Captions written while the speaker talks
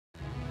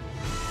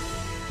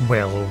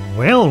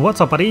Well,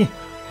 what's up, buddy?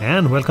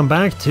 And welcome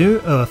back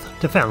to Earth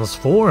Defense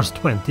Force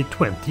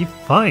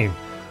 2025.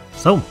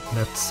 So,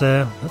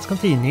 let's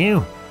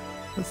continue.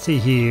 Let's see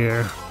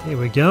here. Here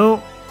we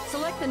go.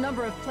 Select the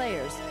number of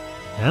players.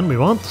 And we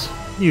want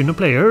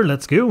player.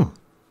 Let's go.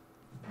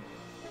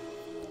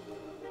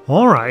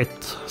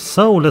 Alright,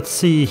 so let's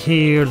see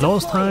here.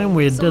 Last time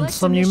we did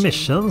some new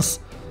missions,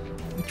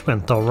 which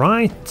went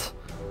alright.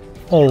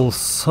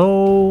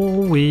 Also,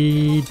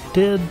 we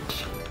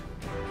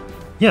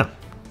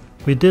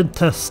did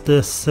test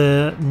this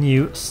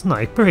new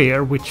sniper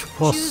here, which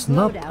was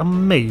not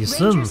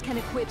amazing. So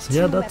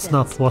yeah, that's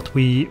not what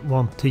we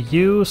want to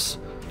use.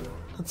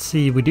 Let's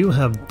see, we do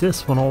have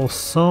this one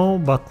also,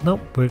 but no,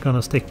 we're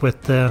gonna stick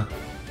with the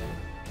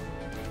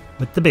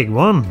big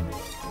one.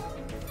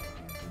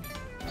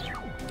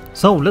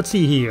 So let's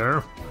see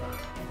here.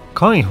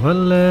 Okay,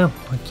 well, I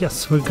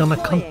guess we're gonna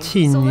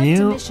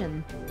continue.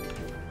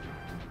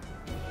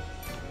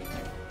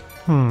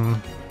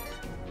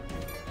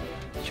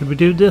 Should we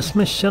do this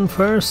mission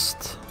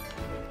first?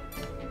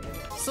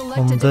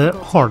 On the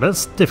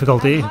hardest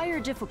difficulty.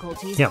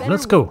 Yeah,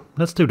 let's go.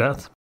 Let's do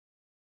that.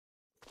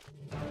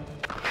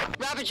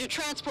 Ravager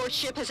transport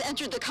ship has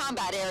entered the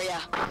combat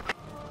area.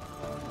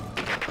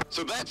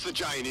 So that's the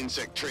giant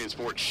insect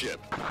transport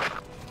ship.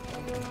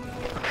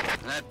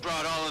 That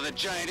brought all of the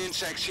giant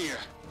insects here.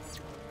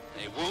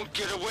 They won't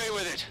get away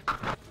with it.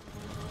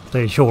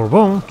 They sure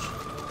won't.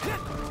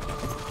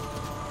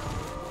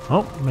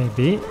 Oh,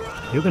 maybe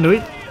you can do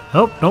it.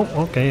 Oh, no,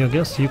 okay, I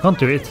guess you can't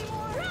do it.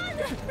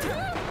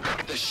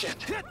 The ship,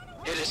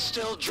 it is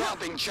still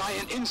dropping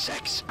giant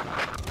insects.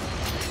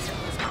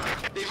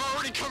 They've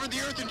already covered the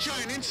Earth in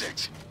giant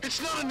insects.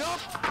 It's not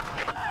enough?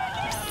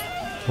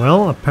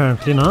 Well,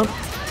 apparently not.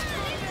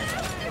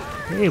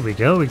 Here we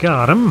go, we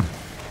got him.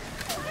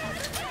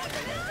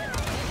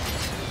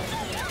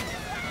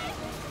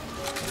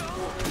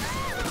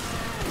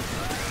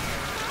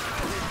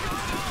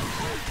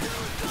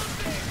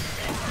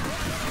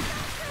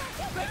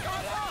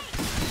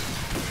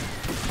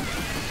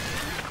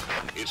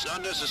 It's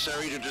not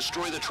necessary to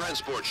destroy the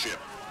transport ship.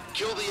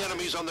 Kill the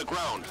enemies on the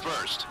ground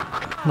first.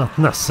 Not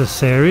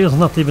necessary, it's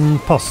not even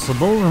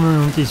possible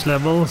on these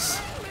levels.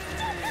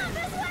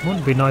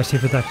 Would be nice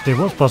if it actually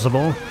was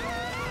possible.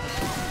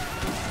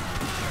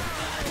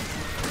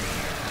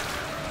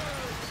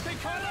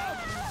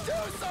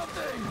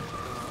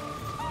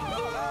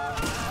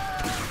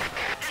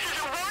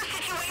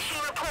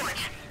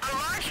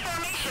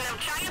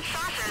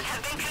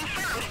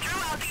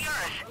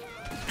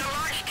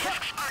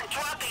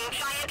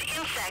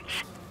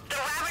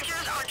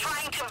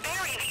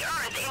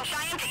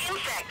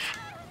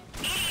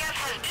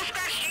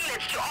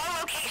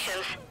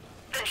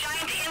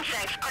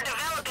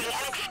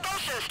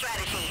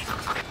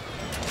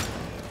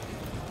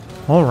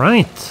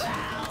 Alright.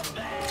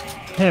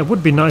 Yeah, it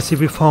would be nice if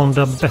we found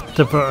a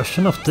better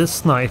version of this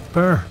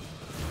sniper.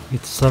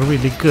 It's a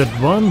really good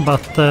one,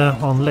 but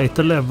on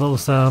later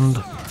levels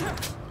and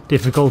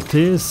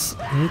difficulties,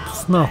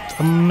 it's not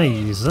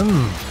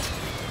amazing.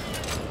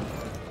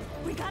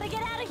 We gotta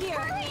get out of here.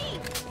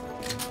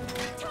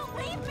 Don't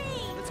leave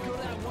me. Let's go to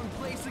that one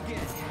place again.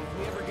 If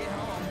we ever get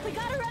home. We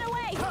gotta run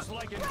away.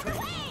 Run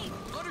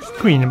away.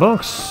 Greenie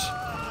box.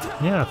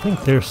 Yeah, I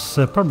think there's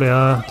probably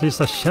at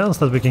least a chance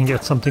that we can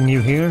get something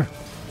new here.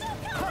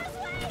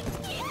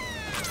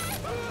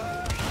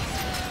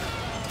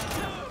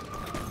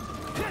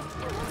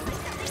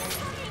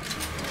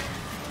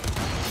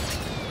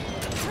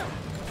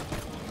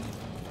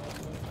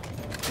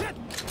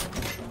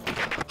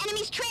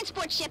 Enemy's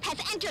transport ship has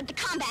entered the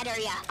combat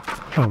area.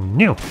 Oh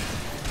no!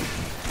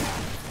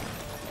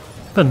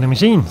 Vending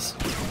machines!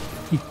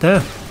 Eat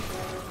that!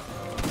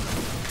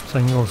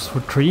 Same goes for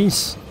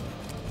trees.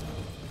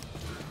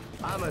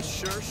 I'm a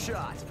sure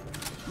shot.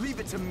 Leave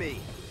it to me.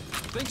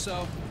 Think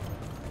so.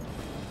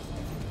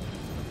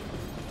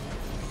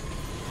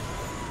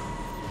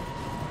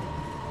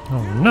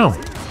 Oh no!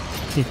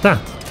 Eat that!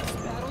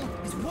 Battle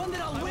is one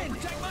that I'll win.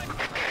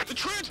 The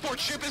transport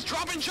ship is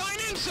dropping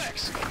giant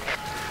insects!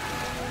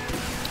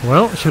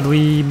 Well, should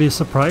we be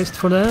surprised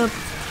for that?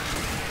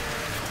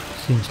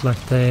 Seems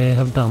like they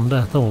have done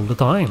that all the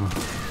time.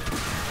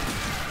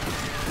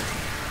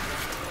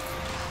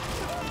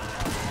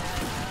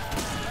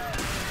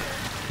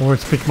 Or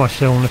it's pretty much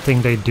the only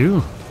thing they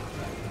do.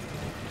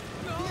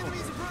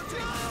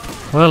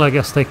 Well, I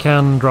guess they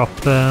can drop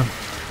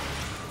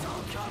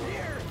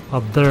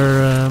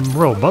other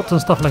robots and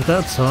stuff like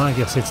that, so I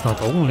guess it's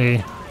not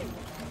only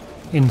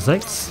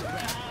insects.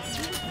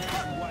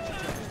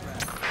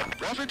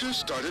 Ravagers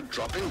started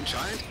dropping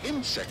giant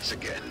insects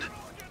again.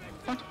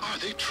 What are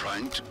they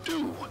trying to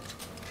do?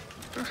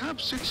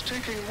 Perhaps it's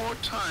taking more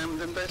time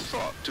than they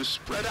thought to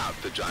spread out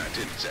the giant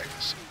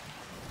insects.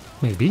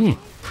 Maybe.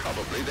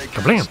 Probably they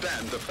Kablam. can't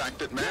stand the fact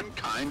that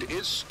mankind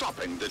is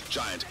stopping the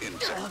giant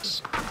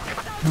insects.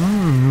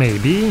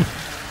 Maybe.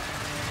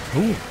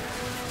 Ooh.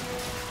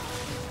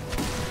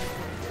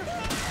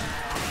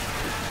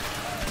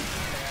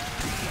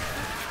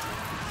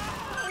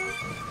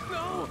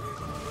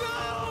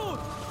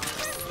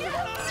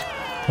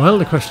 Well,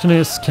 the question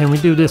is, can we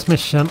do this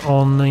mission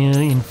on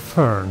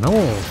Infernal?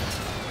 I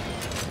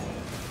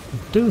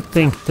do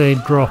think they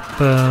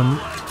drop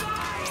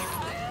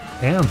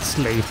ants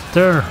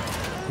later,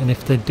 and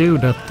if they do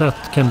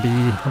that can be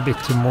a bit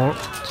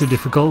too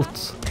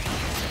difficult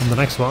in the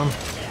next one.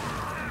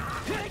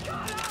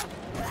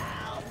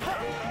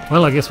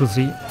 Well, I guess we'll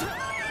see.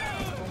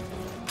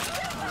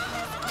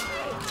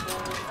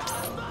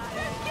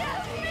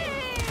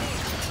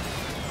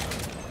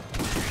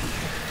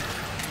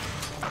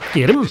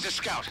 Get him! This is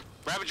Scout.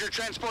 Ravager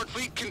transport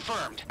fleet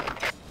confirmed.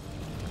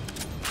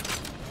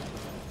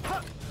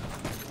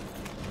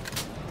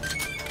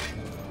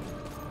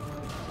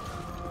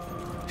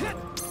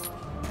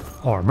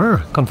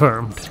 Armor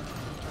confirmed.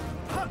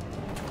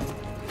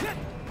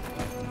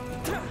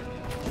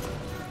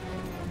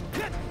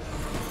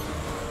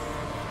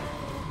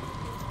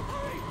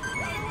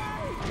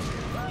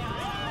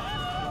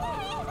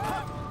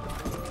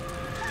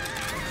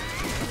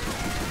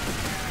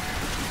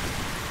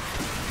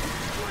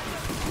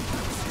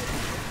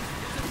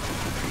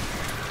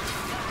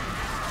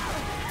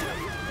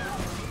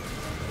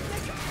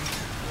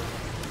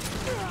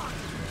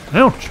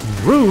 Ouch!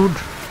 Rude!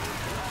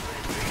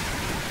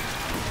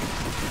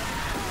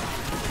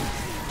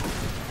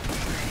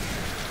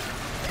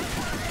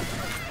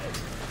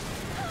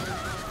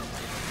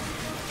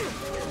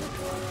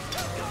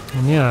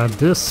 And yeah,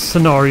 this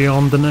scenario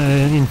on the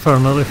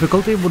Infernal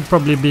difficulty would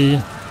probably be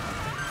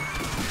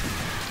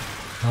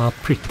a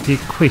pretty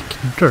quick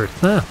dirt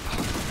nap.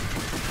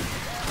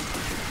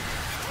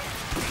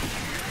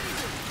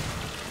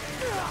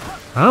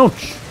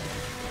 Ouch!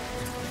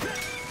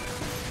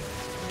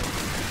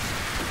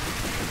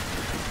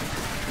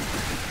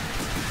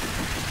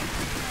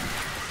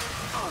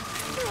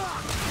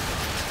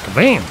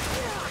 Bam!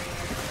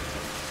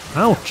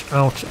 Ouch,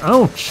 ouch,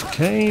 ouch.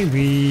 Okay,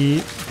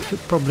 we should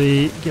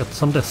probably get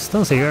some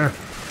distance here.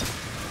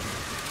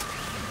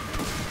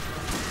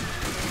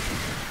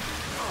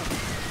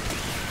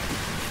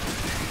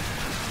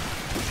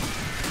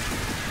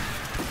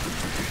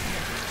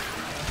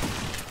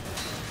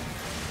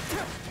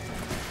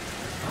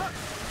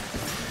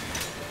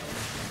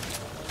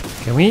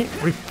 Can we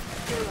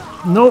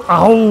No!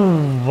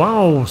 Oh,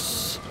 wow!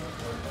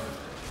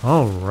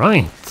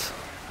 Alright.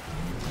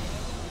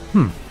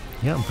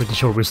 Yeah, I'm pretty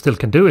sure we still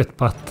can do it,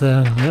 but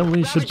yeah,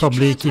 we should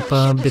probably keep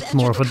a bit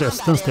more of a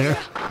distance there,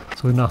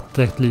 so we're not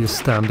at least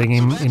standing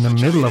in the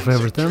middle of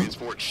everything.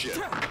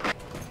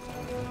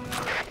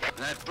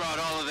 That brought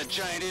all of the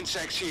giant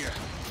insects here.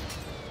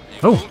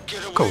 Oh,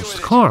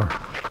 ghost car.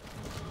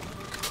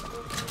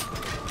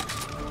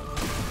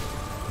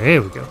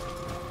 There we go.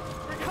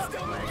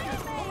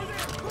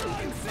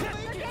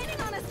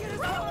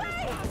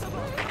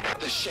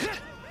 The ship.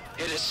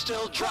 It is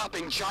still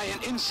dropping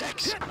giant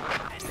insects.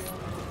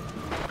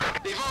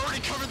 They've already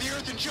covered the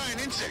Earth in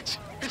giant insects.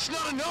 It's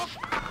not enough.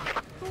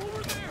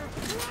 Over there.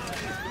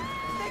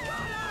 They got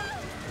us.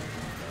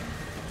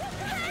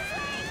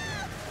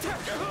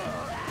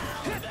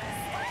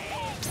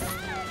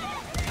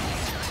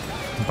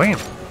 Bam.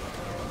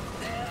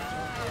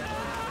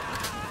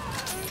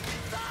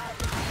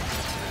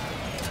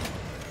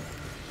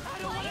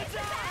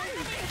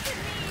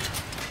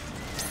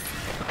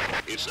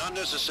 It's not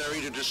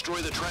necessary to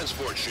destroy the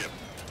transport ship.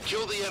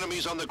 Kill the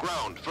enemies on the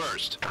ground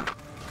first.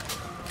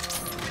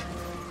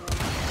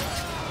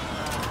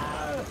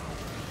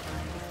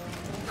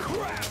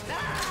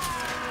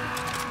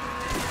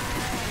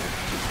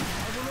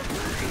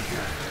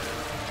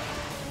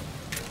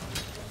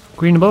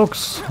 Green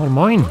box, all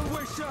mine.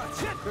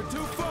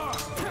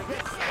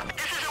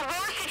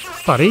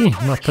 Buddy,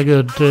 not a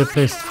good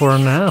place for a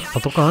nap,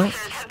 but okay.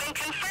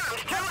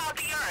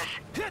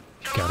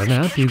 Got a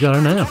nap, you got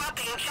a nap.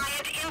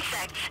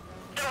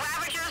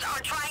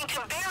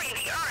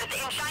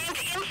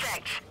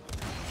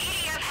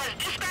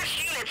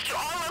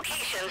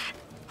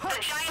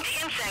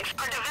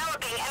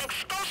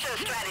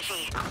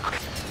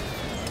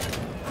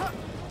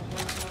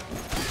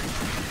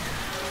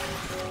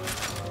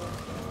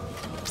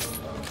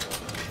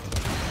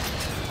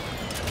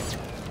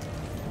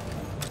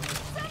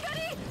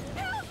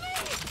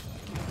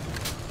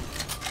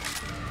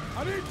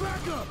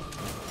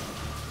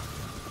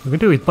 You can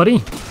do it,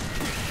 buddy.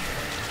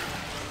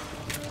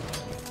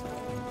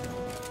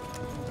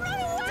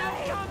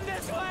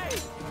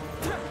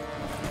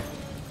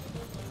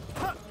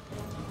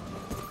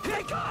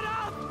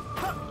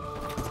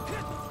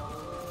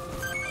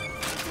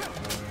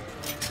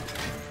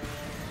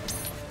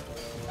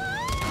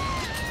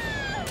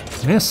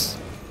 Yes.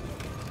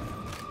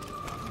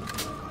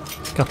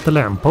 Got the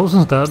lamppost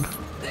instead.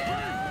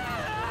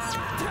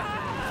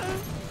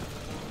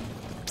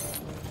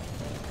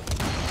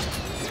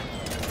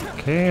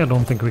 Okay, I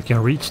don't think we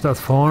can reach that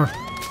far.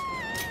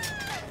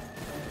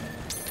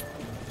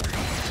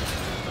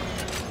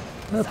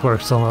 That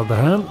works on the other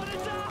hand.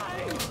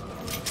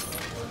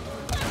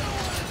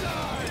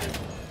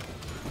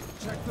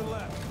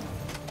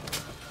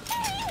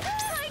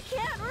 I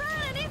can't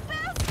run any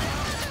faster.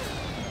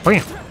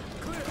 Bam!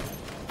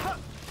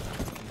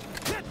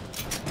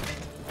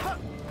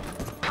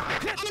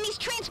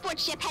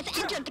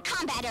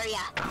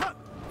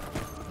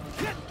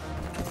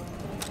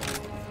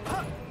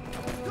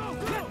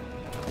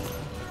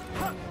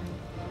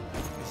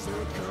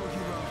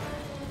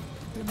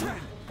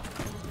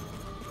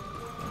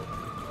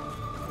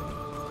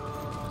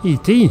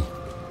 E.T.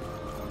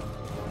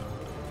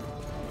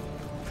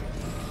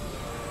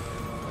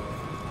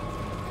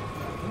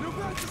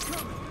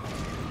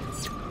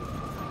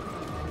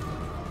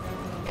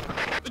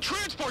 The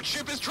transport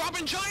ship is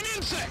dropping giant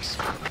insects!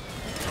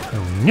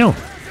 Oh no.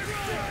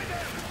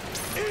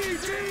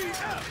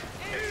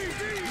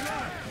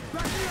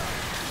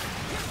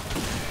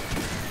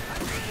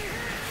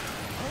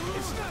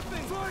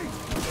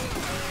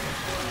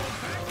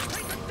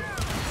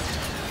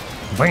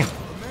 Bam.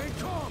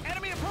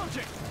 Enemy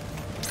approaching!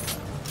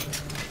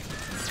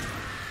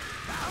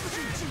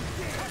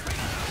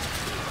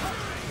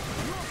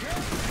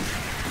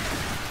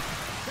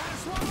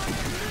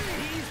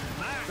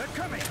 They're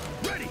coming!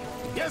 Ready!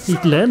 Yes,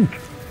 Eat lead.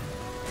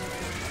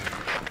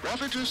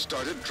 Ravagers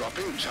started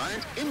dropping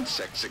giant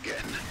insects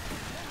again.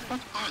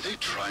 What are they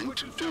trying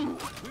to do?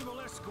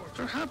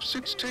 Perhaps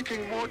it's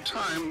taking more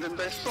time than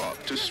they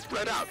thought to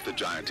spread out the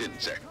giant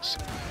insects.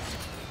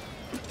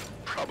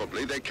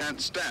 Probably they can't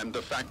stand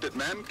the fact that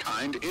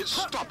mankind is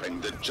stopping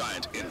the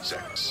giant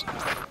insects.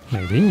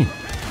 Maybe.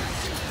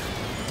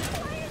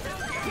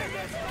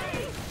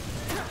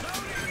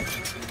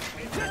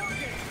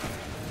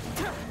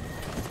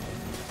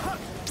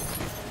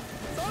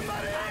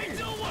 I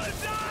don't want to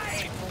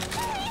die!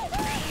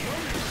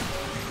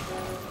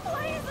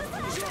 Why is this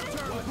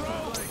happening?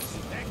 Bro!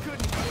 That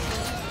couldn't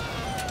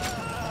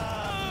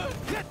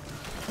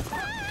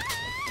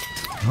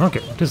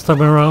Okay, this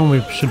time around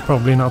we should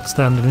probably not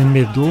stand in the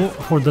middle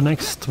for the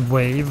next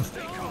wave,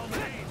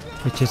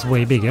 which is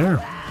way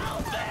bigger.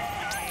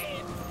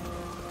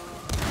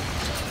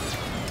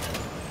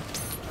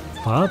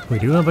 But we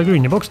do have a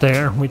greenie box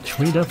there, which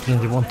we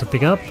definitely want to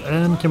pick up.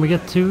 And can we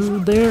get to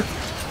there?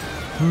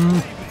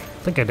 I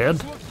think I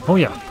did. Oh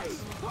yeah.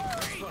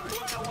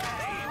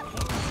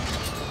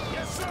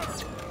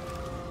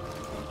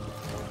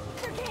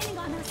 They're gaining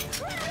on us.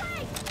 Run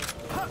away!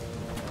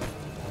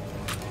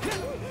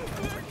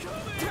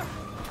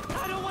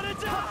 I don't want to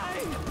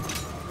die!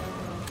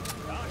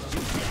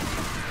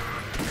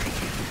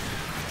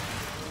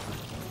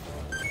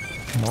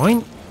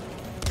 Moin.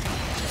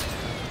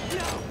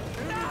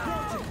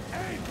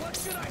 Hey, what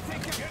should I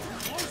take to get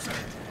closer?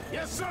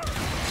 Yes, sir!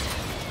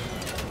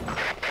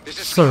 This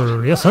is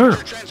Sir, yes sir.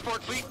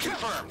 transport fleet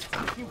confirmed.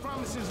 Making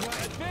promises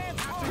like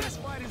advance after this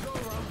fight is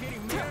over. I'm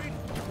getting married.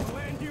 We'll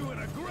land you in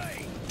a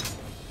grave.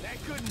 That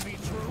couldn't be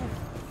true.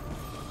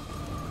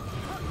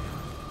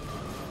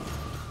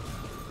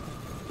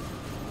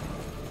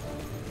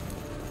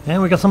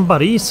 And we got some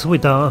buddies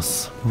with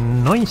us.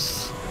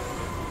 Nice.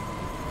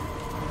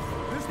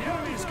 The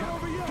enemy is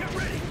coming. Get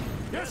ready.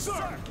 Yes,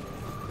 sir.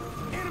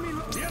 The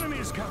enemy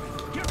is coming.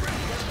 Get ready.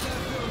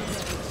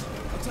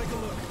 I'll take a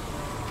look.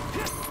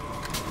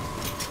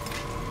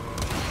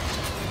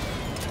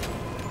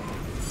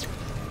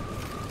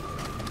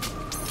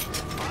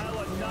 I'll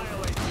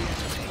annihilate the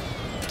enemy.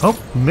 Oh,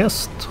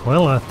 missed.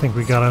 Well, I think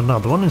we got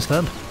another one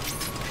instead.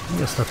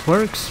 Guess that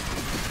works.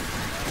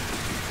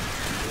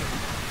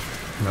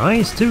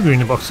 Nice, 2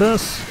 greenie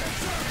boxes.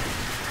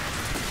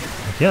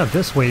 But yeah,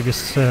 this wave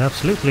is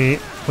absolutely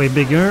way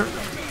bigger.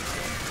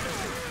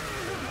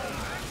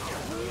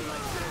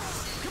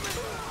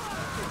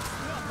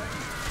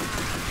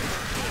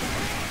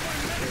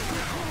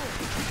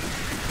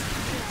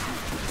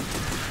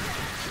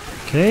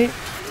 Okay.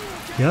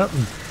 Yeah,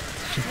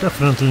 should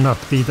definitely not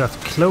be that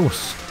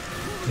close.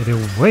 They do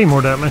way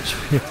more damage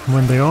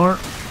when they are.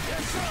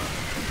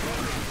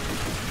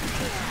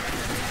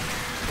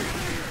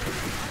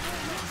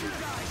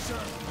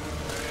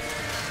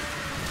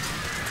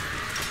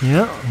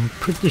 Yeah, I'm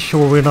pretty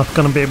sure we're not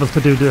gonna be able to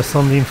do this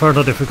on the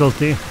Inferno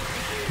difficulty.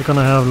 We're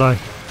gonna have like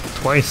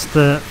twice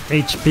the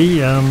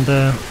HP and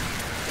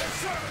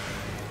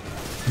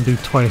do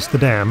twice the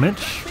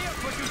damage.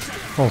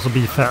 Also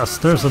be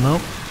faster, so no.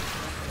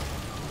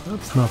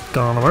 That's not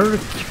gonna work.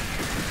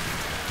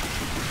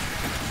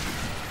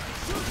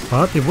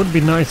 But it would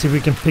be nice if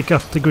we can pick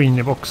up the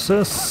greenie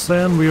boxes,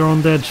 and we are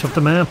on the edge of the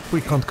map.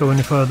 We can't go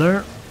any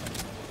further.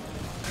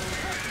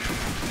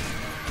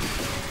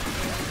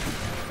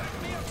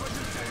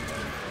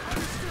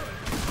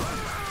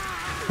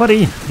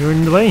 Buddy, you're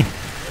in the way.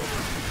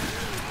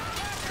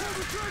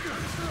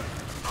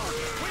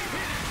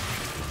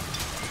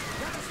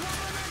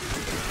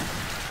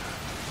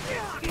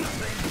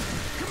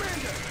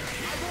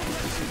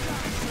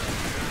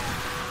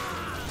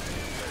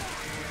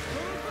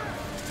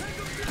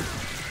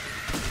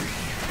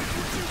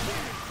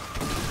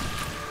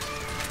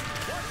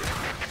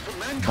 From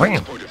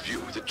mankind's point of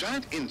view, the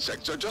giant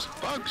insects are just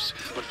bugs,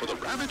 but for the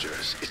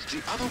Ravagers, it's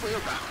the other way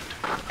around.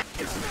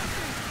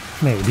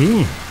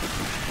 Maybe.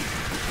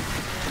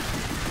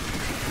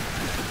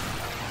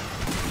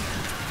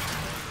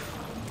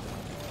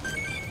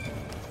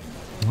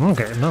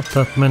 Okay, not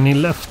that many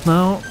left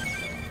now.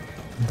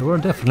 There are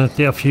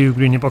definitely a few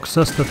greenie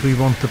boxes that we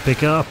want to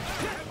pick up.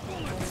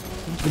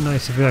 It'd be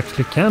nice if we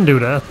actually can do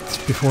that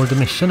before the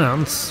mission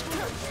ends.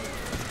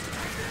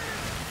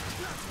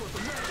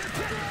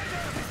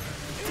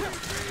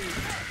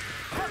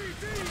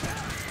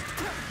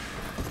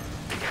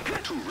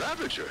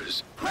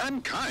 Ravagers,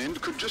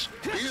 mankind could just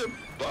be a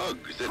bug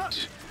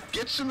that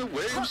gets in the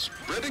way of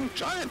spreading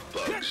giant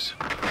bugs.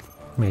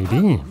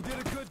 Maybe.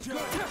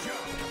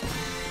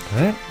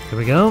 Okay, here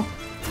we go.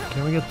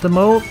 Can we get the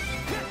mole?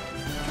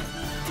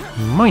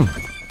 Mine!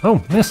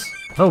 Oh, miss!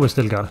 Oh, we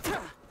still got it.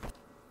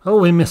 Oh,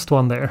 we missed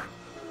one there.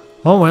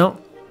 Oh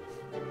well.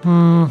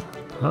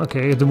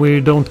 Okay, we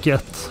don't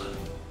get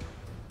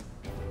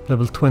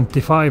level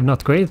 25,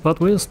 not great, but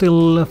we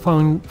still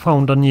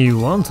found a new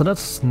one, so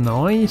that's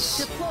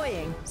nice.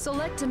 Deploying.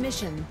 Select a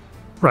mission.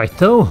 Right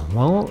though,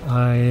 well,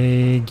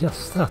 I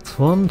guess that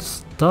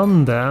one's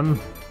done then.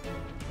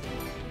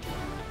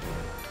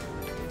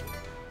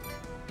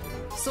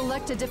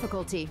 Select a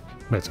difficulty.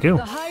 Let's go.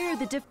 The higher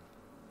the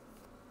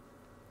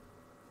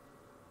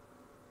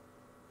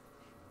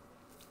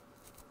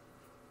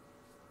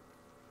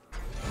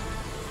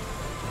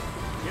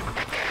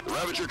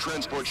Ravager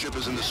transport ship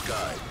is in the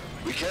sky.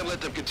 We can't let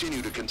them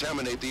continue to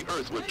contaminate the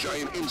Earth with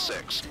giant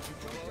insects.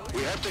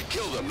 We have to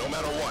kill them no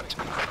matter what.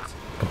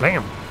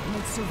 Kablam!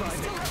 Let's survive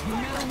it, no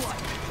matter what.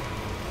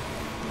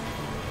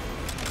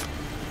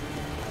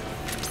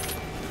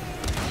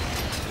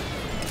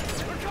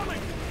 We're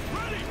coming!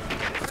 Ready!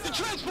 The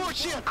transport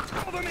ship!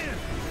 Call them in!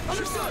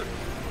 Understood!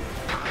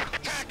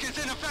 Attack is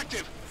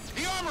ineffective!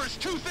 The armor is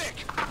too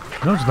thick!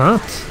 How's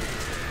that?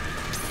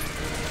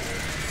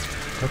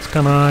 That's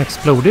kinda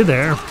exploded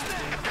there.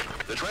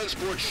 The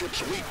transport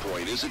ship's weak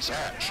point is its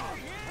hatch.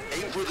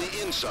 Aim for the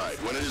inside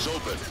when it is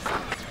open.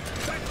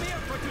 Back me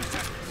up for 2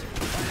 seconds!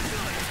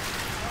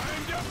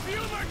 Time to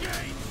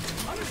fumigate!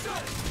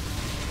 Understood!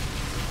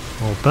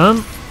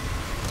 Open.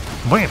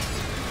 Wham!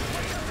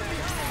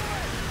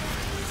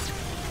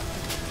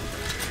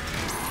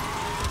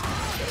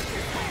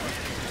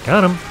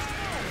 Got him.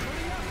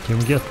 Can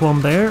we get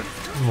one there?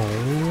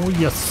 Oh,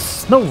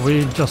 yes. No,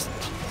 we just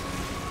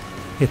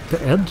hit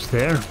the edge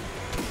there.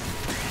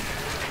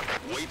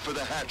 Wait for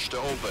the hatch to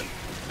open.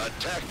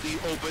 Attack the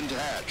opened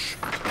hatch.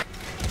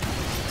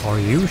 Are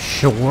you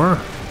sure?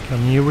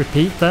 Can you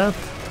repeat that?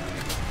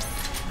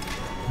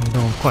 I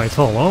don't quite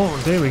follow.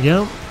 There we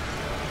go.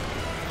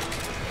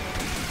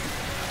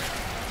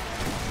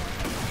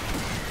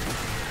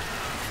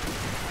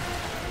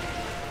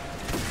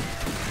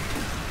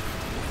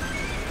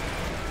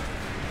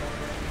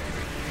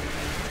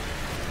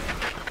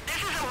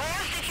 This is a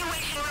rare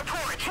situation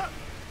report.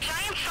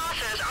 Giant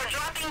saucers are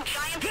dropping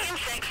giant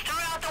insects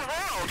throughout the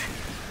world.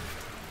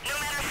 No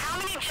matter how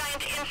many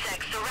giant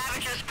insects the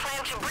Ravagers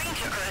plan to bring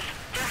to Earth,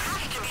 there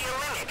has to be a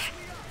limit.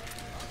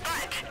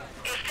 But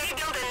if they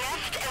build a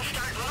nest and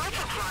start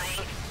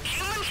multiplying,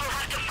 humans will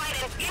have to fight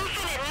an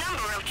infinite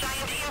number of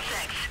giant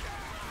insects.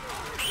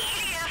 The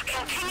EDF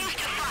continues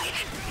to fight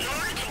in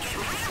order to get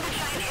rid of the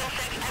giant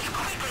insects as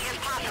quickly as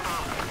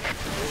possible.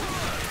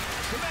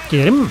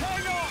 Get him.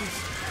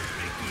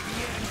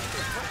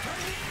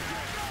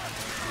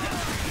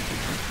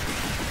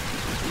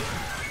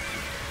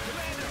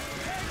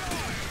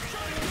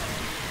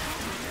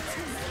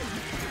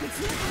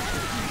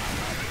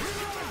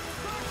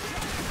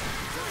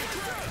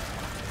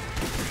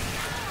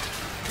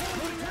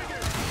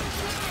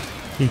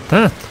 Eat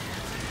that.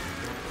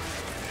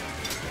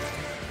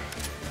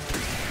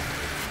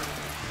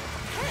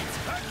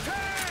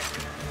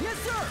 Yes,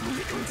 sir! Are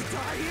we going to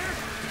die here?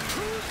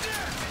 Who's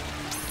next?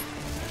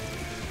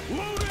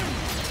 Loading!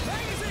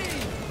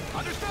 Magazine!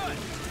 Understood!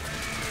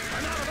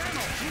 I'm out of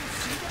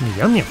ammo!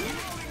 Yum yum.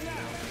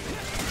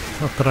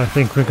 Not that I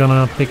think we're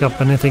gonna pick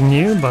up anything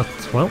new, but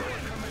well,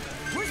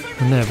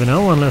 you never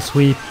know unless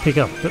we pick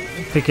it up.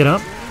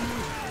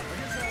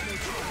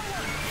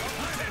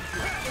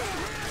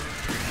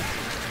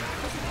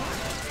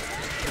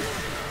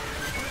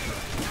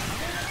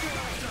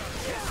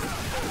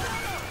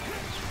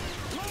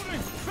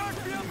 Loading! Back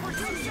me up for 2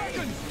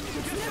 seconds!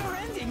 It's never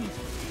ending!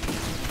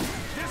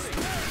 This...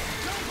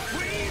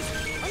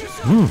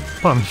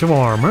 Please! Bunch of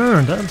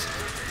armor.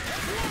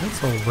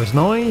 That's always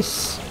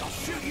nice. I'll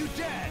shoot you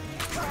dead!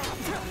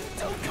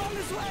 Don't come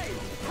this way!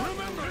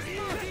 Remember,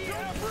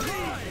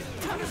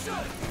 EDF!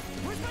 Understood!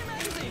 Where's my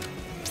magazine?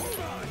 Hold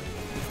on!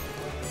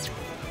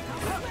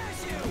 I'll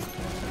smash you!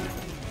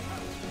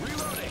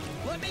 Reloading!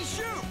 Let me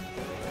shoot!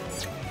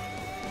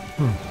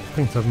 I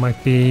think that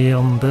might be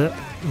on the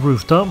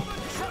rooftop.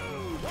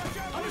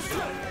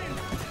 Understood!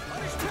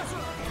 Understood,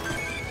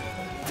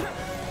 sir!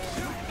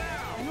 Shoot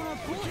now!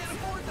 We can't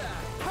afford that!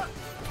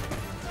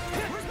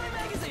 Where's my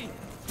magazine?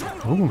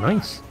 Oh,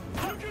 nice.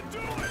 You can do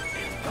it!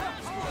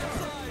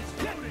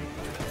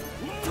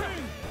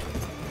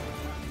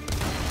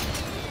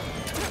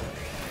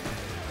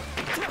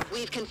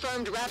 We've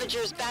confirmed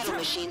Ravager's battle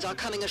machines are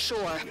coming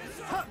ashore.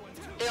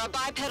 They are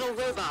bipedal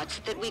robots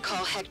that we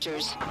call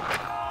Hectors.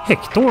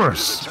 Hectors.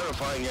 It's a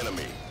terrifying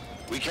enemy.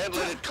 We can't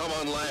let it come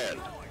on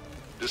land.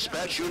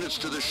 Dispatch units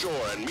to the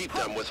shore and meet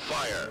them with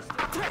fire.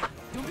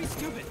 Don't be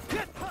stupid!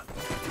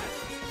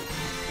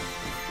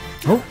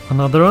 Oh,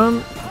 another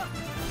one.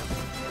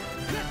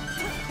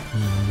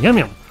 Yum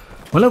yum.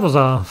 Well, that was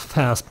a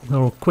fast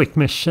or quick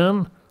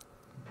mission.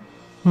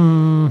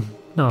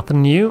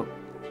 Nothing new.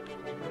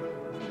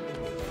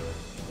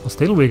 But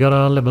still, we got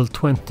a level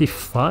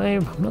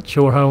 25. I'm not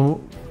sure how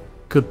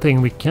good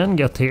thing we can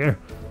get here.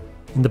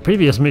 In the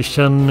previous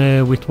mission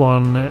with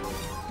one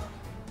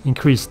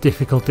increased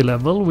difficulty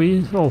level,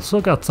 we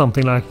also got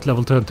something like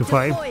level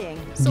 25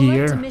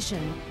 gear.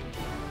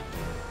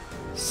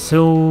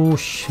 So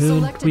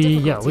should we...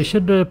 yeah, we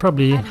should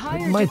probably...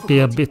 it might be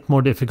a bit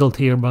more difficult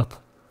here, but I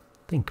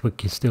think we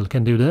still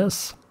can do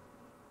this.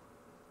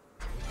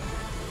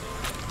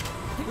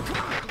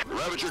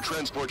 Ravager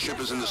transport ship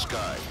is in the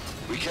sky.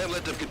 We can't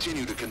let them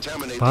continue to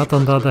contaminate. But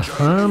on the other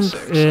hand,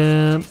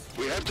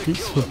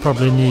 this will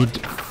probably need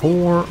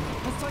 4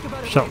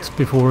 shots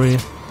before we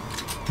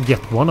get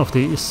one of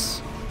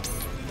these.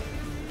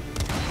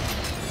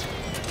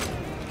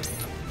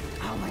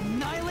 I'll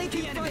annihilate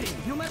the enemy.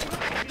 No matter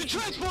The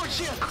transport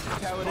ship!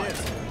 how it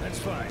is. That's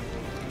fine.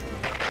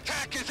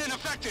 Attack is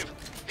ineffective!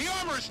 The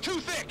armor is too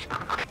thick!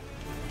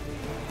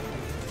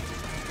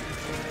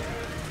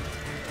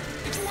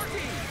 It's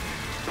working.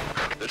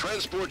 The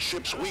transport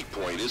ship's weak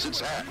point is its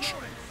hatch.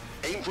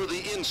 Aim for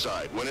the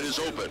inside when it is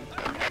open.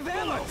 Have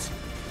ammo.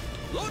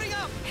 Loading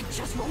up. It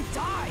just won't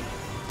die.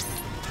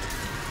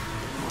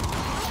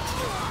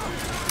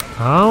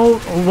 Oh,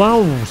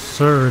 wow,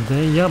 sir.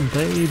 They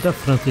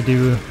definitely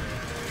do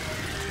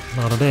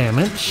a lot of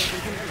damage.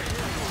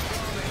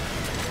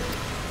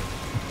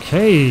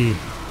 Okay.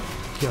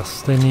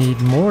 Guess they need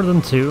more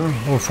than 2,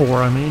 or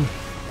 4, I mean.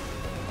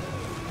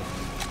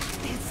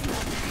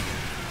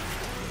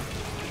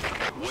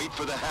 Wait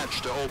for the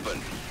hatch to open.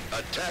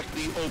 Attack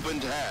the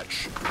opened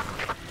hatch.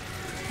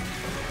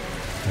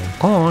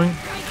 Okay.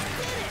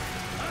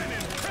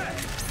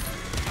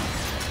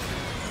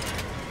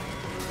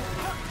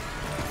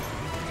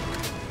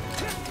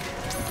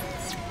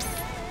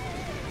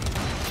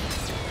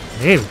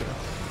 There we go.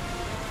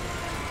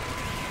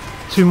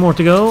 2 more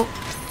to go.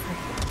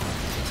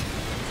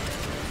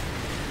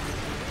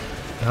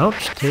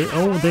 Ouch.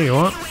 Oh, there you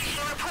are. Situation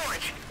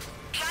report.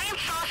 Giant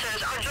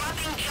saucers are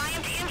dropping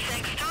giant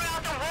insects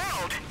throughout the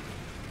world.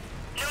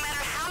 No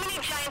matter how many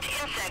giant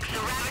insects the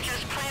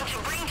Ravagers plan to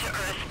bring to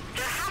Earth,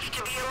 there has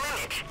to be a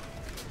limit.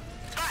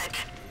 But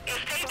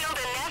if they build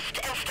a nest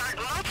and start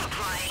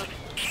multiplying,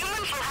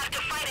 humans will have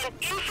to fight an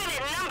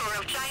infinite number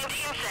of giant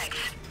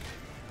insects.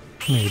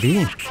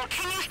 Maybe. PCS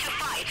continues to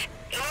fight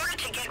in order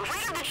to get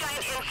rid of the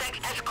giant insects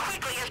as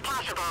quickly as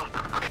possible.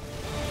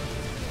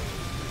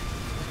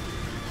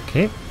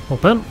 Okay,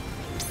 open.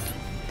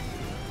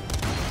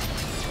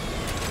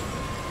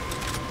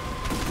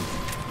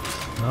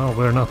 No,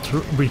 we're not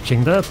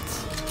reaching that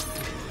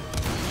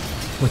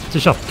with the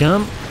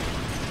shotgun.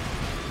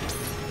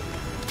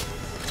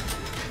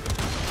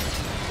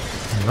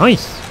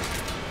 Nice.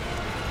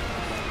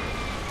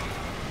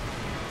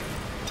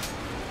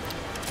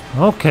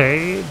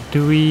 Okay,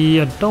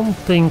 I don't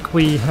think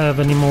we have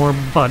any more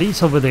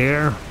buddies over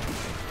there,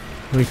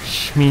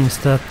 which means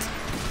that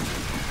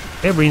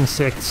every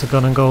insect's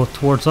gonna go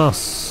towards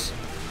us,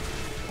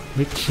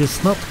 which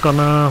is not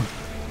gonna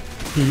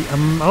be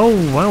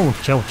oh,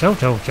 ouch, ouch,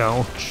 ouch, ouch,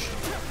 ouch.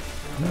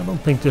 I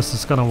don't think this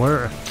is gonna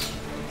work.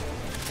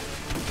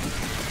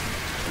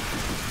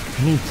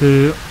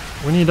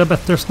 We need a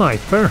better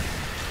sniper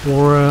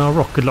or a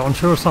rocket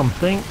launcher or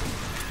something.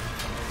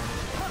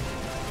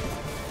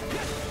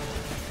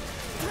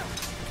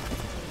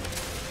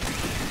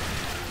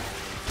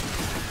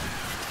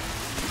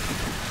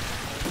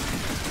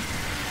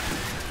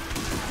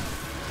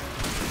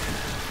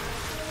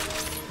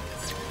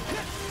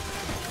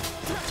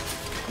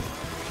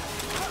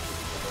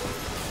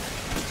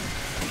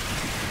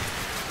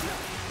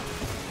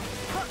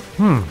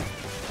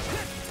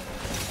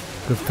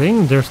 Good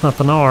thing there's not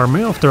an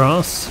army after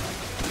us.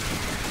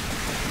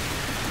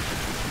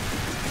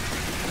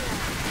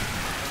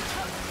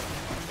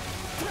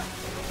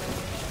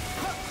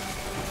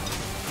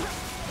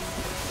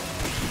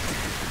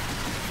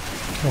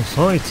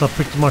 Also, it's a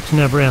pretty much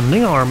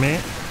never-ending army,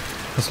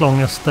 as long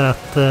as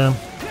that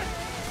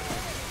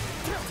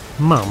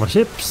mama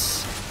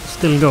ship's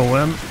still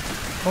going.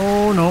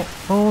 Oh no,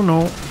 oh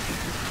no.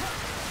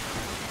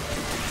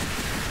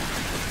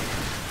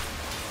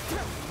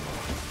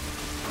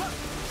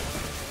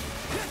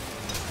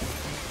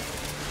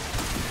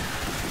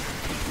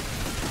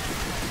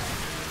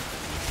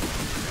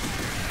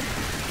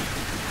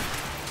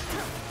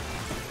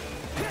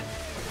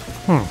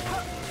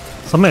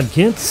 Some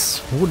medkits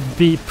would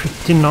be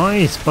pretty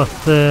nice, but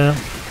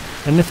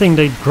anything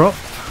they drop,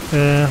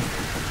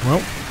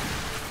 well,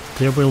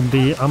 there will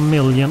be a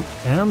million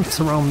ants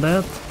around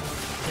that.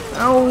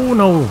 Oh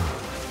no!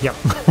 Yeah.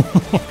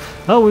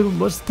 Oh, we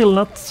were still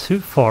not too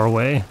far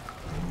away.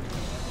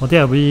 But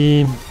yeah,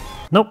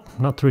 nope,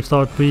 not to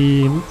restart.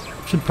 We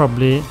should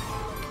probably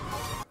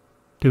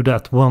do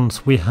that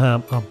once we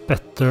have a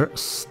better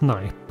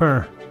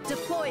sniper.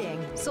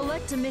 Deploying.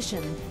 Select a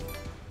mission.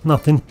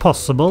 Not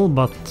impossible,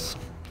 but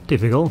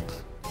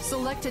difficult.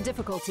 Select a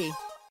difficulty.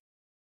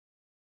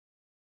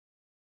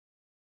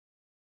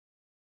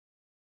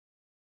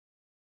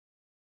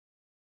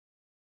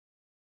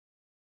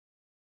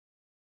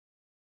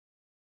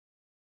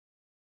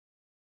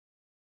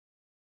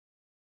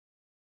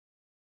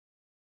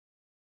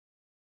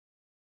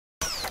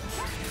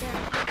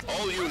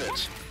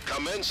 units,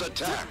 commence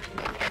attack.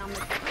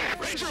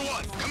 Ranger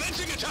 1,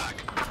 commencing attack.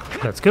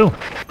 Let's go.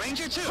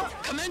 Ranger 2,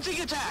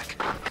 commencing attack.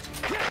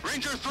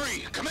 Ranger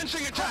 3,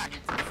 commencing attack.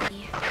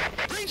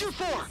 Ranger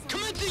 4,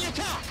 commencing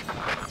attack.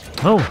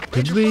 Oh,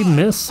 did we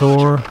miss,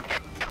 or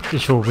pretty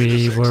sure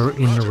we were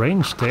in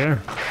range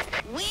there?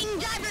 Wing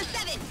Diver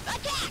 7,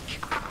 attack!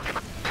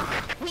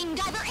 Wing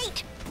Diver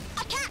 8,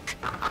 attack!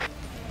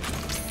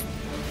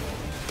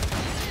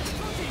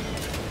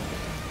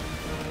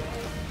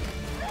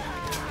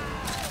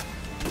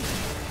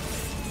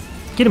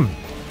 Get him!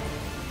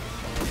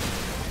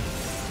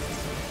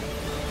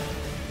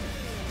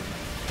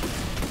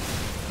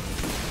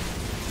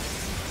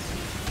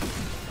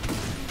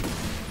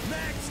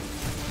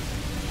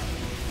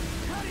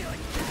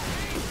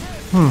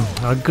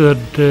 A good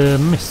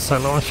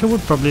missile launcher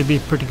would probably be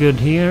pretty good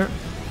here.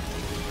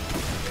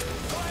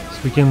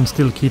 So we can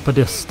still keep a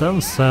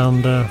distance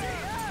and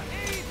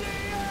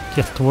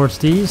get towards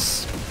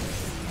these.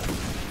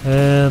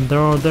 And there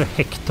are the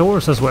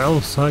Hectors as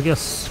well, so I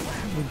guess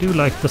we do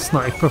like the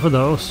sniper for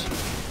those.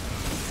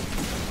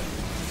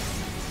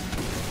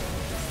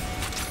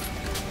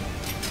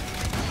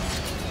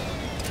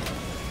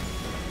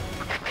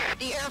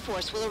 The Air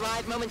Force will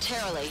arrive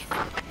momentarily.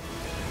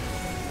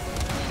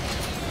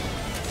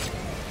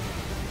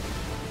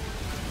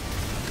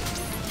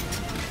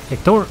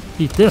 Hector,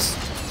 eat this!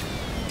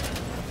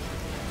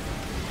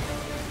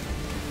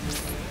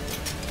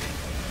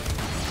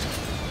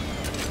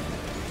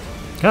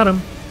 Got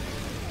him!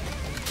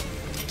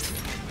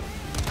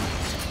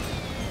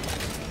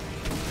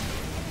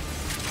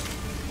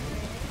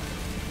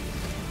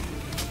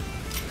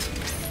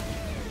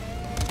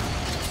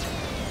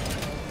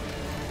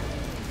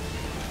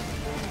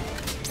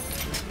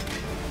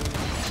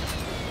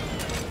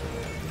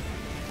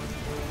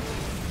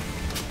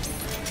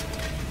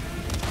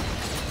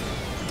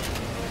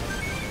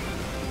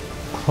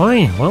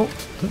 Fine, well,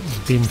 this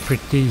has been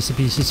pretty easy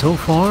peasy so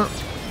far.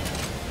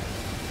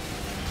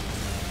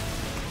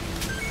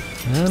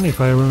 And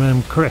if I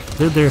remember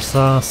correctly, there's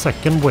a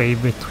second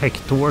wave with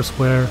Hectors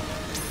where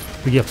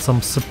we get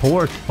some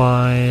support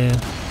by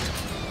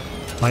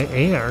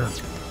air.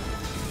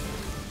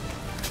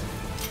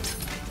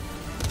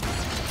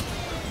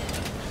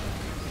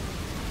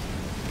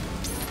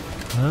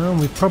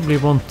 We probably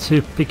want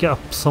to pick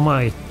up some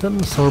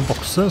items or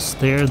boxes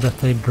there that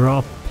they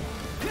drop.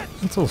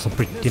 It's also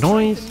pretty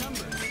nice.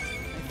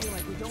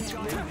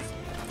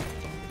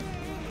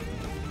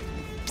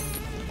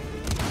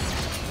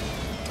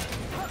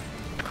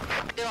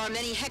 There are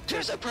many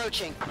Hectors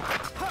approaching.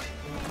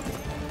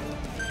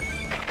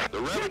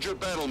 The Ravager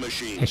battle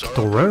machines are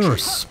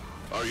Hectorers.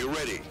 approaching. Are you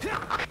ready?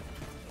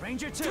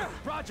 Ranger 2,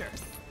 roger.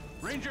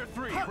 Ranger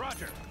 3,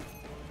 roger.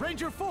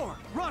 Ranger 4,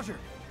 roger.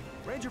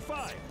 Ranger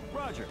 5,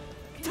 roger.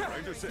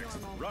 Ranger 6,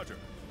 roger.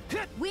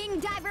 Wing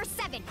Diver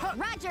 7,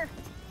 roger!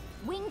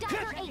 Wing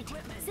Diver 8,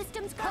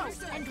 systems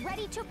closed and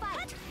ready to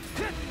fight!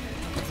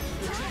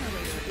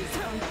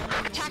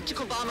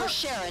 Tactical bomber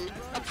Sharon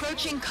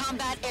approaching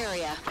combat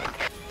area.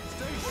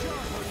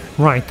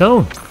 Right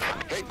though.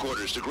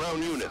 Headquarters to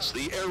ground units.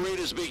 The air raid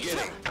is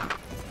beginning.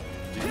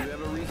 Do you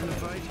have a reason to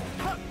fight?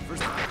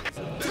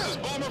 This is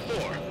Bomber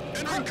 4.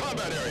 Entering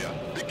combat area.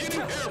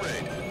 Beginning air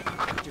raid.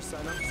 Just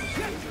sign up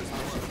for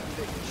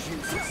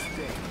juicy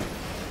steak.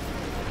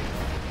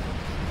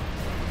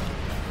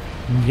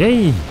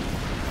 Yay!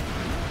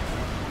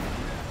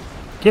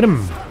 Get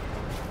him!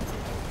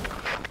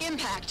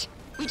 Impact.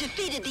 We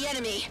defeated the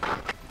enemy.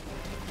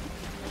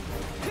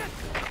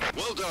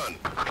 Well done.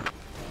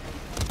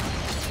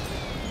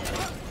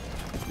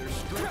 There's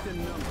strength in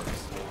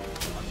numbers.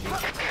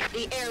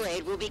 The air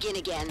raid will begin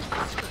again.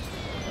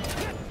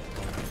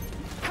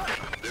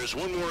 There's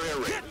one more air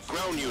raid.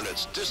 Ground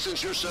units,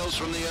 distance yourselves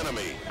from the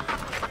enemy.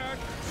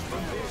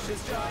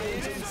 Ambitious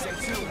giant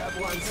insects who have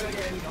once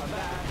again come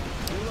back.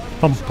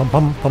 Pum pum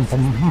pum pum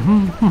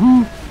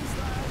pum.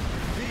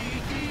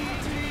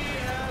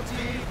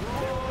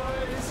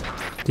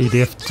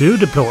 DDF do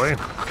deploy. Air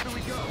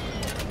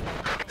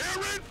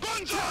raid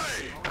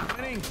Banzai!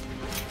 Winning.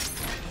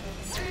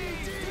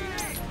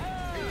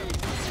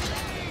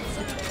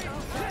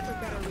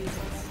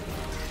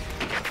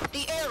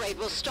 The air raid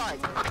will start.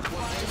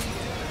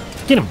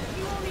 Get him!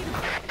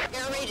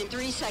 Air raid in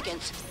 3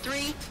 seconds.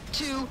 3,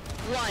 2,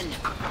 1.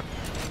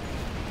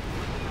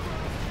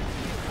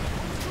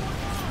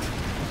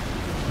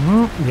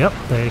 Yep,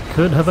 they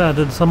could have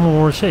added some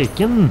more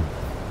shaken.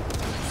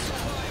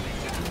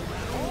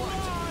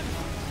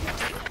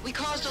 We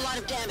caused a lot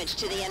of damage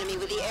to the enemy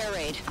with the air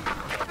raid.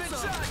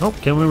 Oh,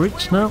 can we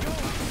reach now?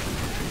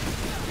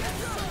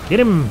 Get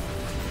him!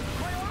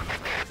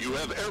 You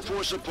have Air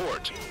Force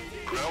support.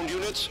 Ground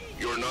units,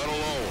 you're not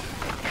alone.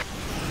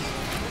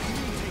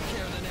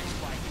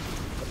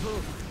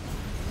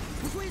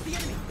 Which way is the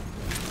enemy?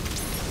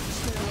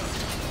 Stay alert.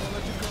 I'll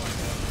let you go.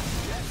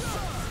 Yes, sir.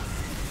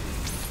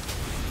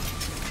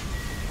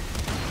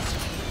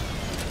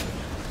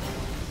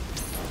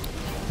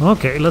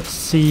 Okay, let's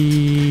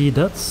see.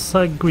 That's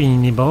a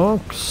greenie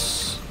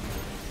box.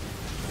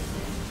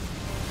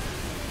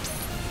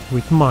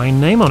 with my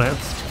name on it.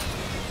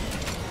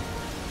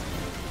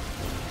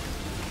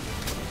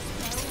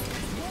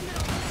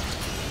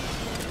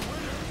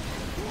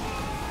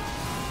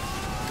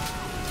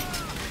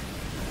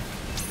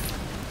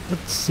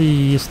 Let's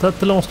see, is that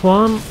the last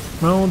one?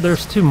 No,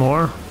 there's 2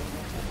 more.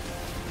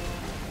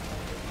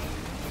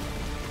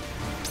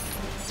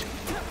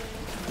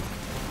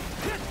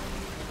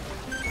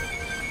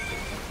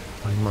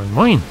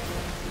 Mine.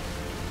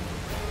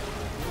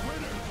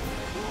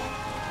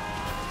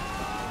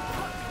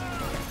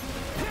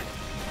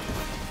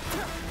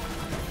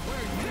 Why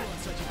are you on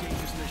such a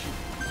dangerous mission?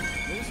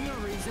 There's no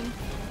reason.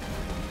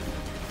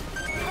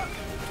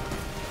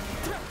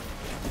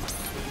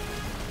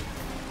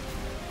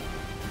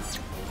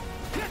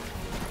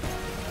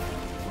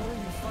 What are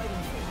you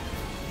fighting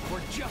for? For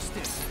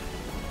justice.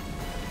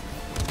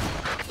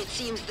 It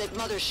seems that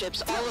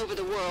motherships all over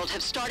the world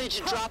have started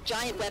to drop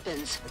giant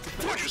weapons.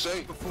 What'd you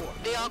say?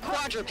 They are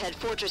quadruped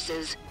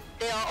fortresses.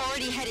 They are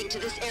already heading to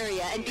this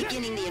area and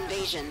beginning the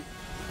invasion.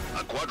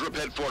 A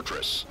quadruped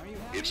fortress.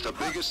 It's the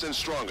biggest and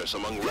strongest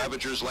among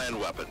Ravager's land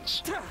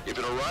weapons. If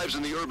it arrives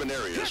in the urban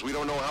areas, we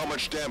don't know how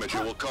much damage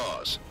it will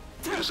cause.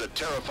 It is a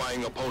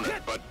terrifying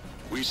opponent, but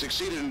we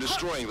succeeded in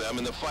destroying them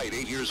in the fight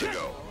 8 years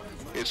ago.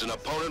 It's an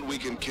opponent we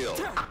can kill.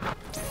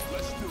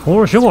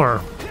 For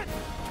sure.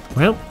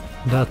 Well,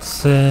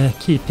 let's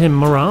keep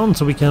him around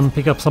so we can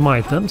pick up some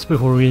items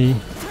before we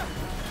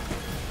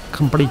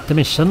complete the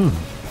mission.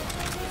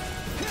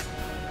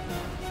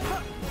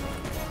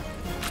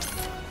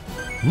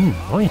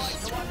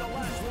 Nice.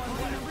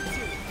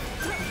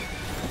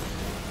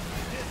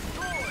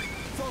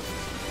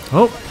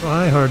 Oh,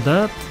 I heard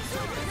that.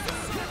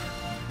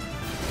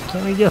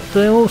 Can we get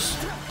those?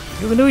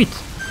 You can do it!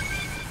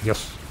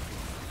 Yes.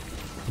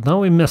 But now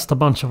we missed a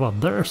bunch of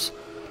others.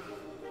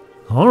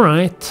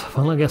 Alright,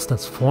 well I guess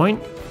that's fine.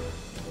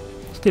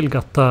 Still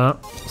got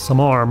some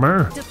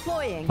armor.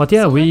 Deploying. But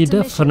yeah, we Select a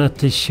mission.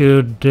 definitely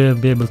should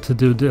be able to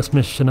do this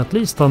mission at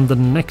least on the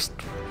next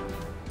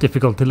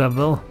difficulty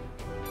level.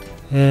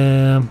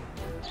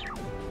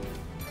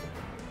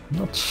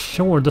 Not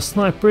sure, the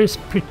sniper is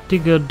pretty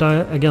good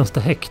against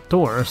the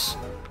Hectors.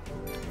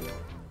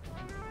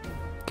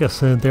 Guess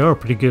they are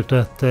pretty good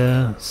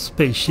at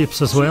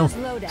spaceships as well, Choose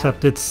loadout.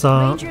 except it's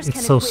Rangers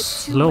can so equip 2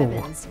 slow.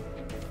 weapons.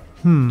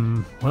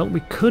 Well, we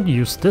could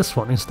use this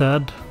one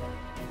instead.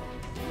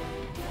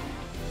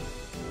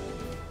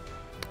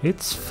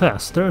 It's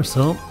faster,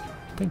 so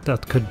I think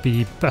that could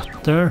be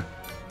better.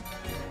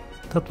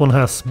 That one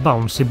has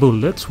bouncy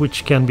bullets,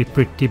 which can be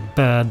pretty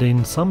bad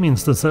in some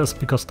instances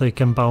because they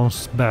can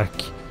bounce back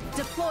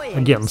Deploying.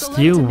 against Select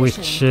you, a which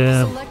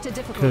mission. Select a could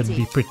difficulty.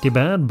 be pretty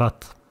bad,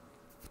 but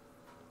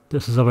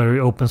this is a very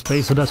open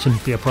space, so that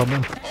shouldn't be a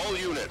problem. All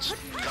units,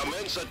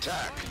 commence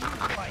attack.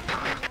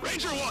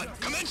 Ranger 1,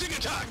 commencing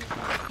attack.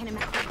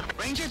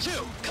 Ranger 2,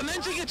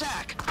 commencing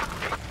attack.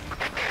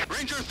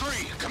 Ranger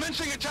 3,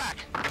 commencing attack.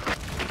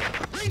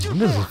 Ranger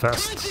This is 4,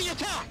 fast. commencing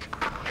attack.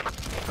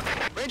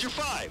 Ranger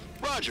 5,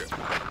 roger.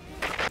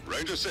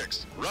 Ranger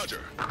 6, roger.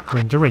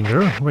 Ranger. Wing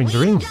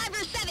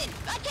Diver 7,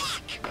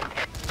 attack!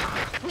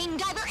 Wing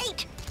Diver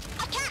 8,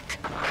 attack!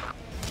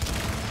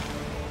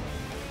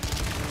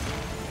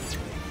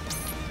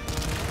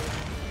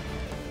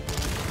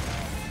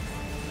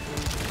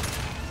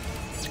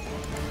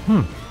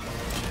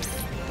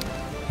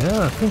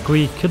 Yeah, I think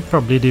we could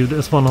probably do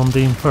this one on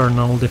the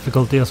Infernal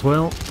difficulty as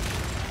well.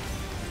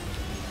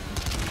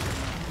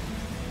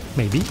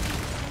 Maybe.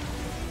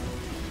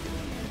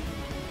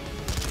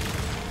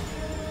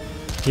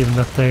 Given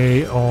that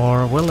they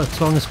are, well, as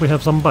long as we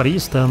have some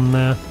buddies, then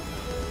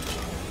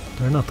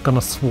they're not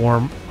gonna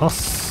swarm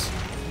us.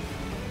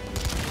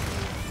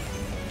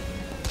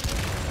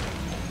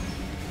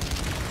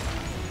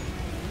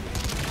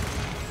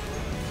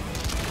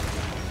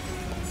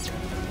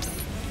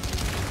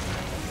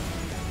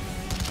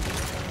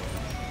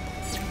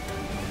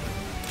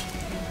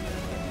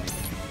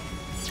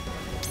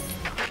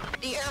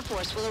 The Air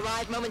Force will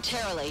arrive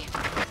momentarily.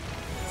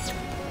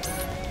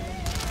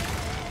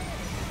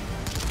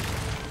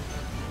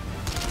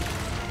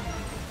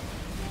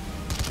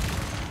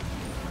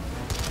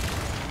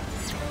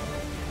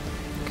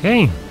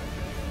 Okay,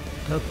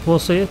 that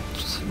was it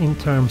in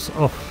terms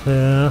of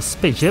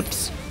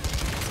spaceships.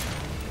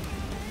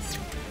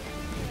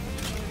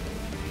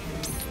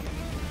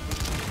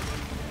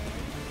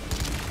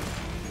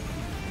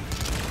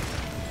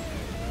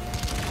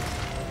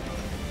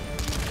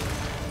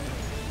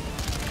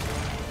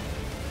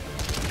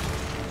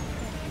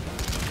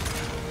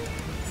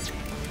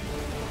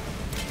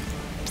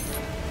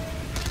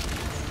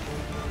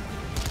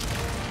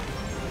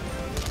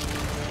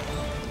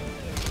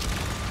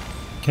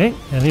 Okay,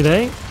 any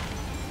day.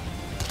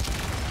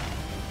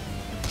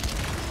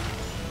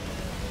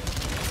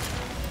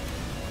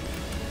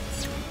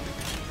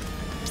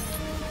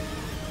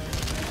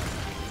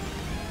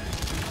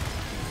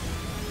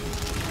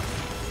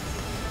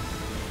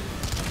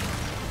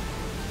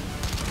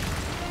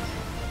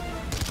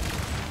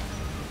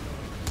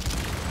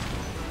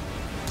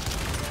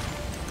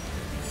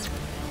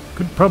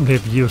 Could probably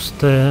have used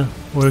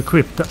Or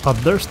equip the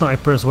other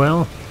sniper as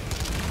well.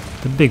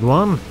 The big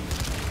one.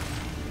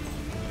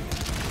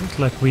 Looks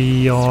like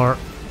we are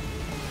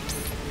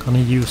gonna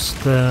use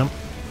the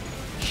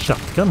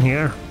shotgun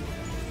here.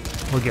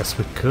 Well, I guess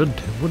we could.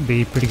 It would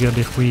be pretty good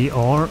if we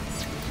are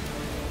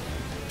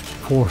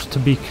forced to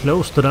be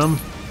close to them.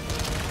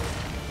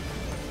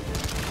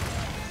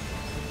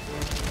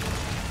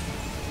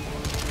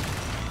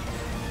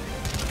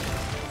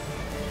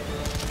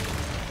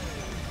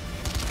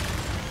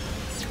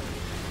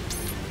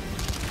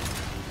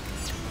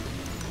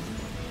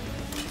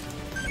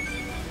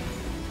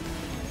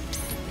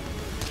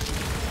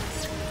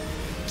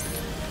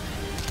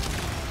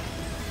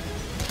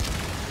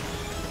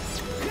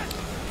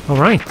 All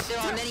right. There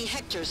are many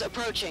Hectors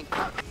approaching.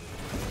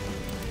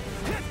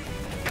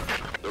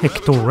 The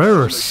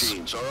Hectorers.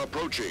 machines are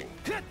approaching.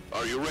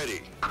 Are you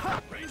ready?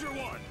 Ranger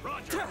 1,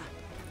 Roger.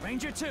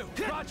 Ranger 2,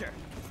 Roger.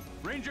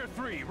 Ranger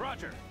 3,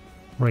 Roger.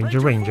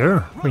 Rangering.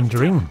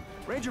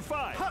 Ranger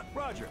 5,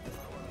 Roger.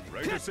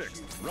 Ranger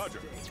 6, Roger.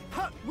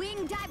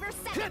 Wing Diver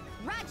 7,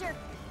 Roger.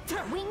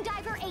 Wing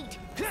Diver 8,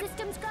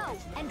 systems go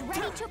and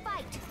ready to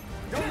fight.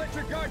 Don't let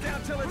your guard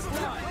down till it's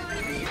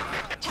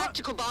live.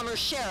 Tactical bomber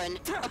Sharon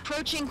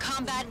approaching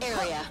combat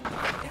area.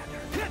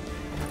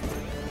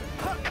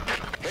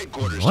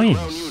 Headquarters Nice. to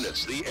ground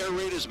units. The air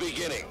raid is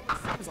beginning.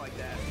 Sounds like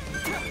that.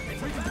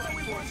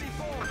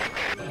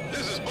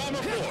 This is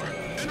Bomber 4.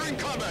 Entering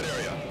combat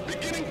area.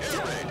 Beginning air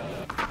raid.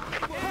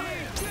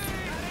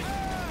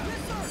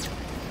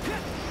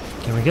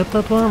 Can we get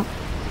that one?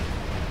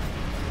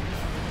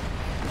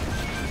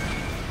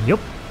 Yup.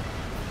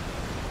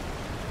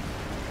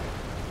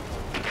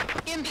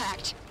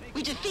 Impact.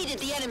 We defeated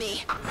the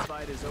enemy.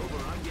 Fight is over.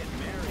 I'm getting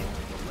married.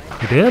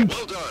 We did.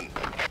 Well done.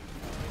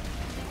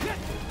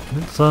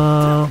 It's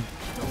a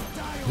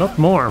lot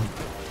more.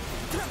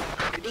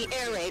 The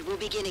air raid will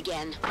begin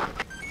again.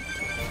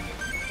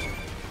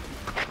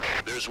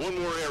 There's one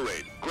more air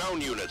raid.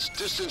 Ground units,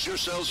 distance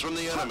yourselves from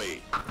the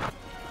enemy.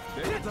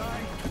 They will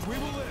die. We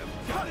will live.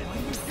 Got it.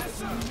 Yes,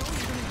 sir.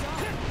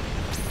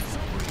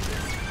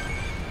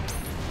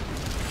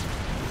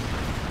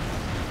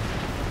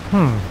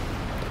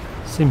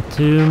 Seemed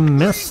to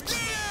missed.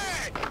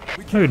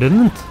 No, you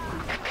didn't.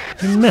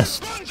 You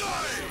missed. To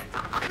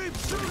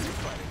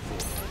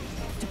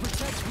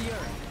protect the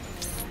Earth.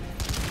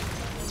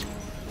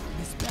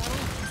 This battle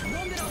is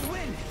one that I'll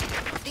win.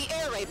 The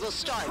air raid will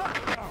start.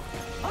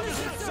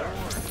 Understood, sir.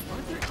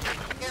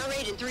 Air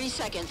raid in 3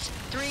 seconds.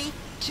 3,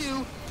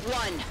 2,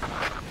 1.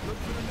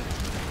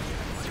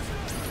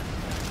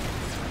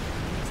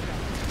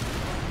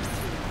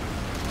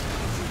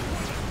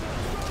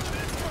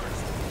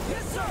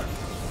 Yes, sir.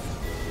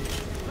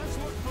 Let's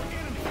look for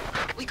enemy.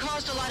 We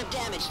caused a lot of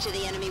damage to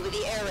the enemy with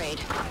the air raid.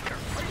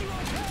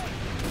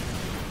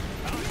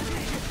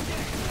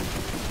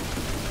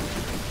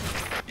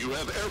 You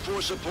have Air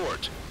Force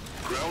support.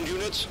 Ground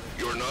units,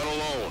 you're not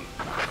alone.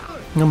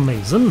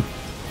 Amazing.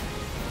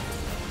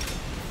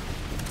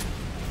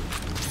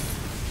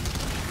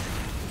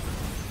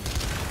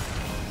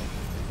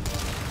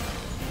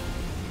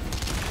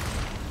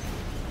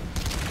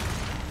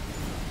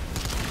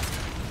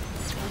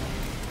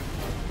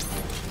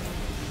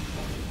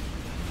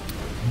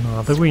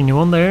 Another greeny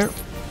one there.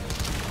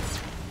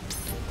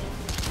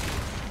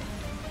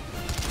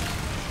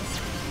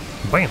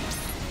 Bam.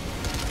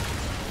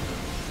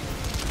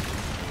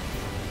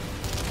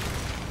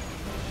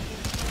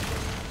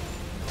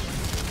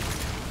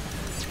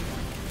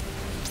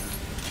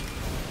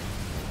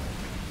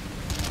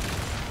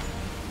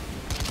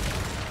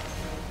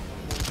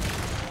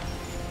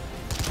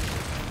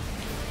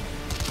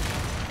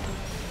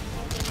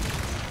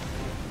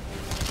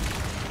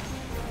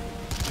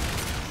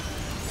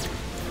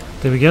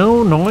 There we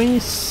go,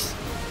 nice.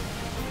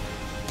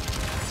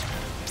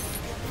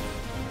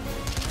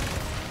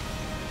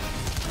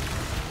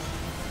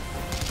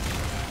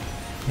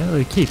 Yeah,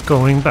 they keep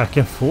going back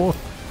and forth.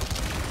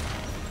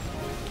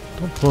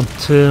 Don't want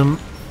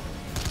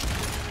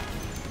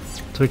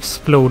to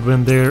explode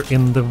when they're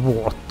in the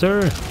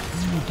water.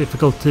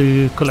 Difficult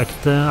to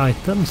collect the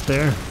items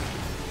there.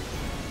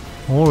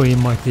 Or you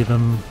might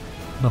even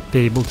not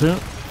be able to.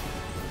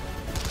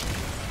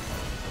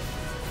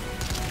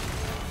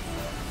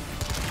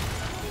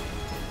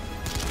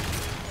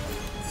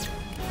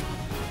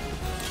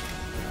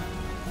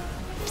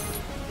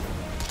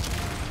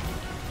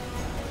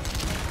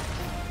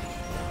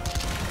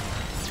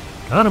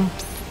 Got him.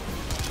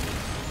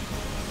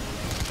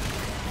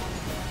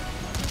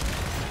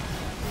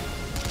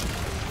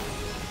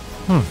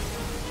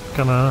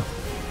 Gonna...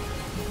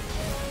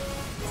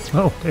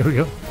 Oh, there we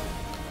go.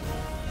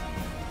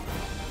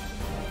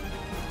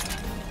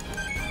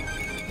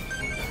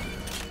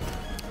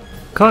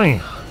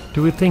 Okay,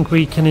 do we think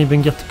we can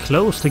even get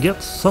close to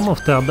get some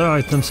of the other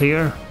items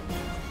here?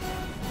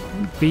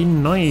 Would be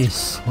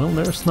nice. Well,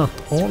 there's not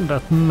all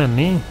that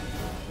many.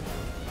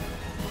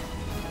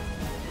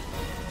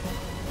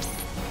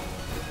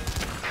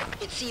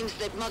 It seems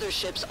that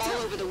motherships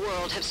all over the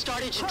world have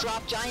started to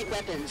drop giant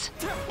weapons.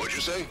 What'd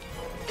you say?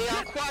 They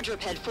are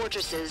quadruped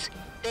fortresses.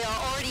 They are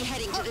already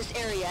heading to this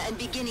area and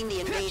beginning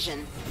the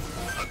invasion.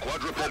 A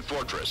quadruped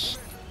fortress.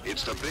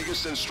 It's the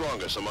biggest and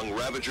strongest among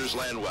Ravager's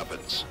land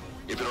weapons.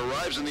 If it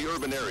arrives in the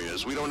urban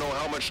areas, we don't know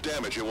how much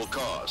damage it will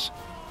cause.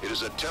 It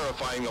is a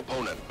terrifying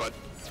opponent, but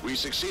we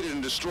succeeded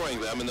in destroying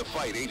them in the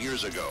fight 8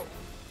 years ago.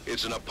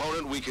 It's an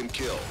opponent we can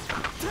kill.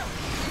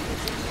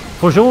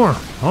 For sure.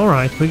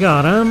 Alright, we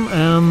got him.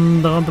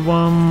 And the other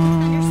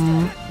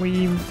one...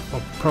 we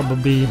well,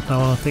 probably...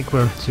 no, I think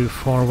we're too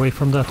far away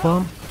from that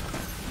one.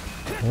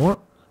 Or...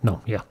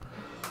 no, yeah.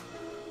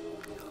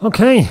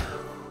 Okay.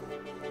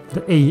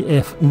 The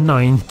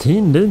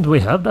AF-19, did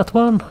we have that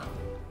one?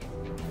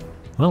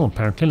 Well,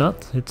 apparently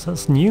not. It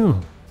says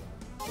new.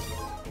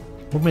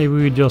 Or maybe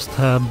we just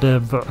had the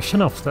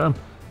version of them.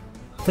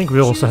 I think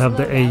we also have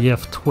the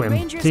AF-20.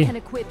 Rangers can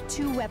equip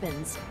 2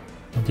 weapons.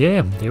 But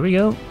yeah, there we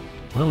go.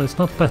 Well, it's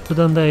not better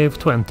than the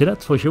AF-20,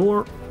 that's for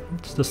sure.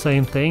 It's the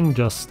same thing,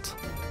 just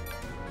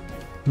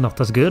not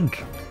as good.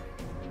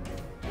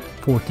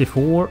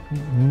 44,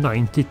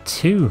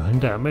 92 in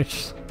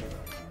damage.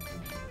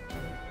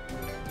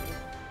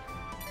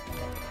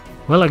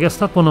 Well, I guess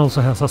that one also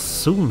has a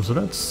zoom, so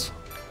that's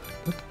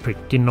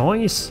pretty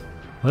nice.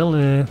 Well,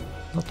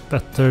 not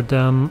better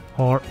than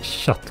our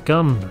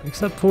shotgun,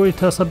 except for it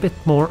has a bit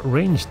more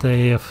range,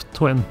 the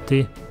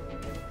AF-20.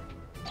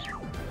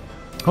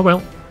 Oh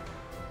well.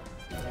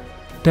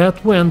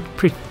 That went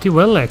pretty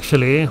well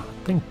actually. I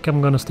think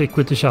I'm gonna stick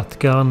with the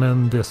shotgun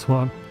and this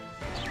one.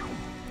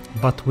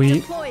 But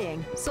we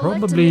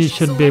probably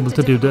should be able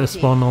to do this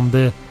one on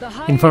the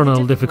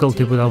infernal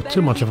difficulty without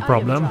too much of a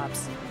problem.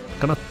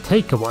 Gonna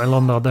take a while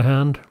on the other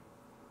hand.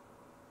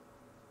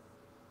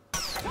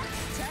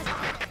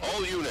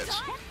 All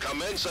units,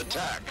 commence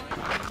attack.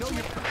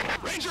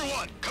 Ranger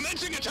 1,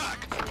 commencing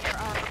attack.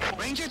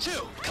 Ranger 2,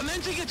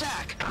 commencing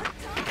attack.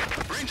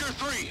 Ranger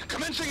 3,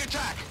 commencing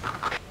attack.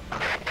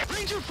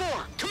 Ranger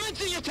 4,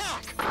 commencing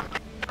attack.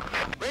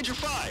 Ranger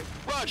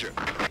 5, roger.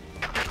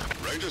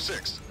 Ranger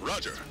 6,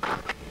 roger.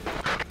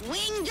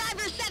 Wing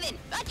Diver 7,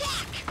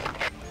 attack!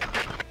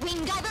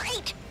 Wing Diver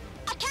 8,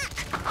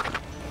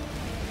 attack!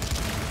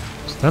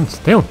 Stand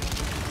still.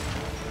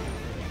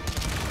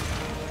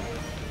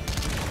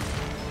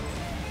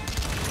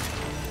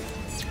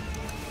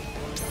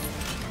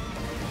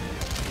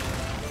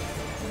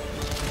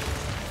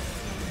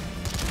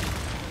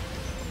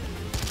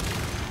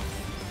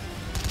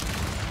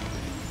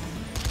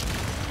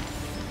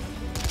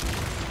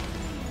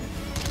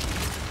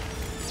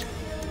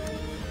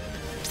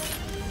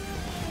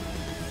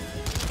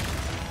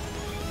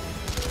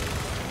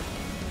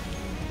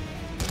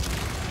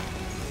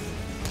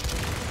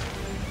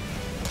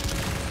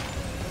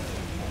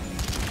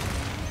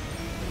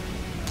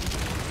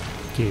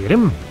 Get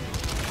him.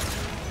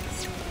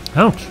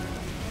 Ouch.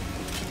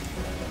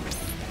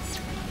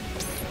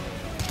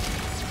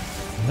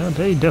 Yeah,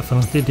 they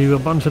definitely do a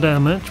bunch of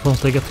damage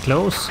once they get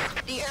close.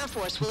 The Air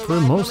Force will For the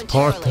arrive most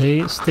part,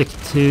 momentarily. they stick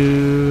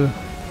to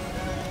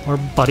our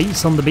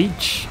buddies on the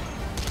beach.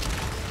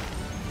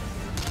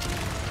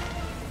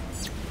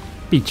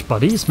 Beach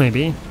buddies,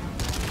 maybe.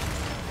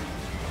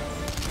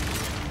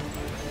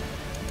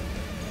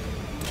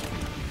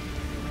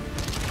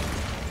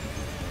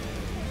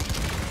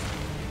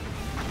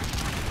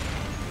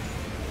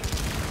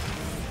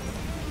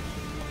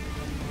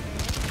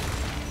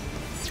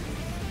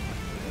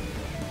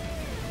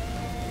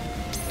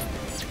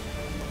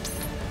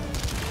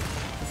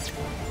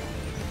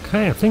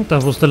 Okay, I think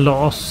that was the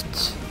last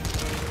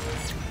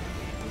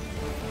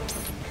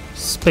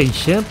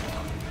spaceship.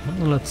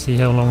 Well, let's see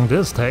how long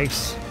this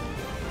takes.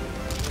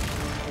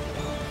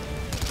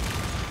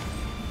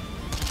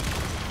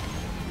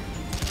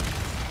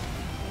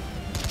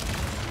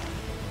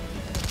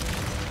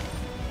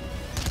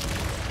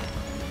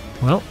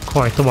 Well,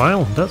 quite a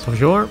while, that's for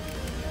sure.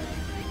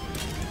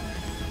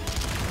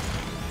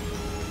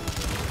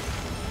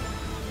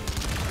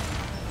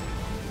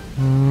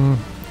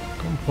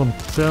 Don't want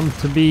them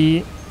to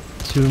be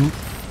too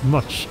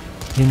much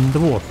in the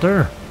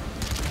water.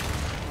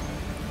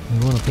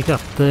 We want to pick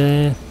up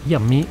the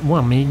yummy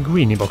wummy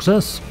greenie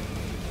boxes.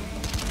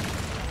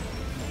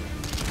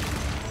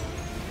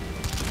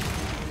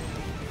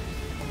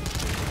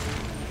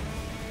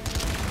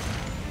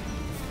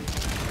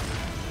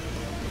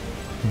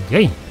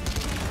 Yay!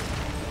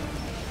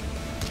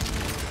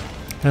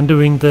 And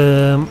doing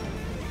the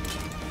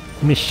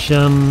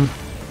mission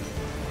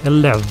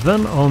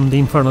 11 on the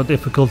Inferno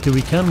difficulty,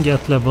 we can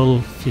get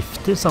level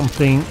 50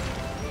 something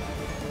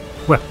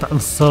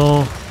weapons,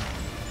 so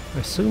I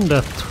assume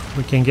that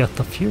we can get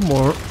a few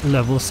more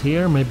levels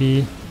here,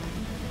 maybe.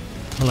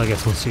 Well, I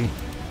guess we'll see.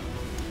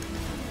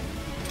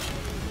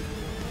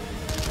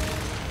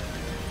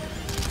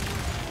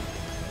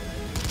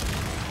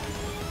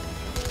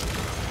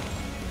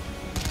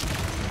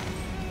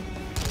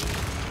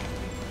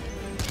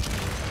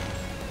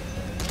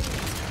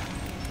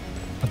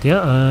 But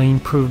yeah,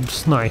 improved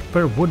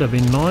sniper would have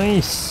been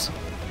nice.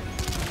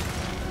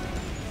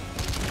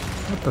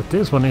 Not that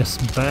this one is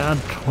bad.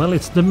 Well,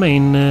 it's the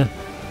main, the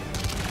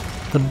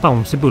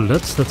bouncy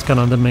bullets. That's kind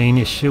of the main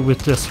issue with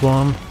this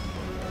one.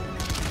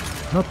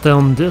 Not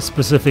on this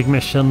specific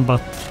mission,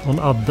 but on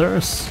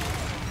others.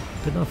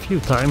 Been a few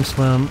times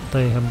when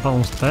they have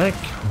bounced back,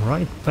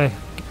 right back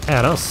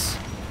at us.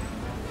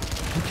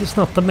 Which is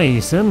not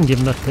amazing,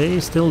 given that they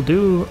still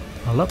do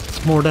a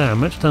lot more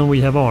damage than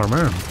we have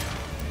armor.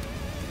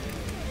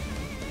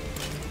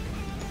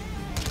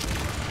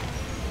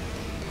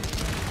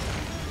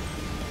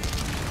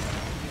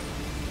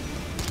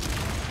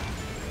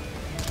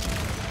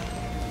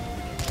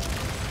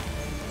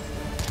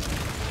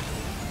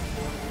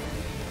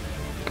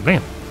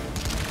 Bam.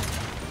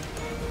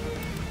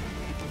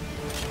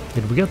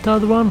 Did we get the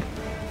other one?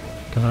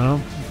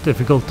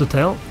 Difficult to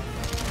tell.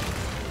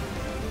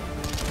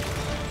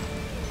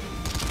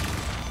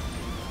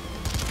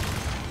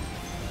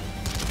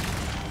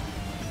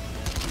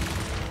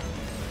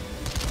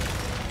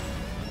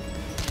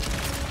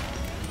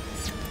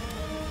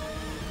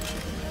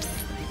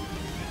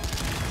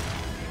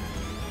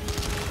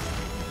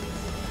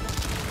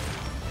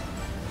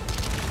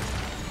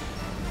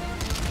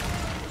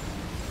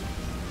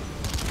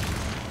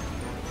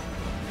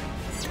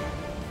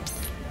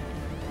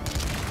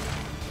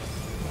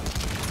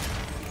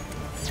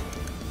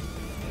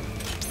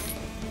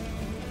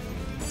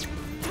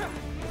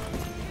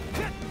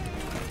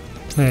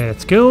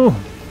 Let's go.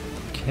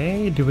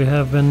 Okay, do we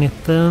have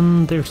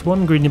anything? There's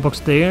one greeny box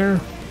there.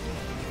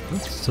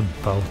 That's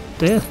about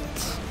it.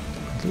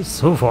 At least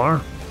so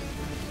far.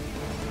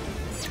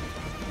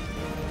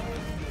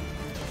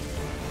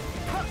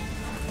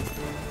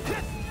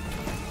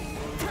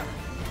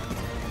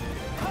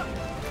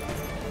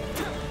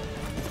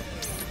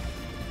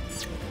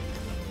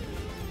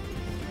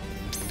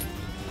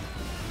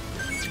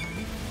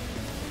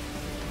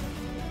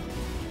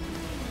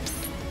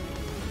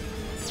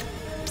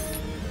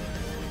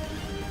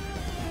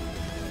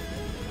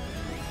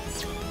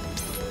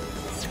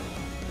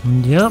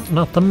 Yep,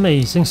 not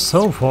amazing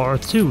so far,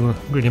 two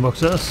greeny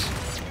boxes.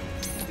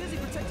 Busy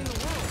protecting the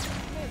world.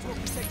 May as well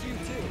protect you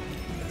too.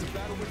 It's a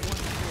battle with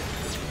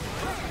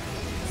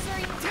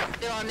one.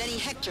 There are many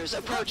Hectors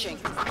approaching.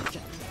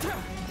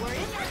 We're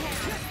in your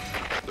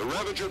hands. The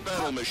Ravager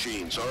battle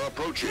machines are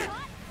approaching.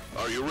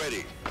 Are you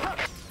ready?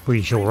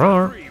 We sure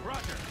are.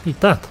 Eat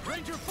that.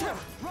 Ranger 4,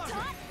 Roger.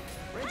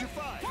 Ranger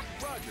 5,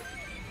 Roger.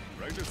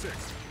 Ranger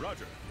 6,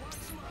 Roger.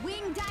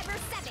 Wing Diver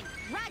 7,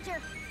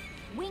 Roger.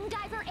 Wing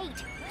Diver 8,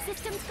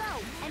 systems go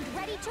and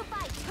ready to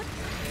fight.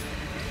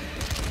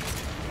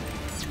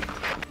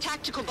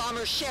 Tactical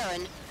bomber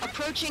Sharon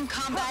approaching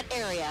combat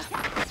area.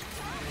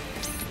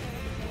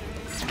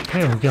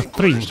 Okay, we got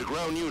three. To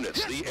ground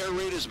units, the air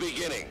raid is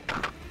beginning.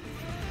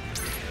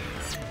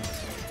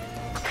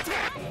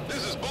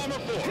 This is Bomber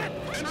 4,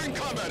 entering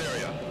combat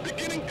area,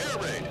 beginning air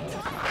raid.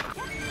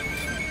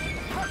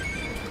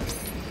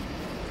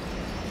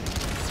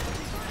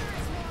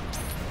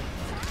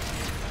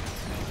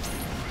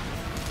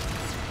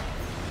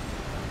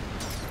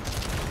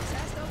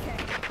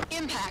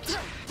 Impact.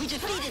 We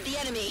defeated the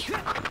enemy.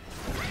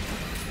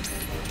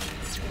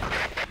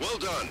 Well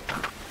done.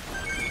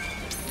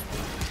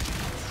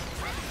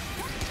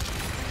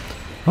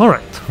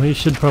 Alright, we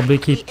should probably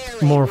keep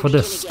more for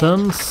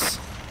distance.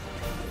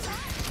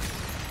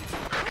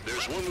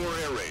 There's one more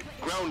air raid.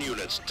 Ground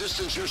units,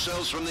 distance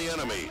yourselves from the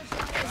enemy.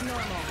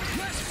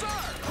 Yes, sir!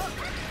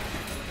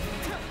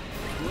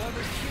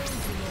 Whoever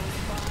kills the most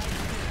five.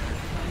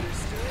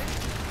 Understood?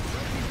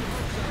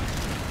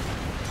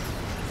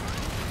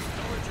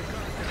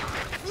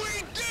 We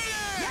did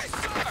it! Yes,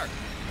 sir!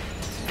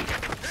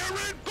 Air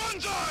raid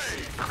Banzai!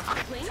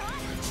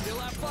 Still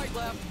have fight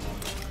left.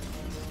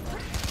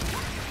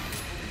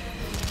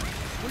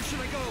 Where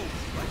should I go?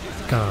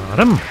 Got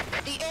him.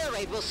 The air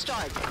raid will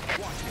start.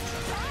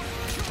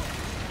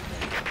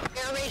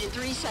 Air raid in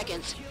 3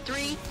 seconds.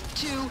 3,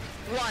 2,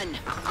 1.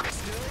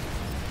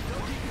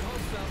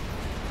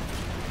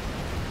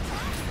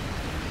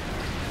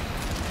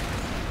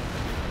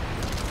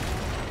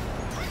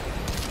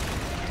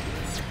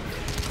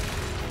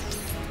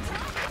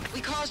 We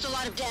caused a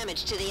lot of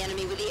damage to the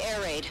enemy with the air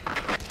raid.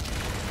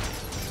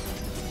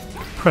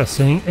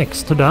 Pressing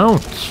X to down.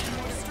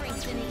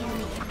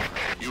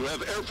 You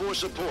have Air Force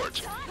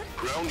support.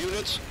 Ground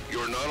units,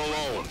 you're not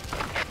alone.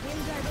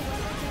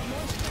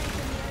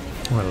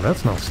 Well,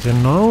 that's not good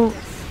now.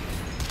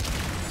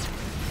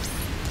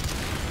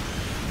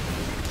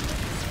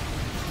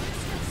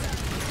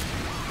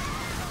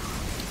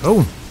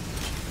 Oh.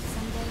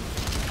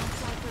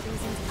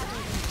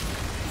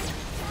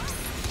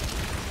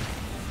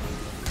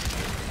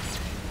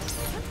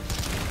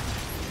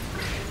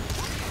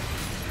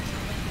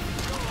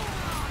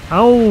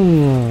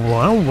 Oh,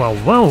 wow, wow,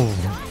 wow.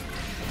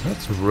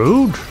 That's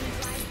rude.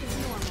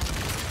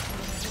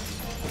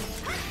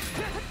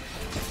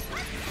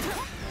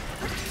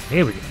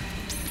 Here we go.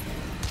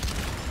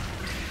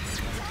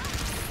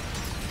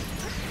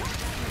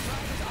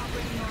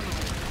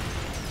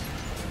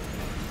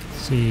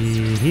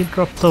 See, he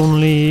dropped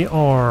only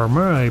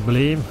armor, I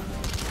believe.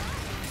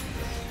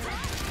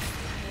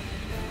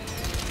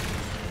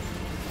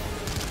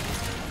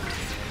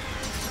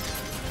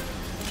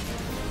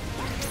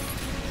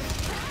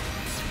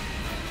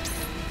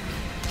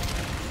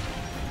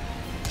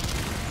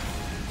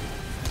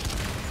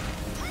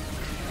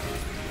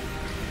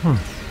 Don't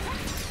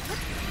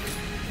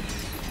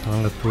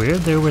look weird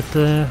there with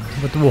the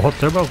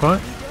water, but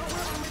okay.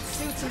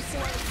 Suits and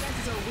sword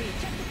defenses are weak.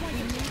 We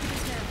need to be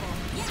careful.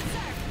 Yes,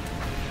 sir.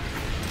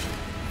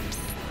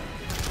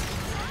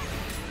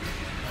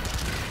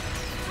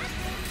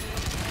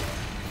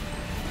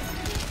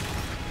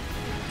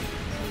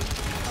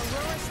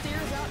 Aurora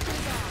steers out to the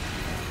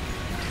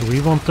Do we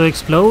want to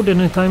explode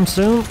anytime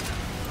soon?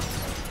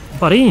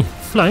 Buddy!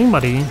 Flying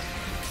buddy!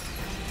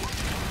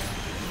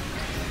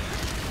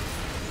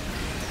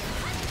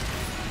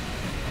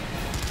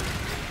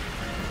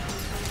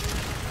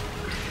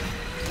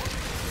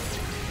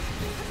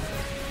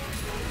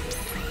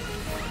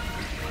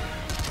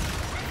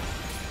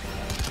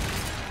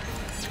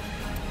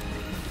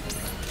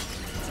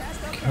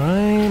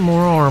 Okay,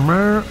 more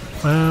armor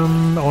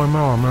and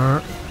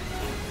armor.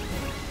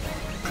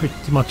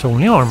 Pretty much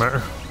only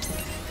armor.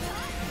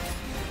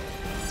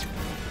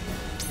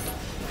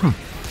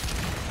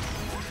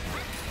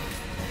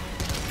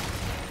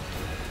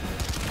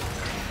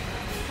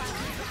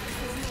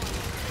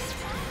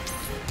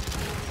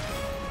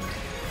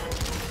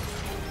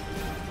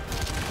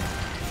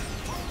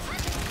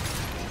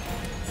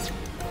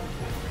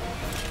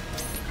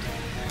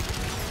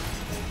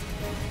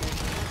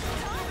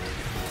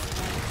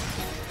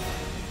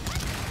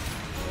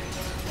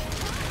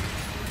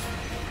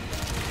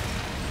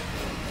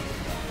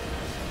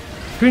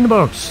 Green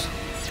box!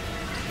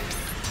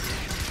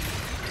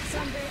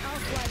 Someday I'll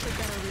fly for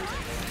better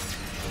reasons.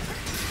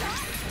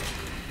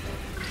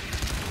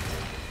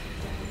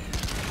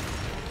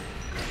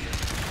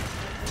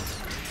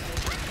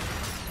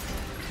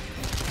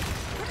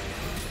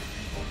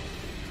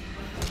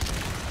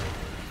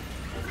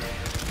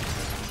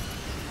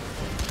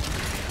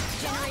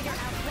 Generator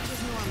output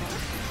is normal.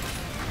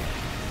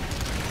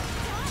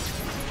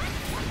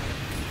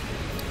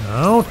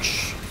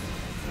 Ouch!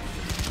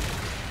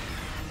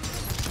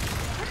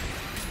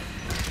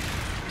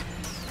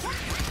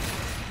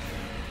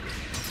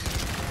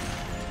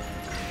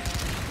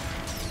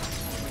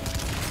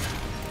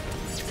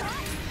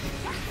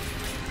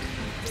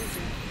 Is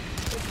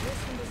this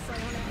from the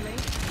psionic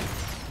link?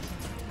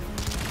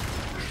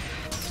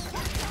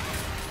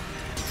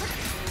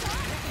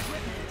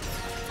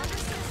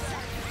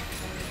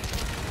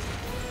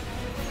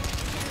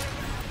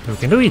 You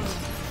can do it!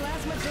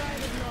 Plasma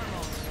drive is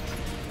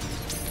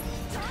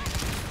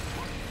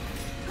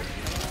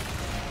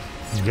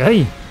normal.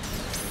 Yay!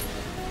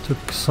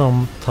 Took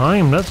some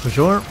time, that's for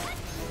sure.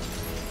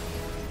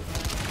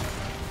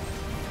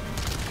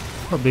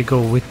 Probably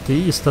go with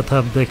these that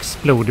have the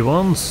explodey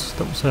ones.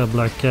 Those have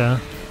like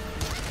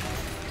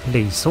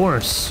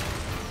lasers.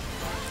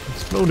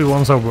 Explodey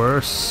ones are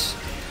worse.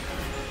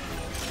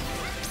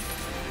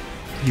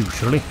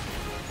 Usually.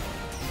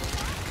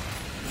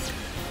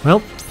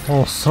 Well,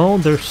 also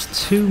there's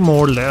 2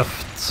 more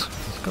left. It's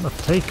gonna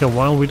take a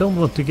while. We don't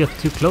want to get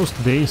too close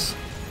to these.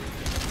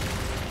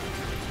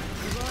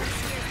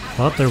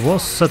 But there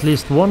was at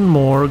least 1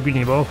 more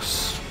greenie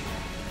box.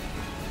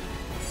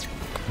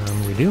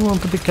 And we do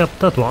want to pick up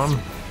that one.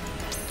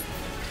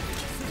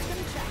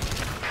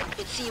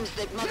 It seems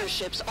that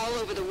motherships all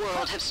over the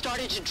world have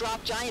started to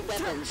drop giant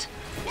weapons.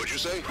 What'd you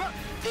say?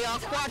 They are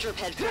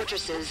quadruped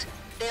fortresses.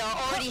 They are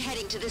already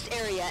heading to this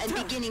area and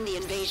beginning the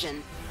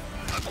invasion.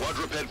 A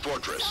quadruped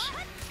fortress.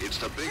 It's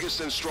the biggest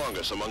and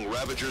strongest among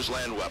Ravager's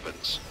land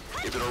weapons.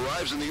 If it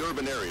arrives in the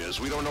urban areas,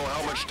 we don't know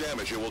how much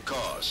damage it will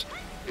cause.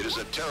 It is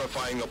a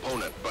terrifying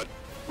opponent, but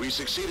we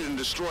succeeded in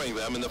destroying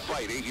them in the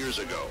fight 8 years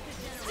ago.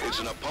 It's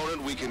an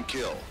opponent we can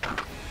kill.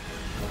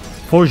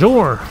 For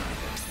sure!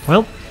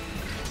 Well,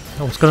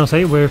 I was gonna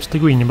say where's the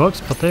greenie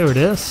box, but there it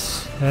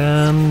is.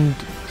 And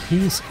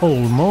he's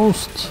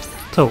almost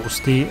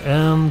toasty,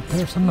 and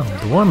there's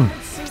another one.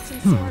 Suits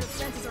and sword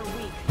defenses are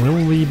weak.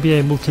 Will we be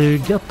able to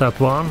get that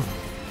one?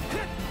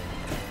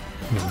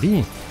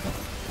 Maybe.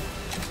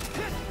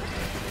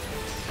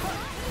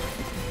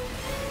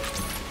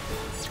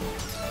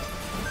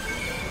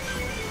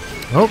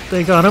 Oh,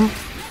 they got him.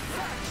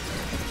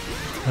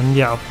 And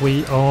yeah,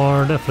 we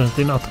are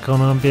definitely not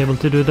gonna be able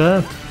to do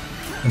that.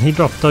 And he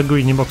dropped a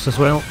greenie box as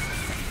well.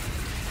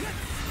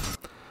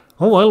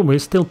 Oh well, we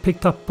still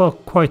picked up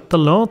quite a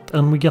lot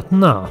and we got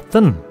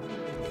nothing.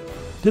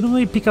 Didn't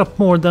we pick up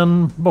more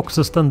than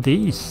boxes than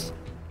these?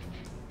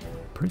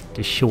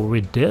 Pretty sure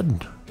we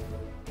did.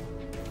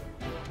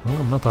 Well,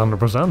 I'm not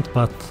 100%,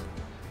 but...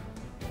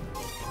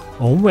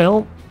 Oh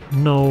well,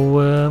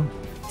 no...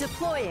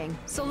 Deploying.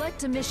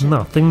 Select a mission.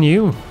 nothing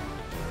new.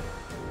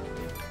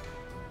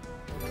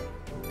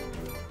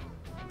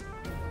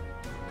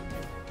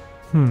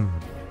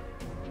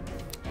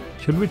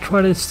 Should we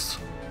try this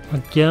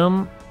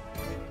again?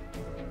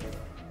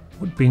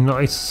 Would be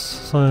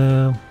nice.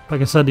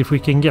 Like I said, if we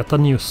can get a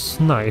new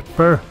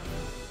sniper,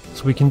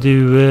 so we can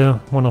do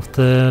one of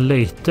the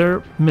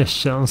later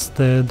missions,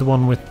 the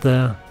one with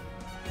the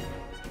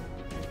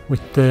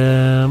Select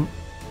a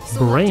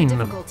brain,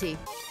 difficulty.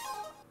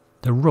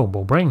 the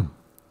robo brain.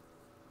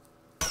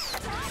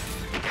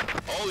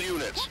 All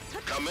units,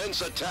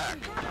 commence attack.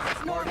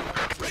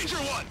 Ready Ranger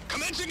 1,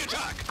 commencing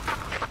attack!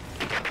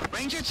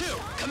 Ranger 2,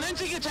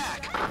 commencing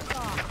attack!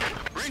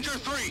 Ranger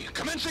 3,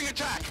 commencing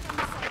attack!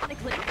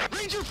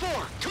 Ranger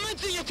 4,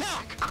 commencing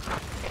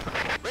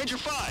attack! Ranger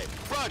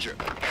 5, roger.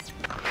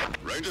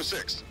 Ranger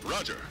 6,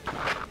 roger.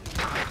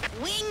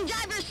 Wing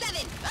Diver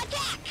 7,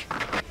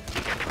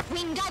 attack!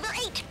 Wing Diver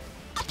 8,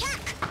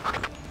 attack!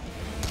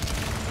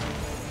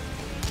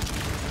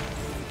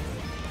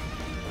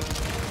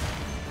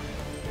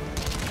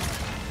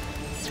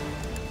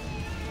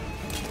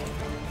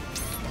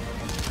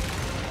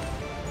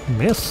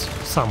 Miss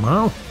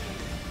somehow.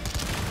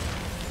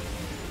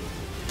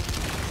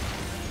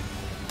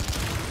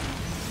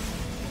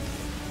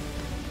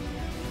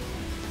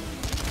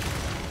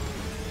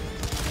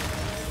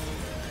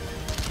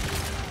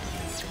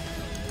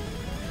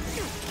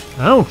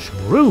 Ouch,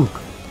 rude.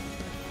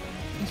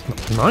 That's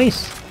not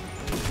nice.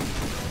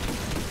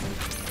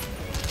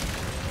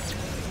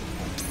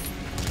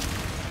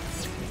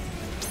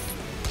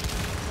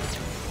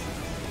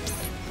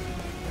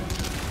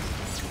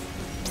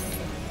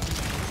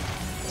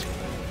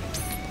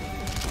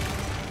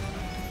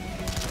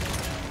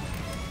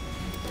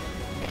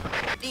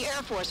 The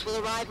Air Force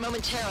will arrive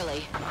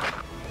momentarily.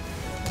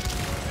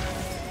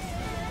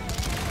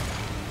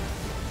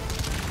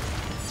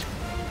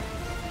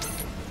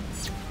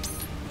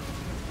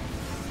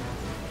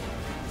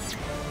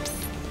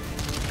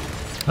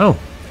 Oh.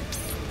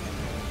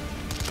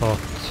 Thought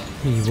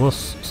he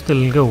was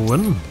still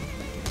going.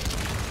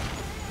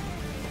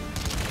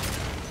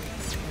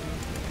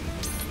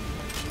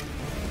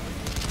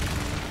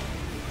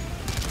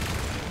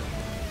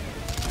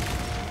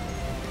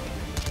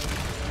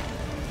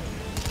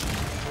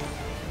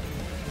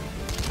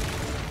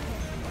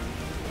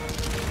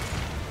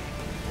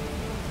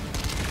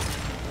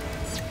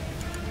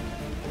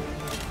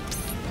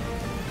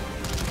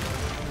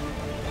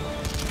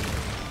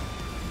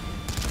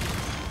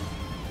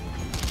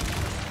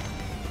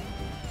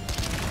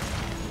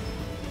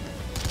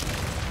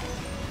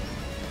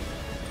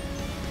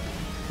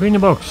 Green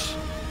box.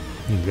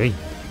 Yay.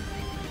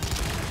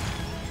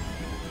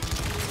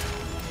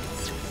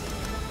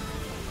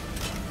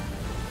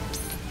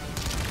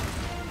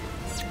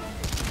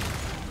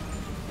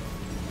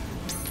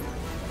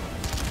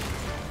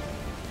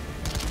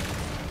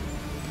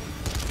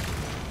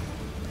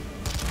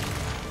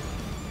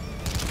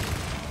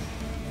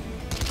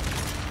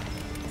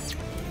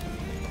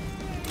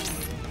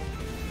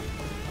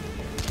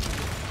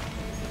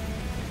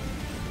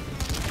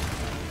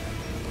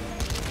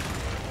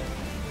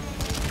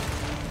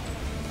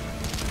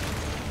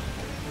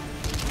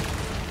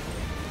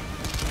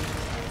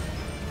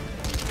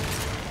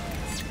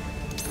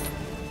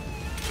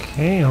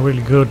 Okay, a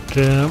really good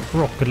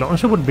rocket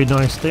launcher would be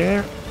nice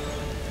there.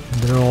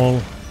 They're all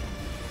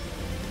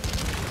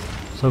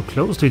so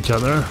close to each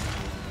other.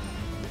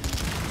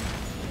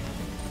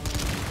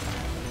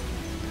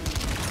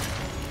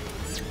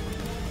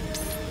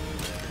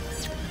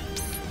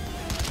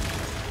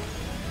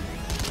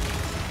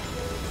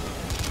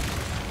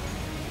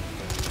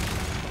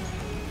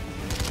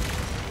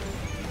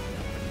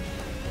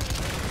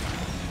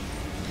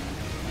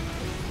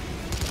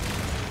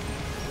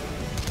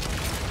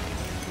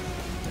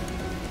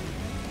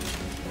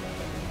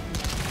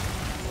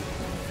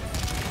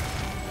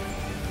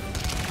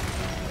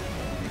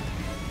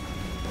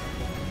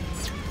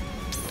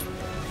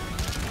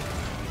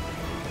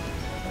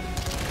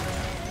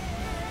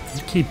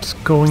 Keeps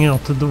going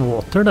out to the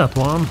water, that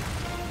one.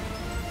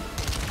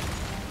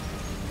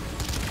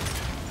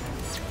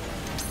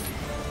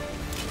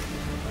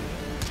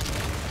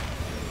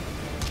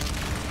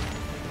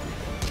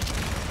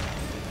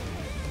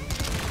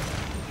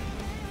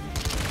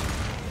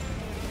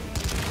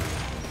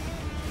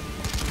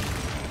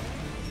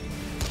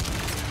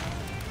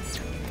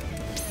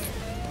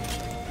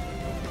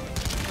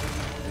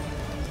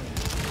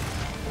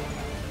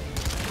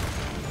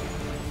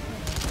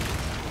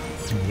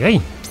 Yay!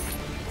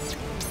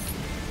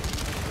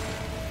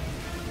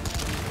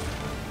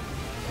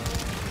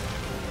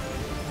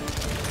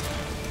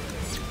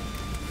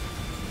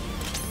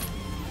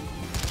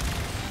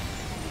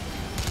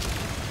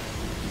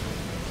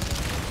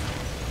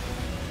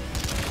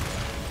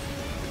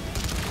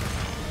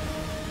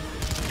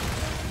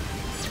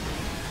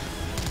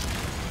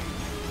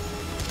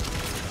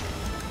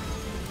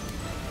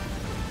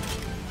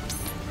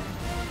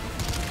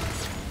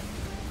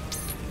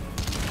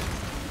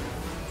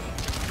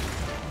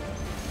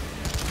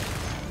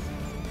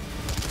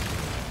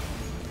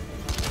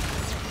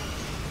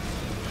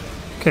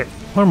 Okay,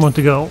 one more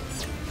to go.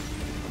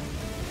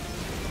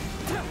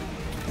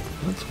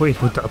 Let's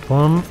wait with that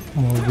one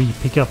while we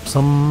pick up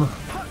some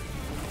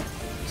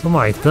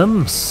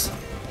items.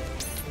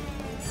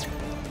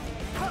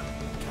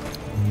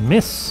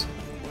 Miss.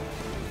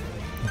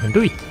 I can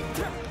do it.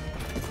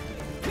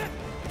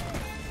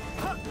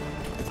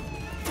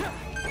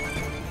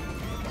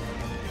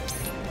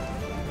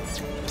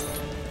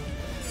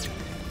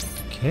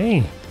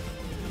 Okay.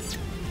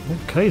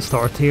 Okay,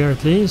 start here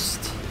at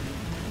least.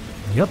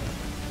 Yep.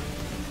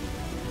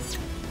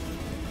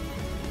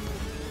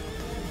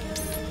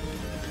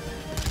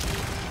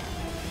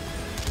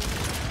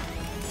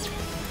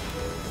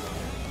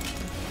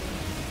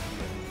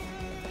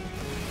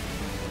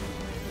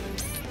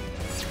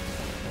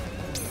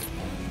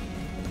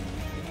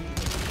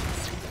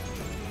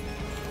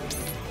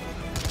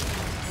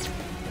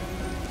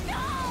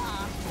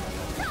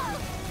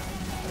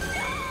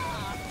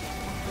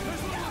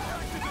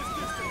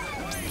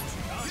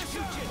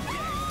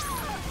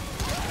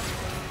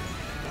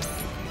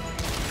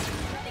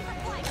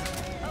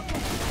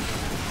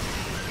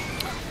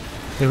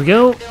 Here we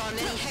go. There are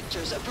many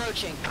Hectors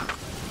approaching.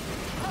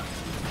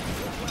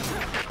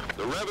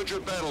 The Ravager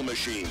battle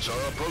machines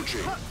are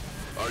approaching.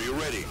 Are you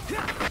ready?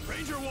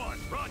 Ranger 1,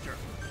 roger.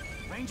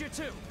 Ranger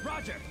 2,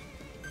 roger.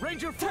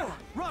 Ranger 4,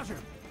 roger.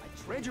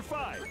 Ranger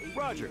 5,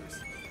 roger.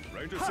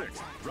 Ranger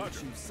 6, roger.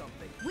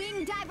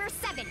 Wing Diver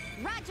 7,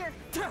 roger.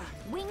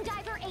 Wing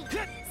Diver 8,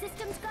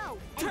 systems go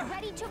and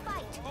ready to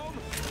fight.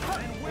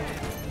 And win.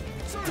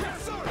 Sir,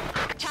 yes, sir.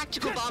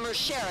 Tactical bomber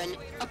Sharon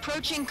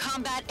approaching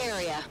combat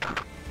area.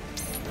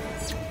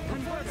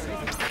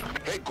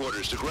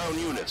 Headquarters to ground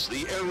units.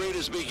 The air raid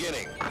is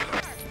beginning.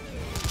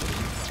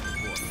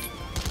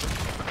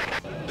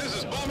 This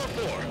is Bomber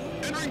 4.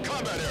 Entering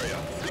combat area.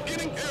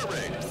 Beginning air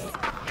raid.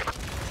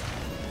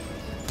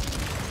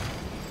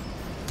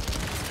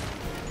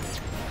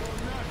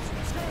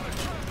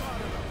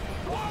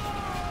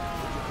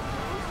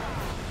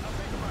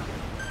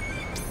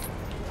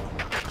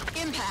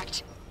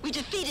 Impact. We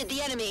defeated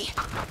the enemy.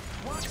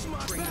 Watch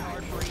my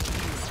back.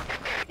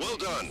 Well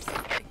done.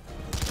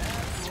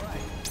 That's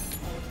right.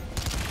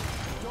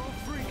 Don't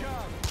freak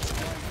out.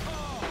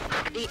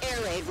 The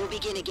air raid will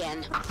begin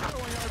again. Showing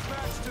our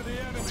backs to the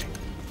enemy.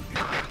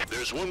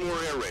 There's one more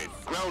air raid.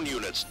 Ground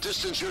units,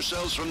 distance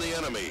yourselves from the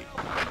enemy.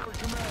 For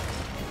command.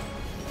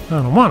 I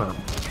don't wanna.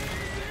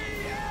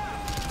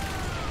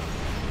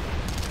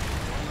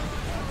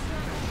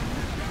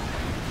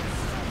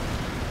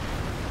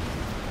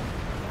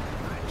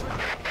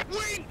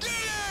 We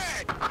did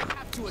it!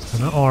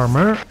 And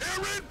armor. Air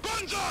raid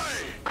banzai!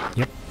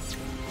 Yep.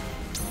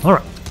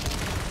 Alright.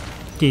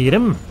 Get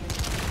him.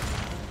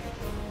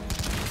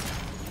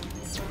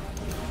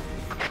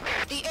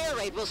 The air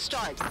raid will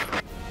start.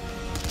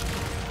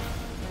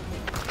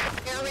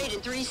 Air raid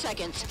in 3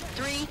 seconds.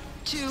 3,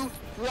 2, 1.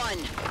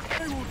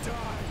 They will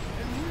die,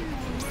 and we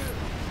will live.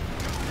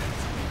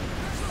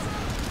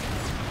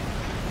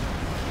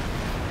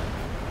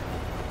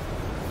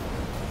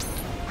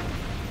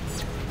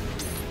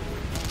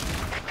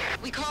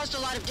 We caused a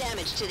lot of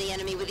damage to the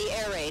enemy with the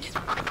air raid.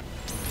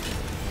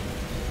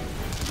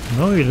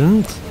 No, you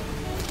didn't.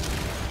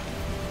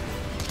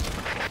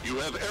 You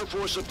have Air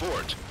Force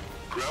support.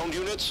 Ground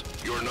units,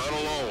 you're not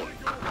alone.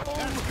 That's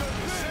good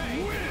to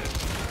say. Win.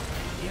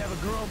 You have a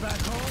girl back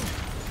home?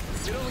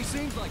 It only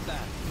seems like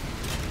that.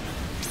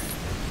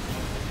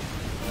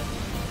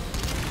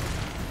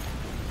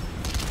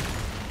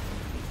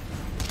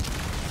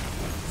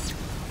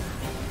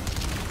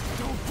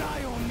 Don't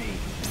die on me.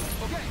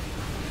 Okay.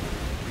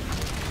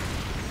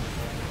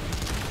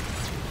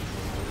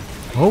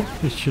 Oh,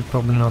 we should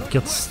probably not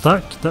get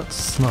stuck.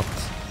 That's not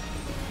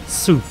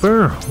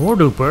super or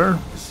duper.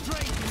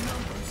 Strength in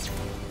numbers.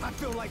 I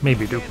feel like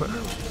Maybe we can't duper.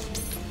 lose.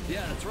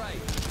 Yeah, that's right.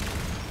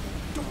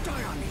 Don't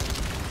die on me.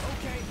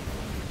 Okay.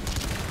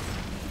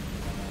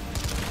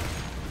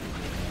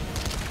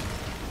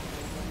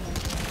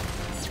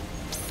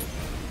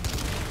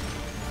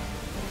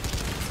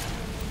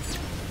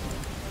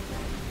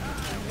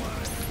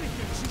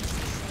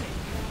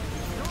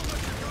 Don't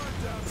let your guard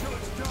down till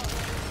it's done.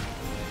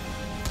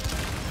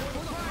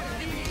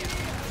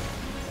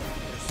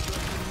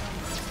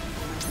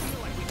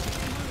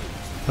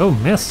 Oh,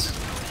 miss.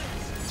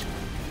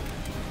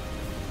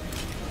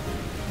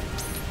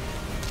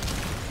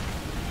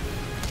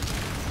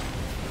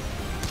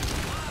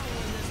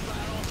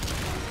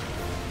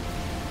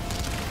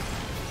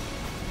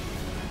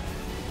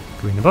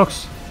 Green the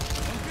box.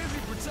 I'm busy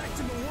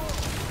protecting the world.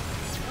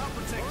 I'll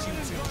protect you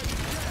too.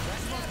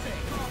 That's my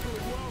thing.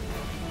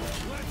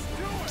 Let's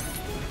do it.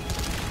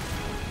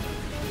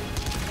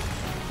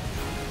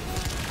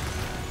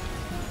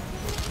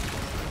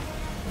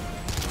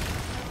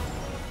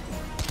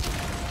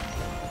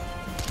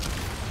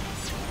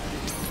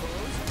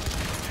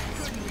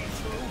 Couldn't be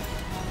true.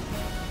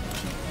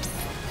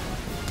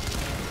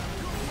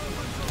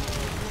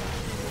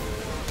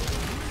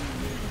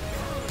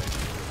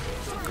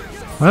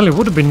 Well, it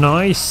would be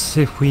nice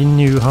if we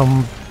knew how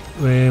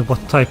what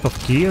type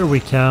of gear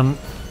we can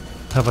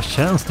have a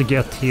chance to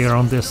get here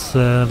on this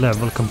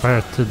level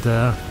compared to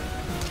the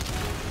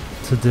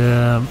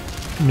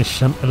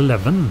mission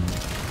 11.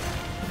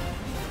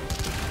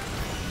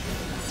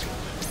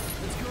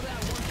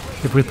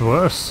 If it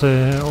was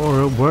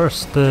or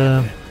worse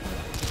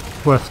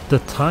worth the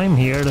time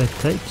here that it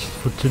takes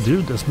to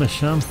do this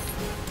mission,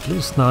 at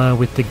least now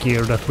with the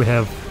gear that we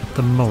have at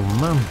the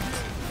moment.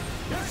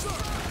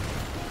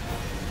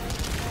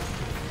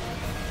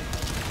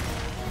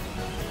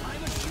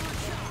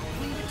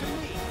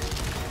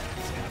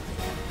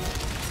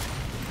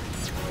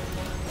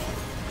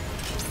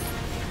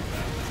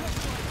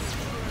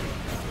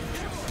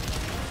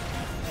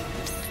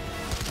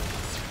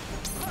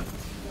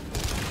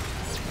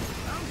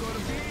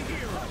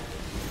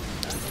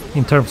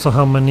 In terms of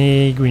how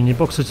many greenie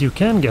boxes you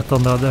can get,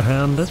 on the other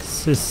hand,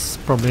 this is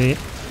probably a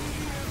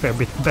fair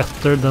bit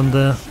better than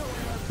the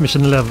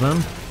mission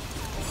 11.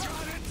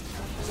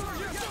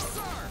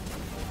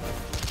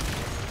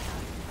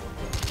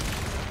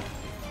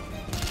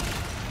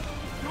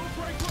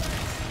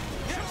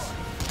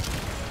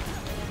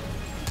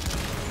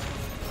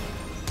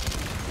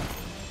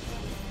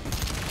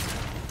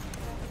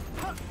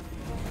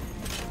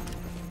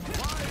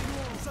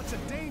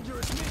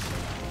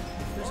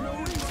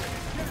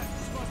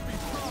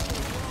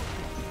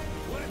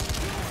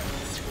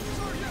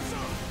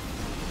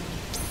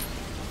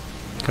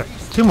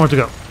 2 more to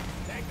go.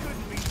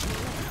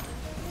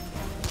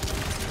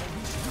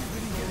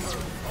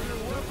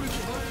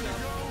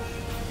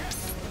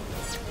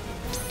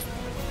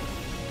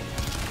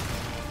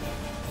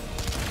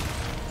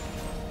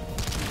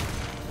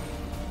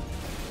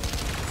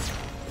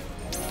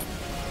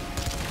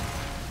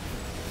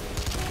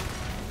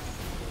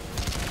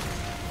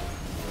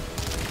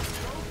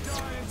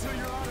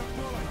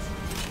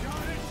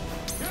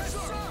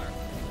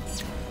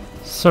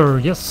 Sir,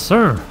 yes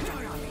sir.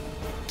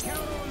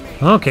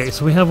 Okay,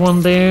 so we have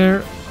 1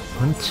 there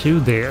and 2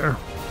 there.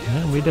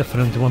 Yeah, we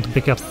definitely want to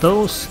pick up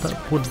those.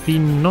 That would be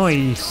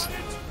nice.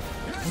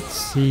 Let's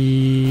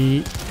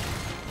see.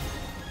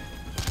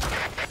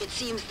 It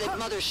seems that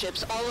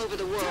motherships all over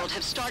the world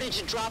have started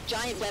to drop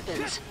giant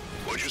weapons.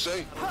 What'd you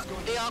say?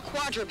 They are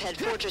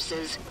quadruped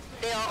fortresses.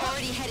 They are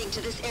already heading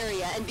to this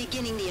area and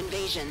beginning the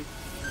invasion.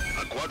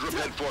 A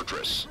quadruped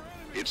fortress.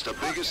 It's the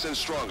biggest and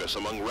strongest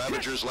among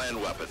Ravager's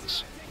land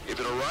weapons. If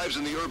it arrives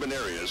in the urban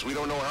areas, we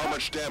don't know how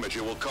much damage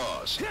it will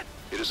cause.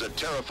 It is a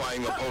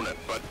terrifying opponent,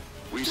 but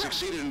we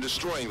succeeded in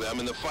destroying them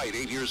in the fight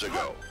 8 years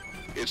ago.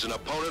 It's an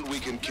opponent we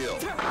can kill.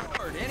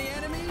 Any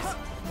enemies?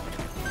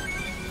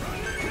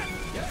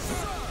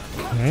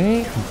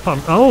 Okay.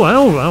 Oh,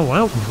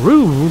 wow,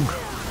 rude.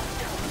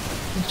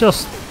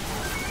 Just...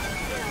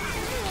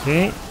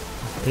 Okay.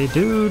 They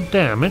do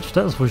damage,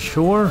 that's for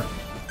sure.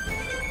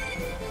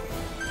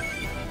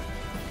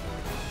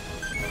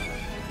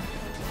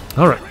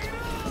 Alright.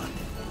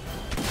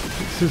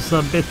 This is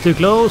a bit too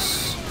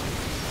close.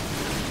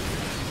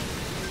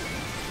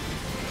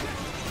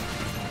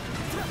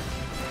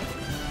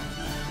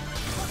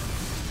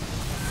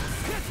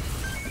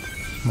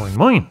 Moin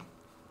moin.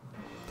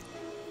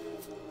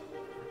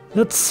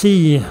 Let's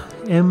see.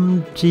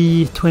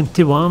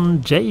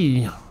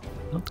 MG21J.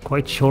 Not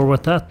quite sure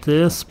what that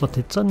is, but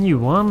it's a new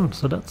one,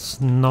 so that's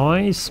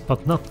nice,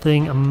 but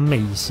nothing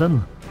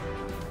amazing.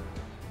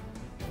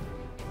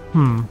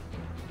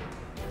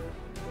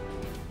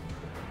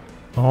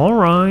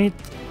 Alright.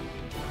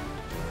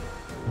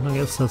 I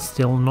guess that's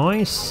still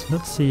nice.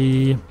 Let's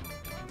see.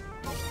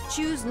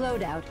 Choose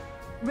loadout.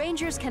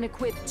 Rangers can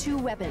equip 2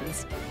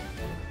 weapons.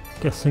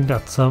 Guessing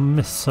that's a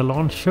missile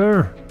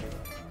launcher.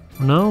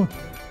 No?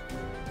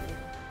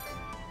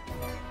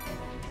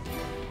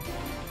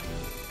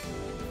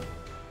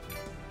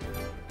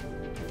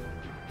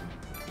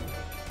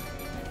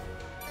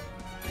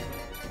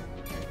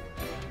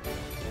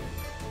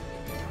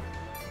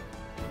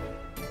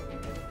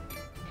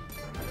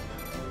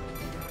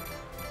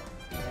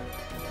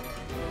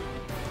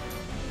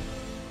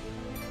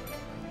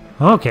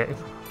 Okay.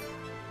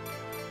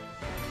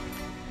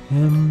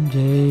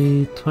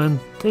 MJ20,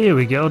 here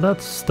we go,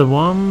 that's the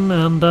one,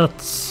 and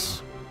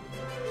that's...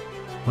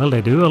 Well,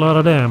 they do a lot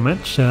of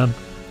damage, and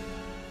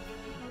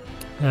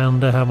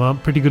they have a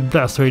pretty good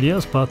blast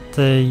radius, but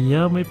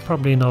yeah, we're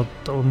probably not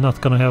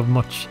gonna have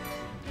much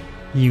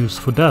use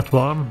for that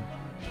one.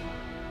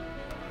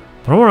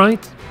 But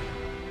alright.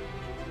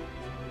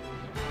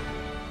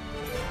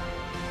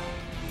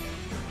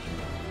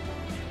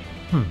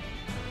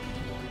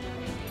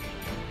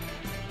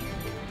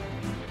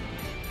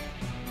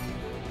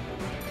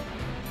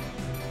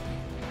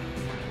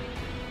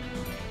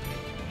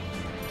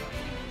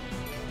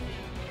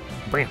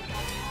 Bam.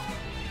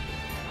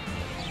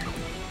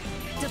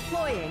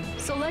 Deploying.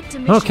 Select a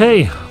mission.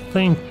 Okay,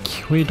 think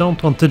we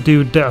don't want to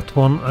do that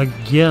one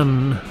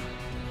again.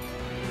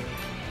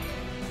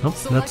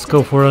 Nope, let's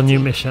go for a new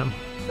mission.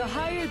 The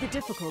higher the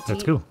difficulty.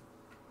 Let's go.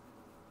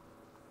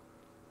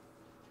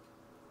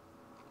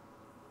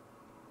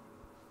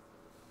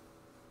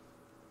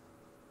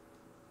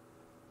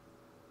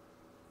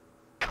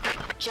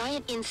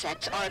 Giant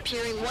insects are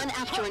appearing one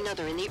after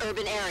another in the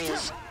urban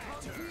areas.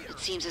 It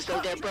seems as though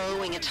they're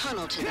burrowing a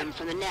tunnel to them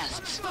from the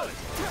nests.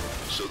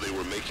 So they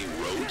were making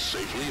roads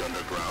safely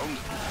underground?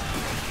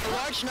 A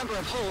large number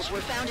of holes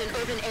were found in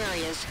urban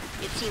areas.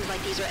 It seems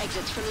like these are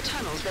exits from the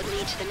tunnels that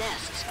lead to the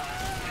nests.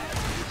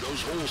 If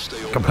those holes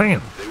stay open,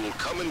 Kabam! they will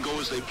come and go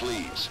as they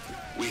please.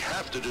 We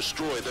have to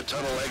destroy the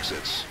tunnel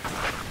exits.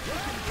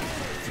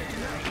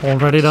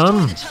 Already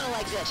done? The tunnel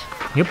exit.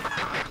 Yep.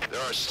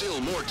 There are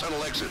still more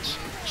tunnel exits.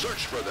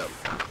 Search for them.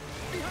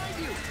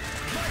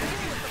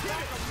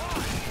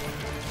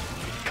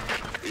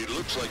 It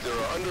looks like there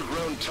are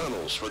underground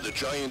tunnels for the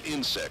giant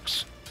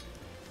insects.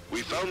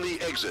 We found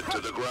the exit to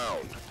the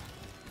ground.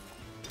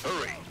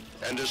 Hurry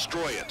and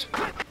destroy it.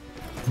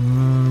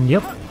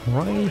 Yep,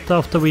 right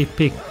after we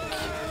pick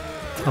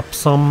up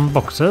some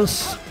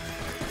boxes.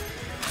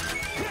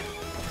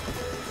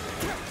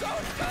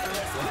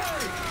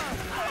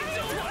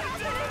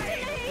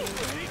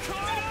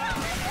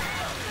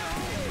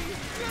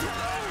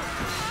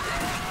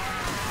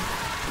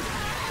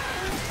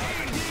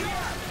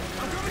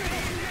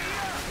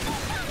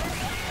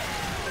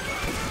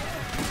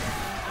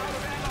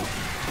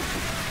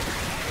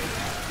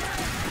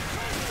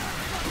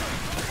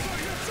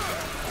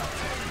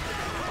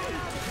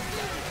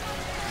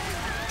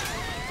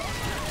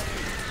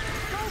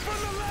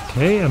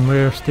 Okay, and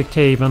where's the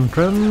cave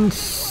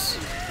entrance?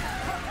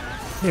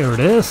 Here it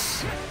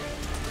is.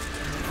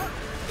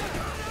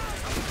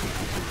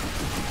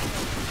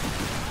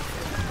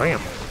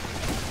 Bam.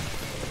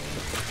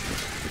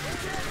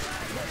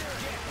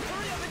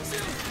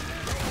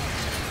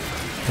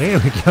 There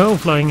we go,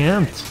 flying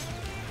ant.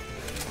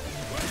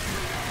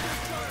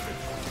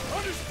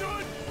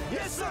 Understood?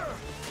 Yes, sir.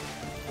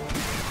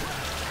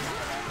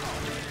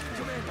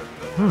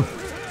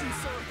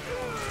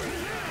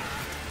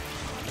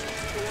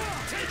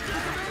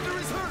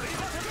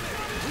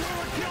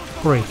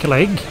 Break a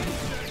leg.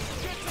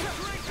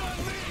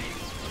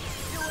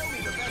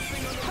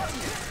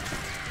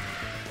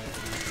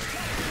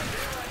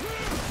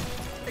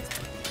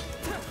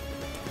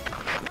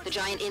 The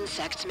giant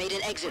insects made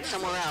an exit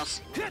somewhere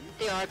else.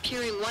 They are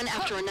appearing one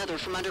after another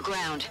from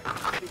underground.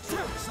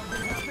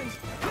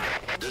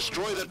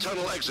 Destroy the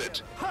tunnel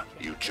exit,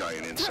 you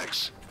giant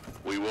insects.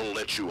 We won't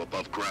let you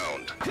above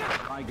ground.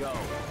 I go.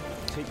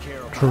 Take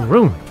care of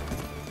True.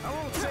 I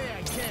won't say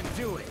I can't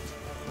do it.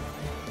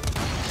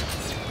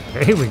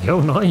 There we go,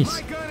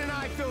 nice. My gun and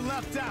I feel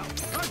left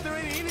out. Aren't there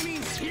any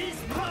enemies? He's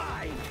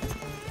mine.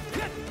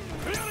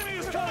 The enemy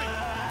is coming.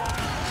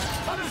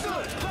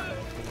 Understood.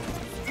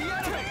 The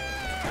enemy.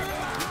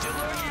 Did you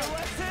learn your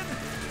lesson?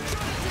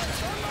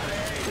 Somebody!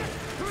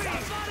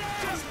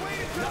 Just wait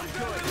until I'm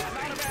good. I'm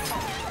out of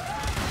ammo.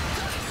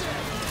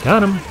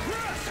 Got him.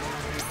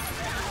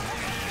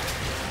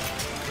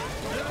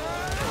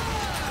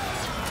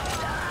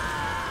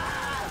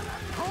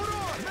 Hold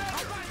on, man.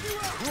 I'll back you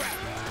up. Crap.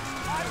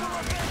 I will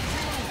avenge you.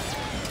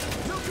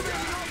 No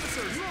commanding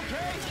officer, you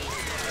okay?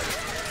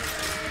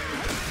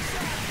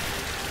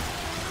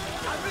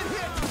 I've been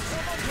hit.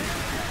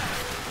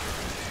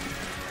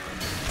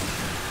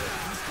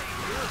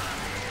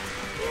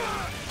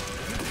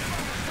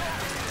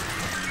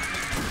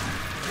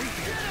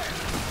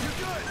 You're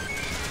good.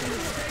 Can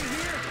you stay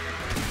here?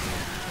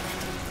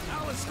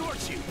 I'll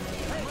escort you.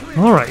 Hey, come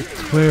here. Alright,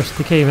 where's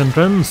the cave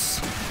entrance?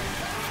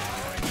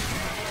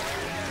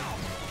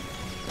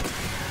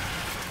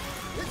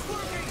 It's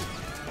working.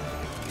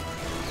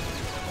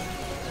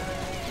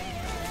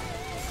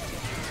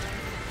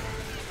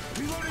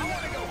 Reloading. I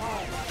want to go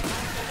home.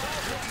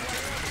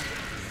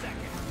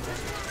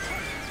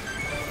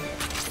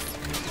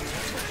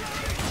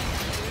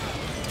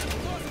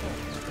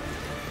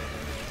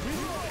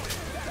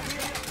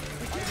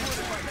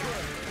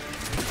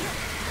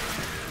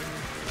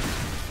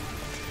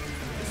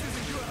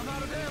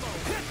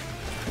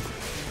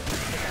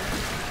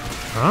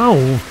 Ow!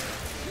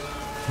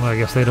 Well, I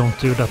guess they don't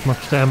do that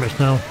much damage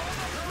now.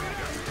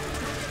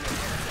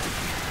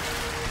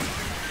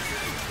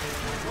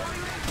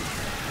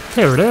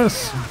 Here it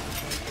is.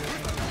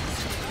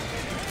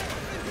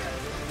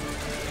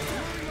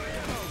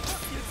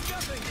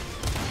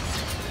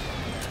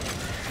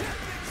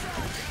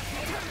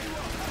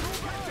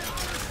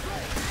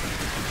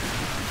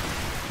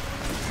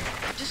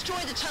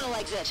 Destroy the tunnel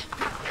exit.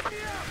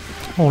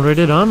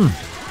 Already done.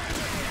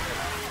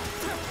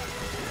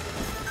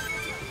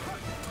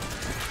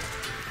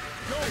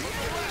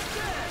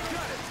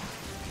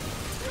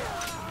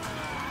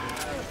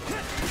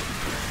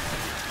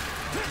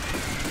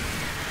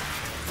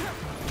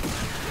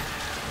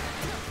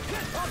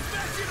 I'll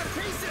smash you to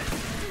pieces.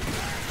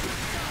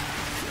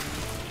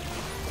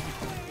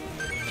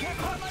 Can't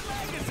find my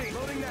magazine.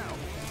 Loading now.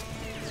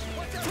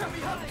 Watch out from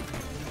behind.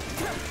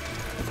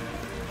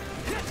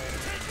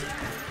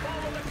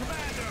 Follow the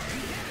commander.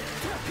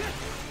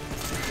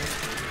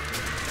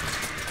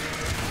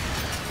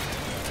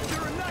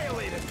 You're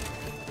annihilated.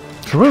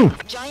 True.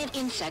 Giant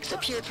insects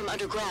appeared from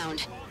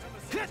underground.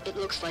 It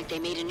looks like they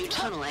made a new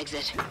tunnel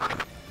exit.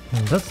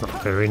 That's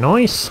not very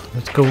nice.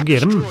 Let's go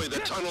get him. Destroy the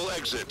tunnel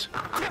exit.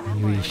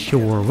 We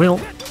sure will.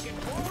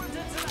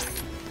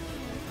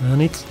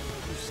 And it's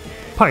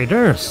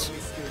spiders.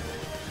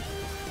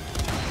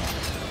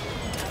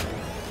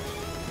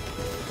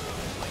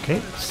 Okay,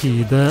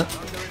 see the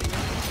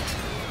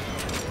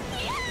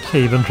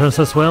cave entrance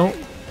as well.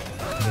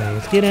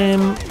 Let's get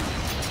him.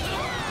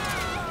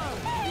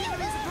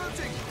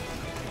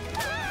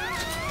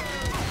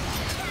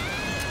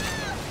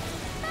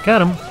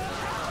 Got him.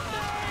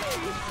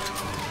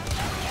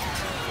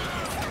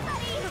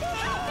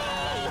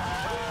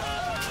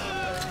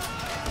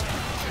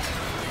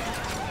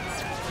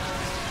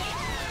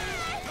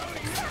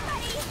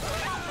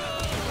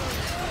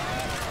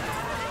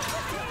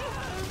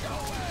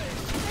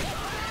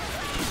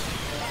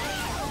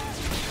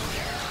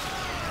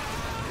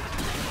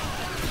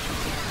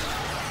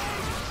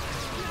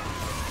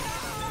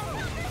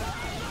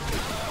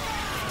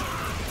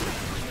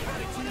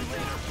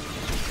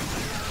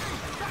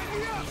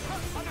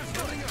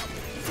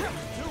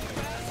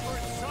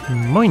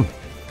 Mine.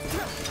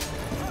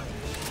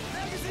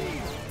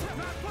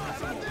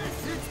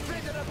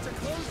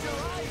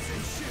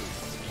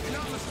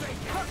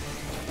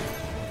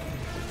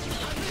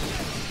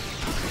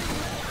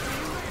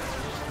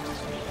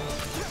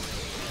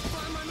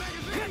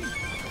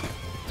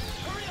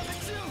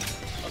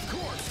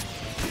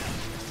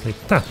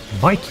 Take that,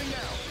 bike.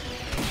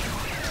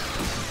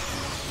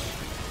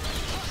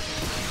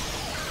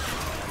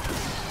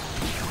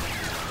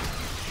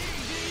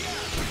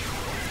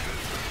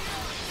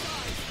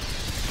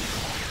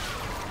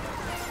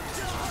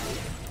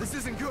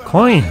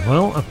 Coin.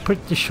 Well, I'm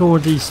pretty sure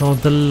these are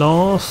the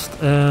last.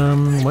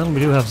 Well, we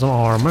do have some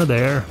armor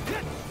there.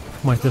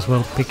 Might as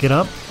well pick it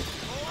up.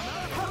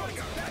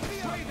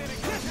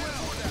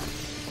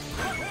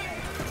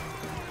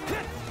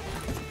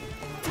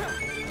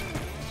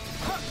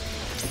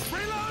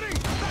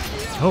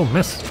 Oh,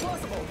 miss.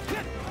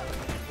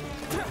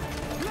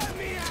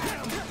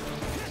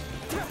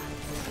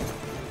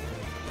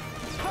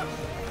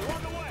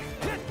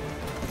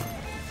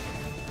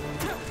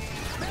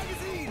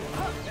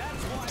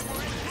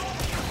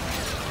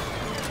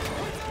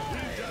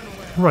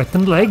 Right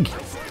in the leg. This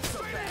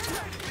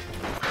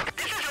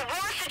is a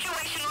war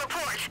situation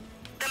report.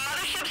 The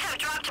motherships have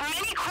dropped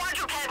many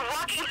quadruped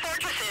walking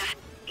fortresses.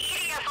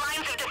 EDF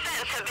lines of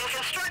defense have been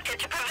constructed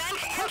to prevent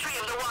entry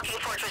of the walking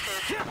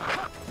fortresses.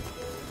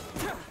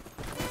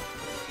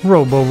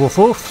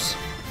 Robo-woofs.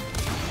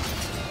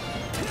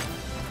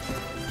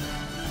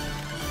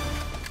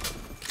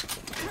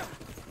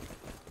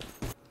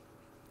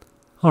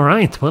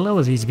 Alright, well that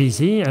was easy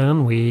peasy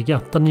and we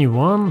got the new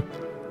one.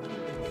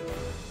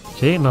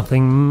 Okay,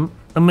 nothing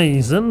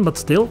amazing, but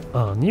still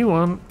a new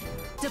one.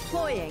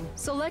 Deploying.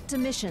 Select a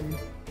mission.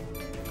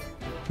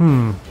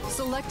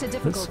 Select a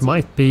difficulty. This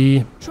might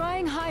be...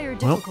 Trying higher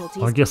Well,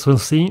 difficulties. I guess we'll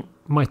see.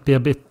 Might be a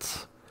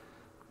bit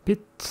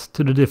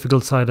to the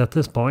difficult side at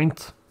this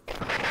point.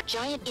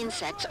 Giant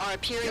insects are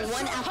appearing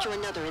one after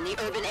another in the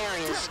urban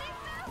areas.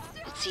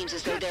 It seems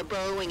as though they're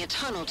burrowing a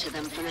tunnel to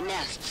them from the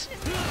nests.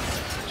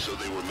 So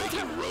they were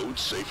making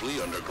roads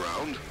safely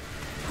underground?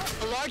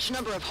 A large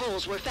number of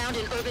holes were found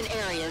in urban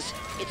areas.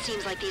 It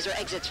seems like these are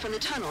exits from the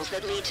tunnels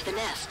that lead to the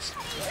nests.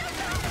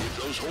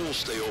 If those holes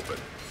stay open,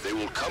 they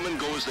will come and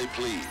go as they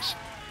please.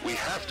 We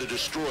have to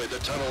destroy the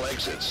tunnel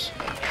exits.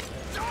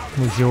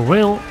 With your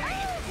will.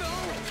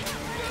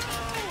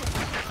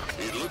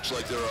 It looks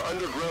like there are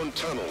underground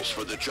tunnels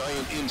for the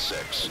giant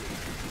insects.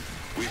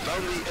 We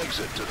found the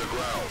exit to the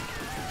ground.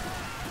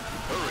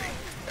 Hurry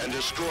and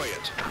destroy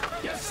it.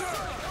 Yes, sir!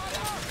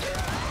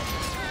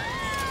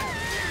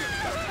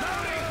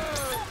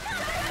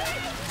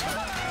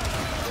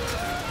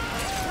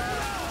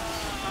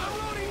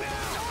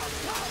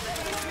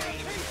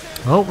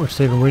 Oh, we're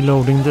still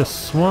reloading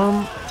this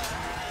one.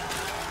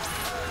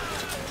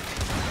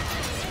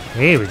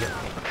 Here we go.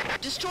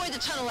 Destroy the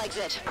tunnel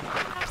exit.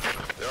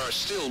 There are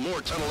still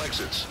more tunnel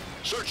exits.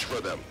 Search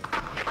for them.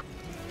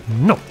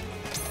 No.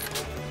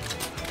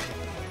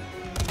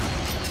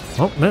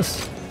 Oh,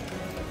 miss.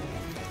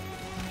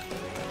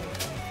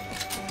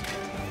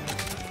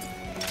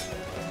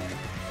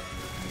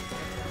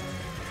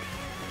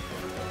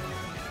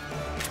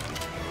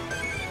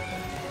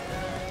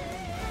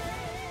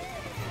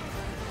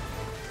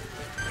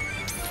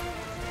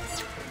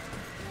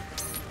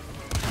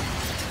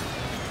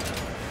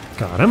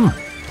 Got him.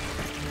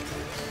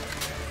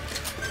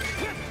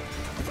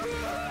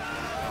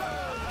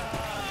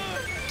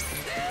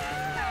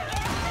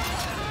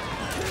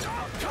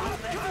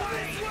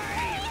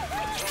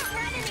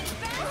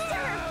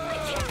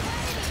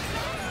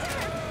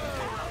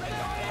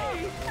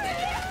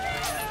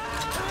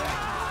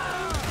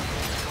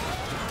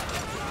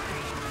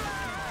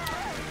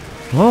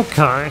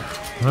 Okay,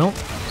 well,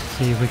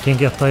 see if we can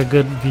get a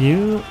good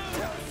view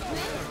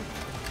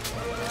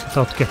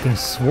without getting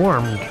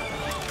swarmed.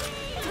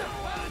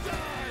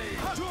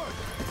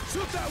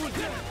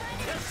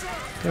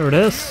 There it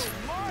is.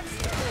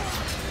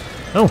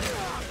 Oh,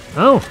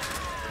 oh,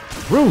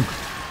 rude.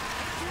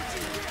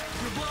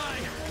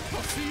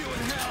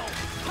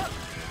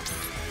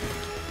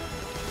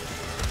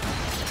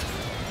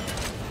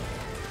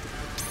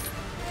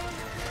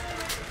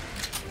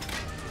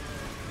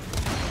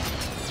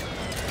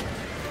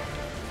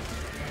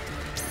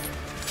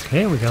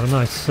 Okay, we got a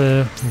nice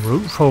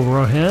roof over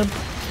our head.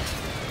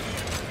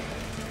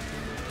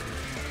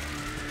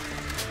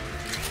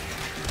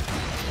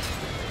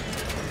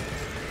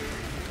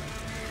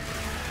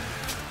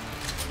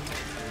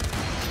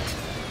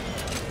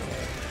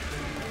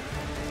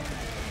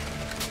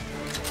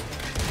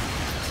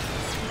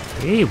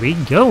 Here we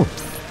go.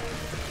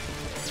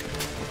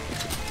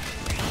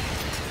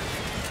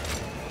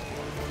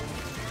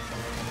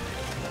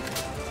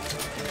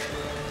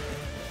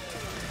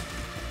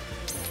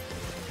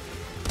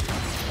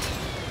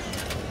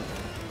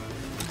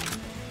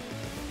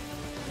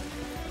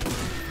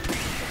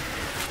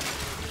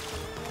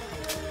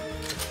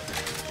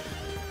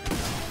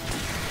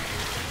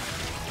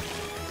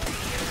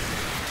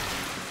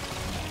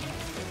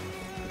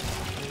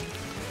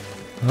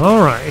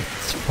 Alright,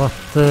 but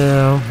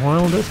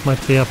well, this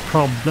might be a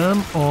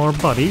problem. Our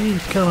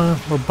buddies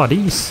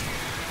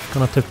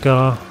kinda took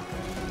a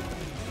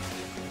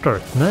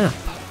dirt nap.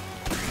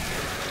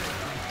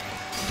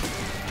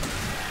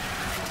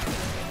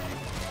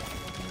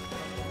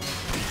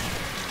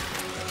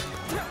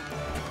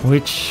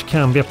 Which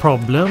can be a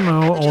problem.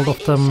 Now all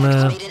of them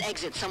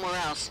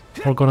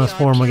are gonna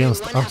swarm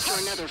against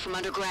us.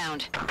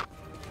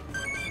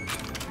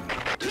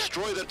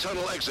 Destroy the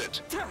tunnel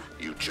exit,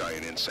 you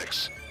giant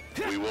insects.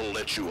 We won't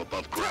let you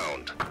above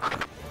ground.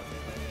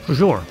 For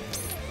sure.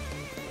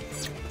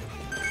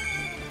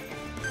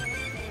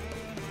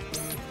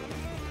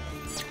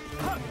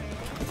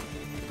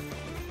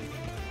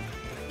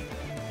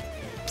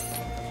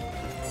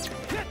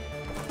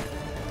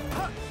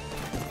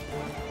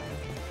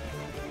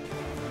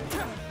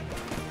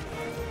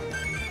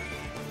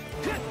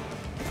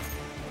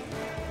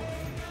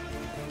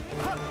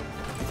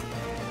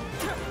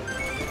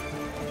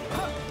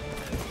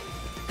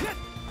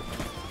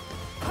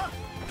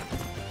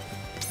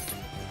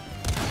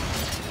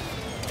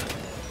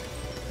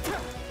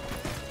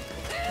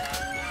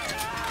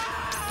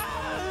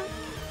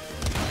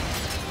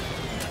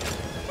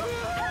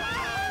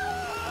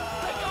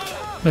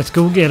 Let's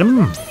go get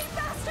him.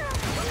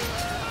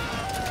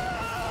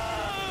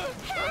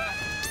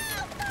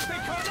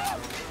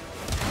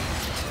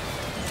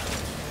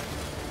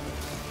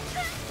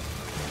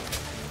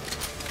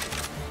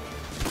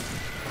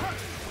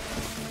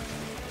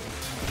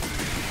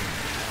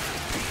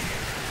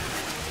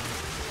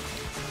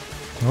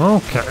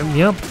 Okay,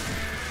 yep.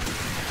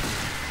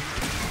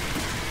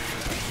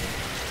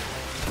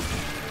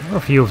 A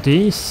few of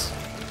these.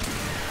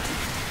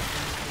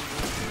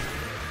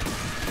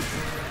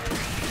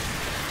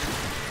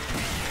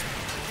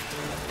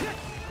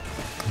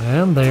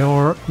 And they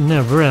are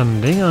never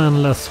ending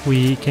unless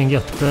we can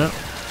get the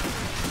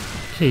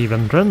cave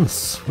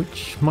entrance,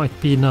 which might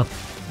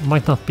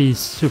not be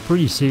super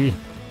easy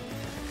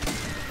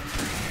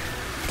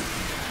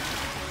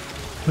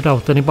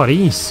without any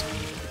buddies.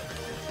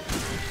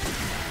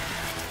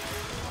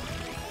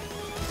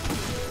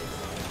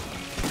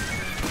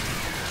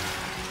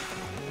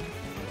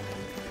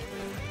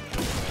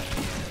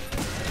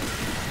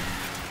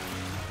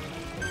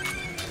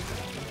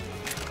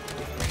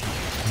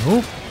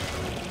 Oh,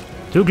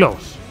 too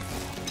close.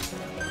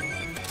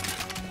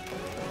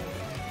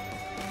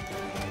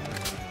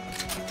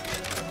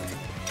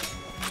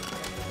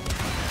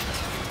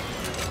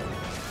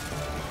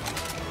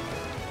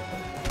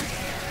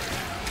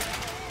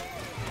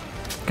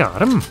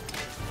 Got him.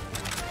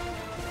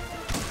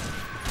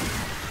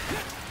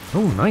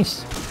 Oh,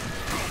 nice.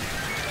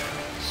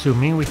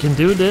 Assuming we can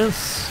do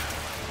this.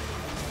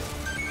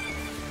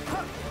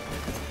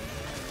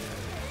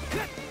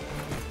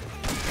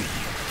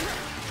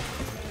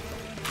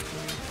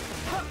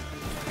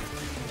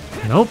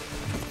 Nope.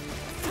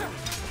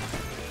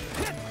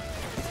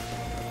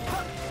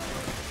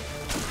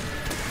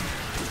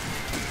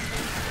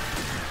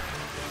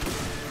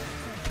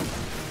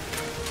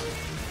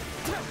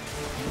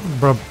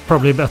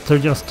 Probably better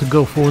just to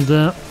go for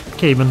the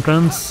cave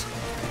entrance.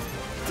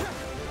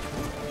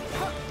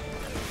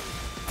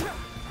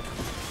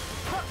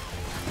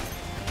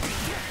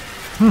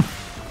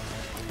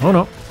 Oh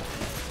no.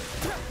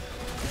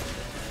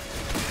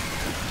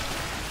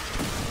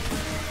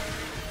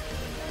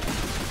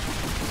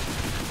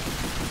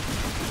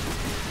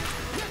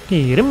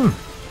 Get him.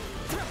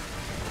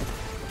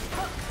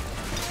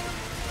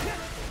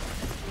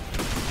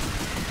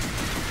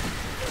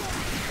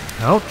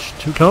 Ouch,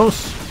 too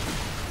close.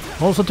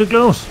 Also too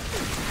close.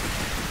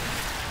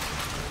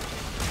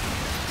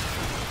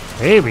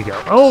 There we go.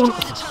 Oh!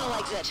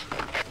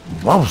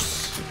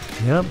 Wows!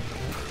 Yep.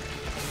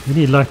 We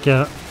need like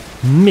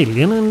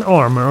 1,000,000 in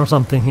armor or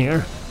something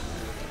here.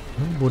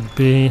 That would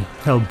be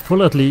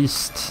helpful at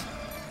least.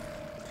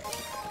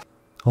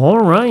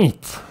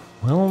 Alright.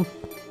 Well,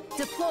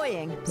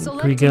 Deploying.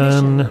 we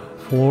can,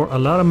 for a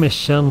lot of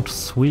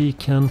missions, we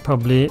can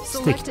probably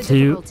stick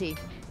to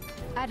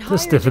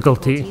this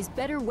difficulty.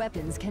 Better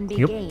weapons can be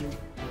Yep. gained.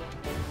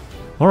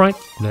 Alright,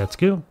 let's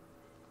go.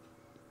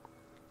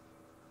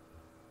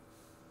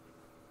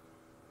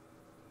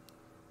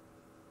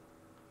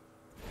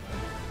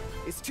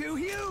 It's too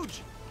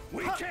huge!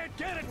 We can't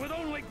get it with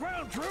only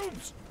ground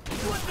troops!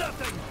 With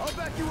nothing! I'll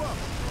back you up!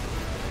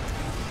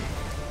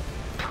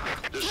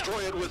 Destroy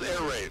it with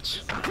air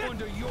raids.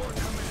 Under your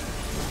command!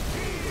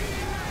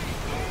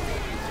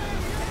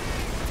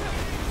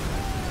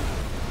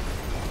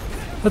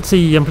 Let's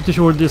see, I'm pretty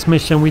sure this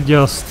mission we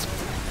just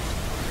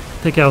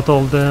take out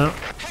all the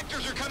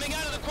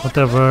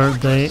whatever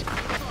they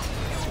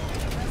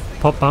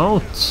pop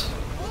out.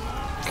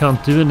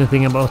 Can't do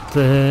anything about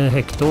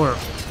Hector.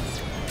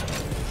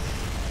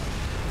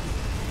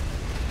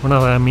 Or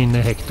now I mean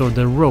Hector,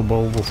 the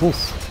Robo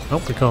Wolf.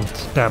 Nope, we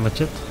can't damage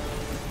it.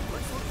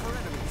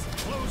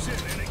 Close in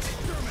and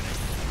exterminate!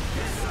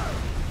 Yes, sir!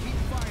 Keep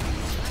fighting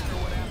no matter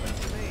what happens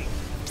to me.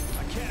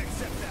 I can't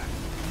accept that.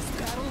 This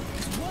battle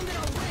is one that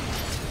I'll win!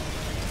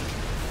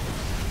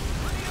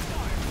 Plenty of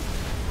fire!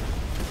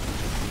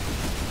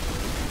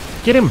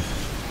 Get him!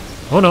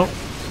 Oh no.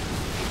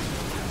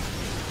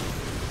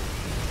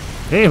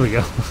 There we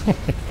go.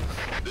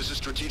 This is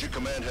Strategic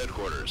Command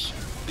Headquarters.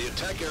 The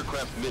attack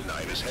aircraft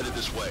Midnight is headed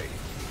this way.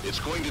 It's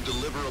going to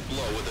deliver a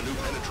blow with a new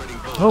penetrating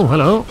bullet. Oh,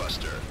 hello.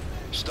 Buster.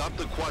 Stop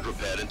the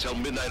quadruped until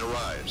Midnight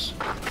arrives.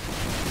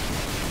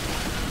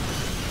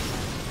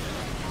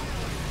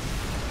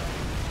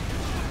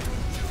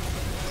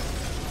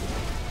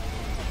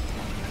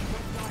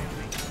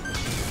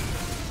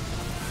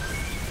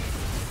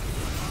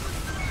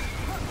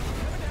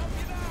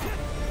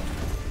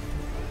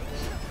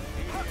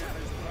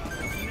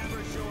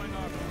 Never showing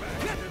our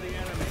back to the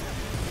enemy.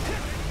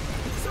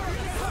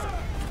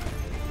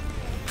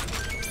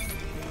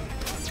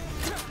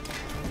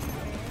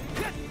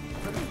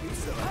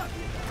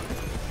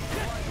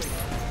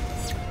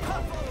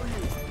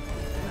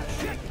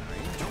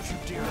 Don't you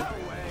dare run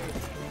away.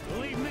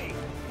 Leave me.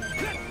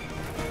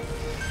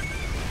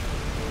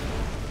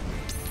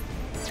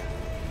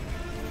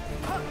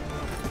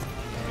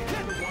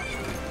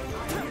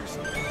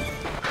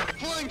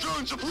 Flying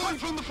drones are flying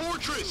from the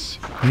fortress!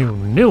 You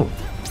knew.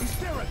 Is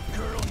there a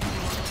girl you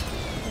want?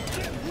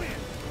 Then win.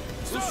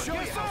 We'll show you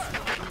how.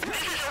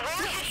 This is a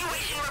war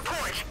situation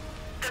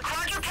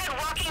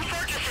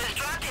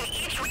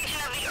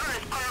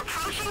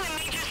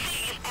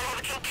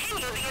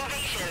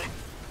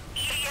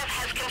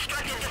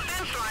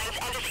defense lines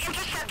and is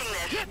intercepting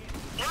this.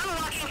 One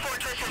walking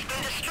fortress has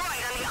been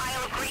destroyed on the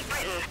Isle of Great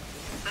Britain.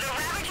 The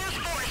Ravagers'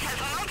 force has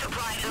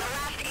multiplied in the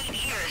last 8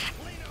 years.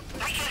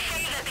 We can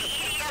say that the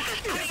EDF is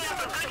putting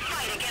up a good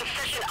fight against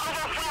such an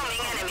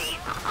overwhelming enemy.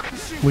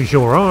 We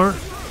sure are.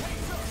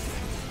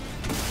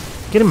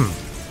 Get him.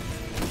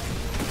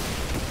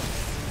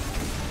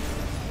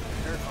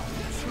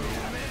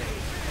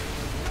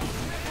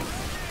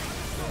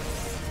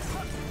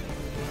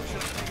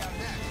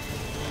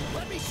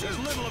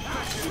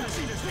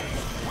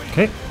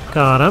 Okay,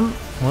 got him.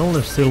 Well,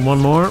 there's still one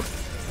more.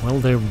 Well,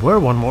 there were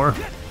one more.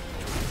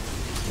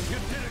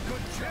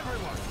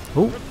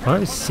 Oh,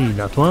 I see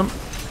that one.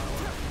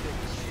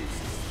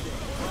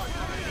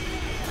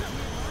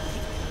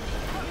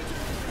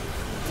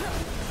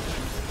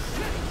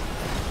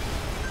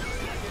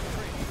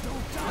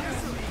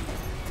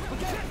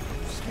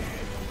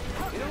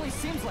 It only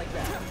seems like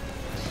that.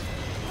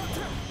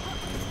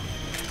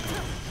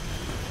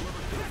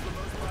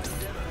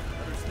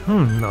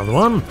 Another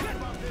one.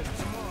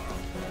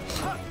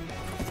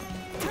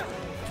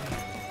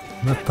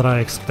 Not that I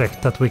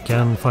expect that we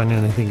can find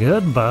anything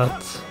good,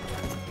 but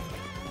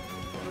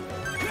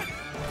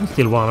I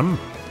still want them,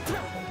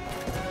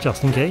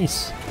 just in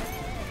case.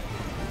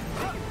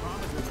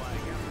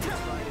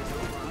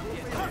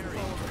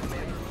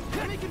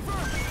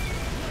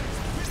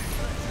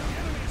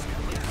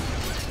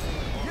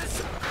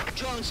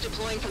 Drones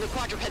deploying from the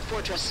quadruped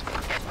fortress.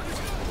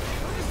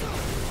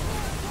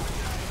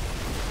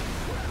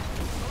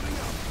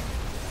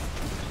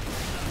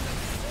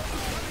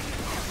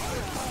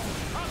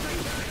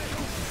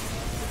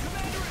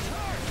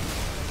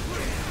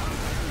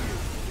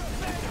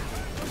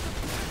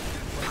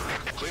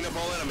 Clean up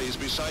all enemies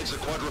besides the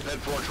quadruped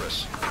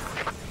fortress.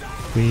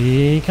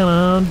 We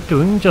kinda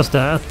doing just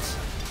that.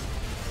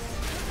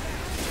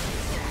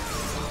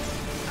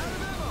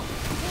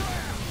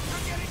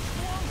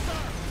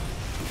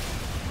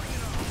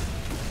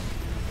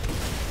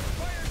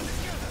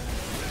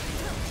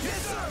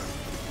 Yes, sir!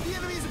 The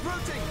enemy is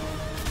approaching!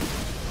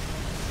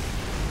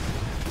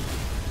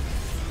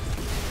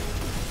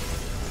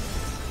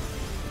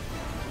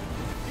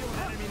 Feel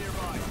enemy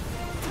nearby.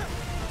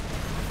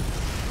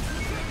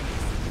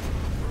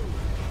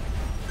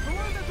 The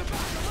ones at the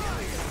back of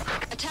mine!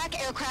 Attack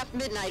aircraft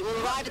Midnight will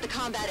arrive at the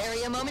combat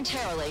area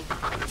momentarily.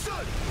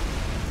 Understood!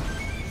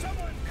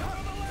 Someone, come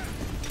on the left!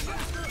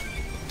 Faster!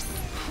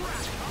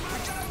 Crap! I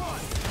got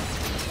one!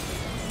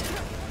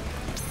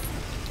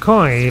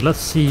 Okay, let's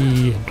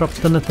see. Drop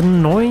the net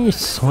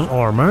noise on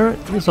armor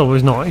is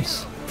always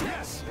nice.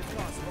 Yes, if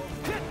possible.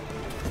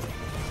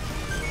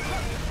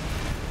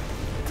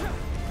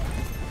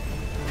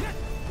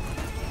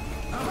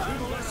 We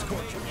will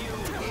escort you.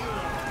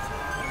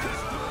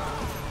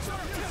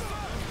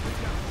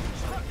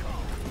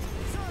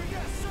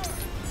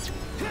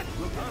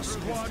 Our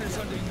squad is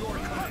under your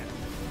command.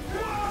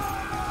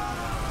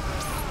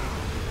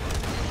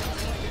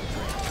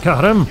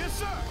 Got him. Yes,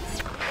 sir!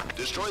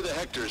 Destroy the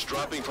Hectors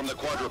dropping from the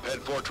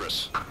quadruped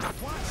fortress. Don't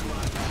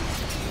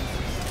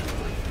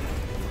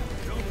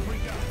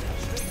freak out.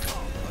 Stay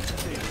calm.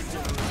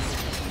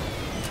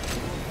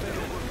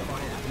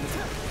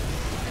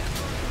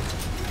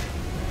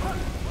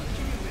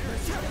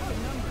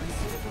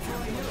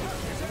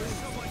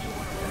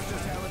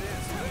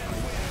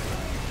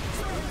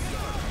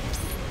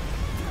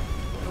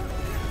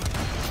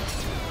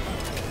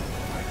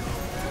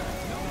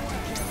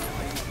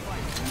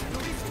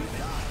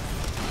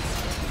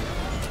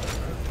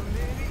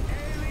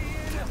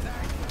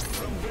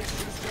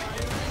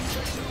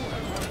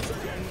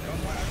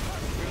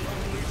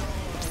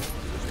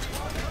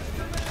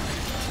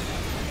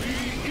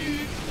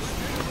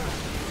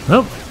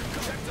 Oh,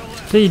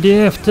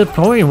 TDF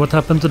deploy. What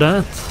happened to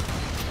that?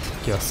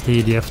 Guess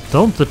TDF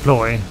don't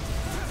deploy.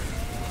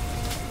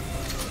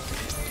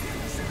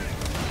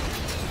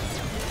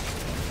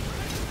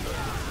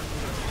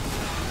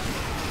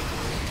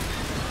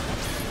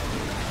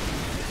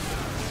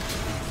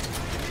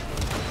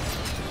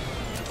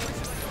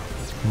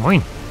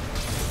 Mine.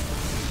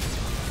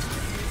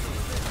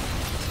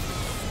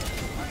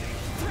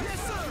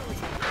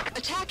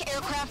 Attack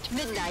aircraft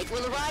Midnight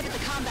will arrive at the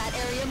combat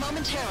area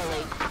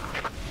momentarily.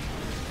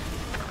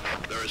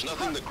 There is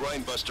nothing the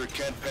Grindbuster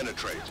can't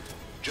penetrate.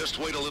 Just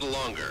wait a little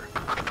longer.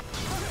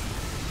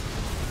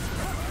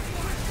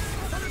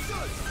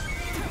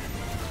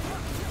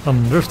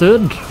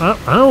 Understood.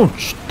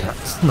 Ouch!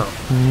 That's not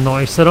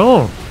nice at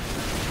all.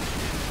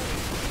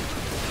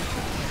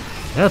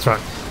 That's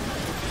right.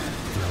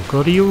 Now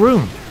go to your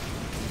room.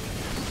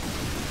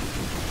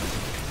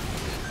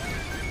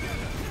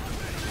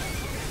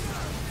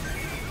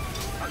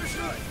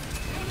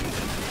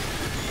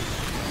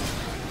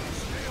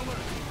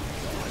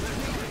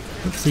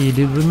 Let's see,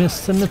 did we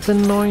miss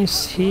anything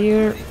nice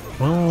here?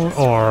 Well,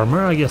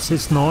 armor, I guess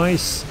it's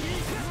nice.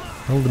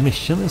 Well, the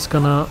mission is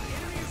gonna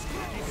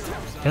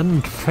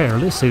end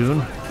fairly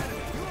soon.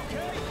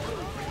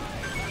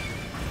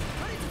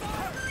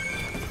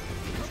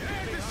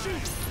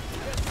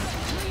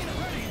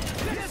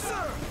 Yes,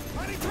 sir!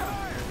 Ready to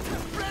fire!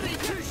 Ready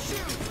to shoot!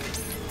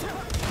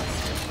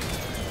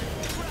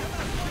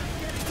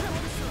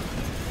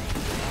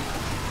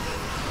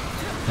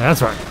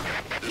 That's right.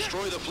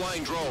 Destroy the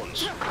flying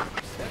drones.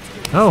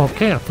 Oh,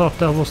 okay, I thought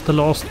that was the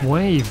last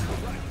wave.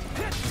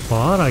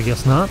 But I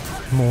guess not.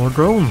 More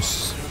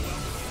drones.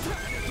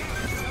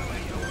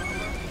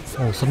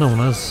 Also known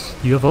as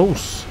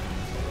UFOs.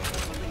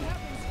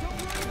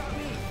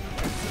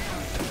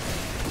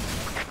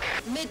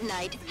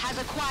 Midnight has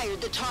acquired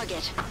the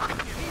target.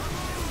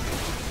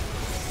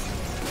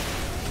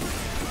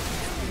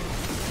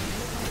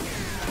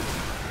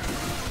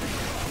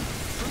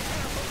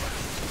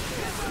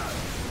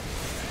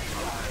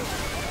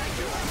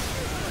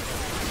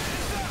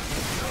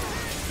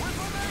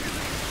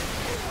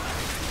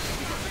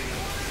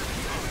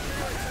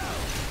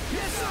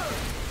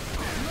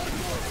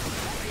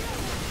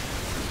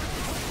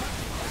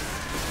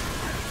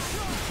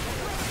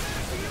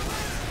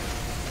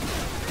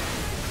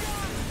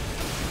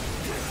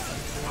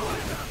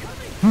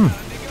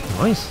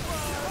 Nice.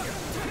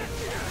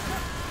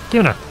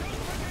 Give it.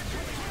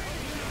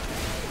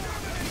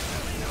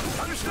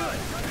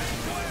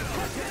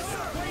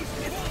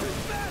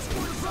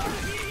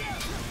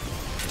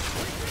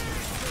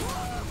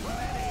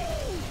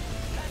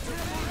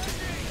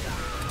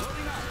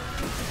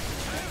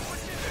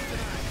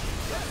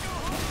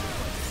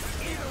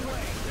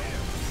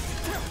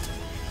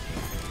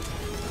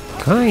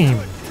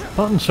 Okay,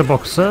 bunch of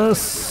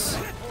boxes.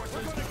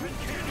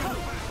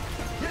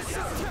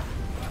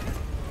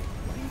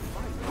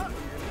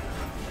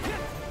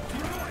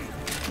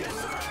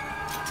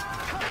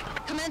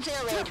 Commence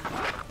air raid.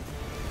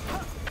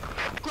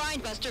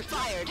 Grindbuster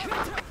fired.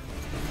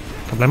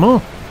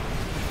 Problemo?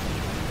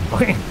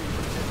 Okay.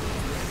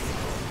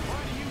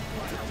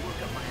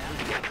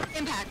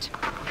 Impact.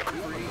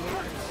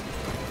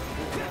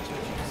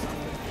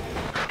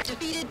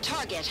 Defeated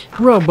target.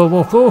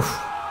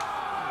 Robo-Wolf.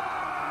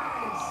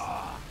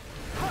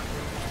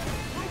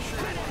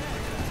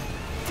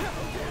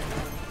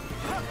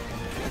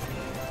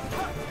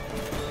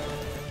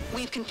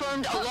 We've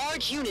confirmed a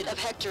large unit of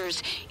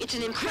Hectors. It's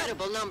an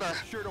incredible number.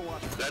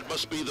 That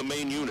must be the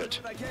main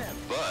unit.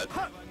 But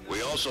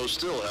we also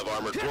still have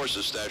armored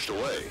forces stashed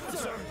away.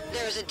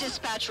 There is a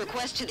dispatch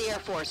request to the Air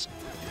Force.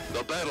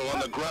 The battle on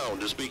the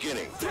ground is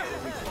beginning.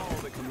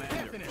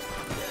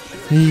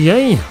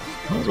 Yay!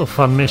 That was a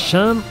fun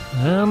mission.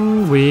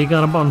 And we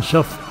got a bunch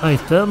of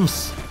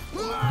items.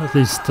 At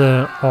least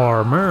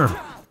armor.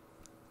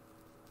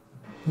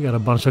 We got a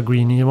bunch of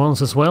greeny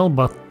ones as well,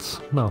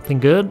 but nothing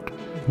good.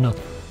 Not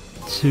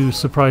too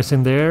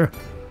surprising there.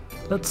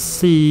 Let's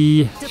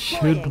see.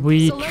 Should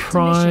we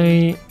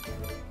try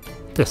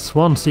this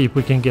one? See if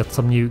we can get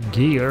some new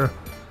gear.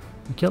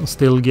 We can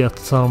still get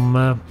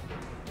some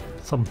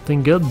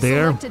something good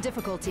there. Select a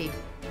difficulty.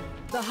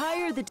 The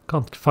higher the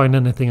Can't find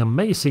anything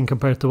amazing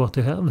compared to what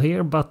we have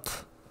here,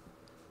 but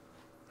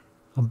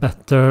a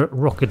better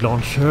rocket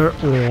launcher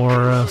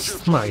or a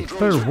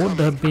sniper would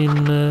have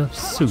been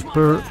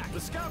super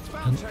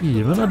and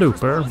even a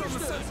duper. This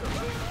is a war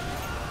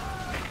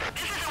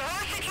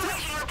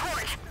situation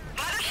report.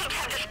 Motherships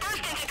have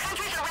dispersed into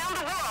countries around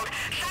the world.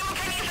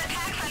 Simultaneous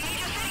attacks on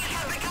major cities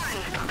have begun.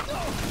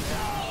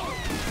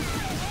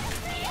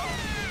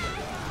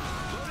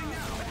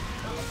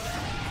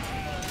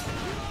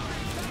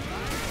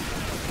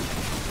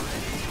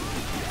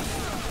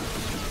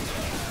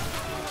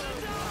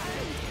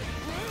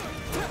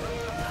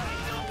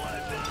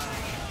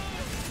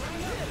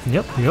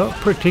 Yep, you're a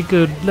pretty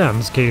good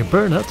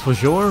landscaper, that's for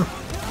sure.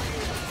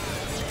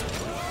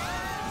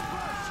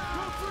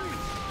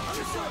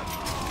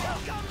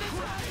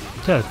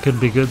 Yeah, it could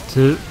be good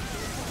to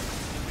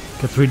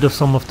get rid of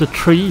some of the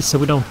trees so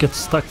we don't get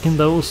stuck in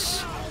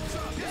those.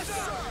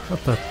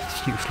 Not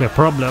that's usually a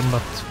problem,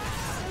 but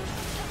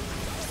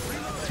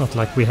it's not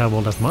like we have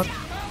all that much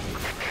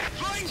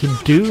to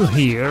do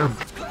here.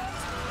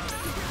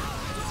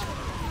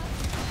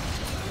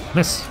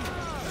 Miss.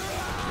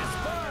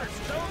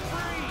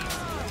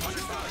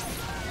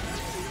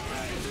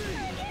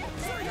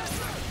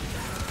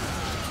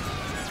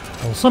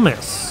 Also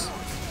miss.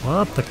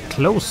 What a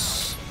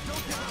close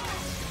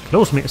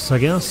miss, I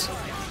guess.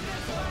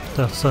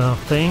 That's a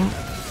thing.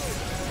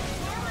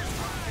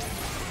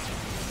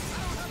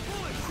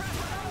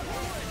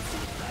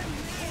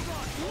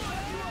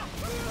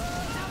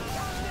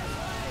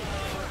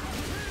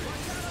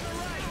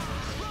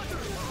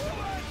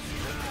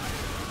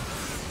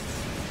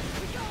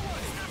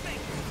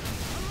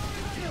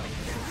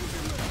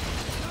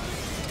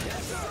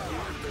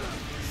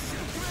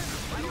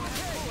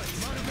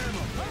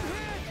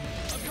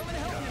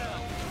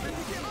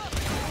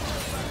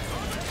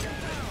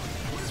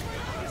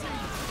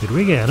 Did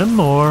we get him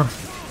more?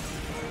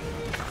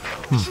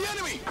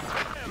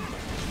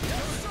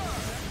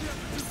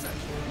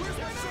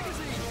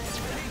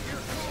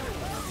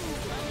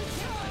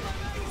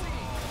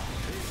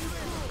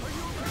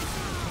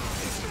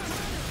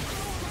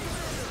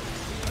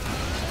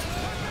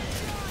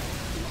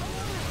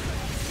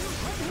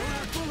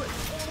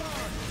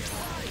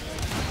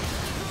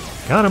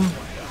 Got him.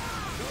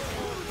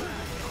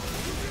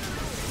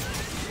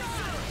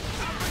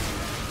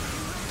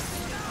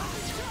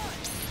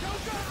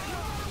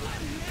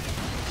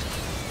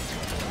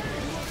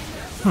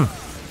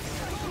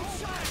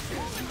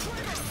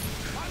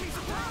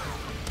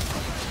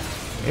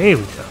 There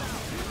we go.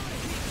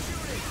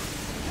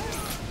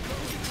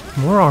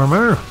 More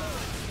armor.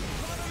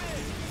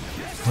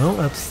 Well,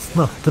 that's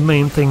not the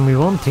main thing we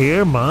want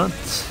here, but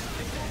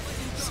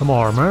some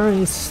armor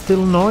is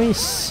still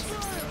nice.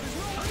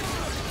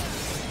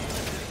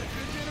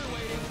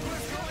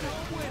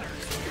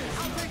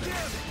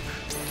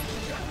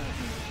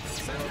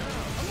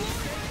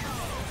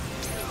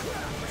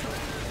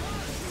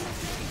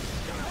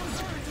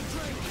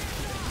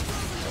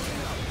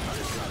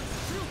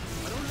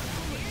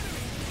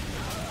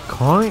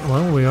 Okay,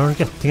 well, we are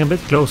getting a bit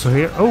closer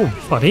here. Oh,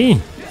 buddy!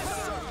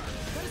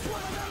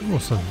 That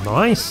was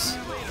nice.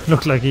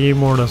 Looked like he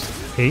more or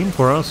less aimed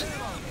for us.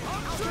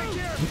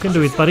 You can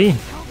do it, buddy.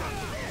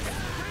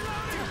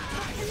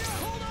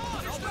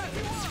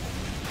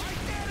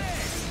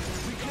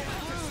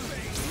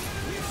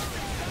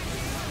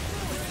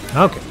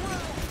 Okay.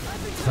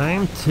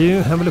 Time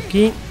to have a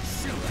looky.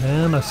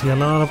 And I see a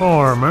lot of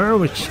armor,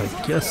 which I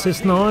guess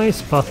is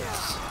nice, but...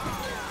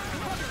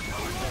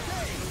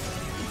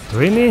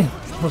 Really?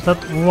 Was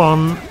that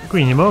one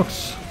greenie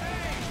box?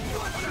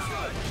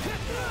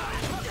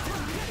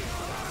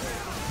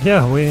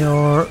 Yeah, we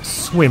are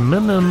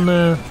swimming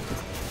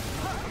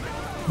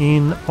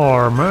in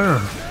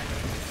armor.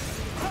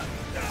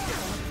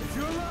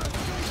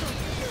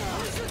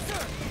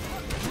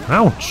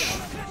 Ouch!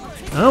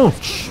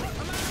 Ouch!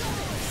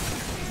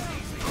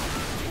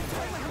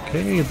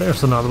 Okay,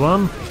 there's another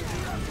one.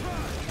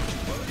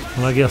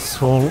 Well, I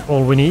guess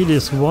all we need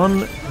is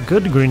one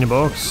good greenie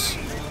box.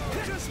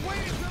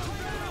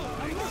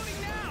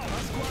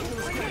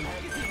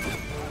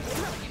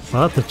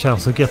 But the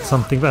chance to get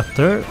something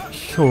better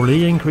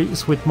surely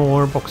increase with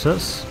more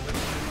boxes.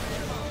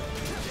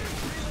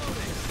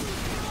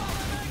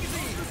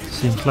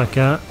 Seems like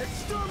a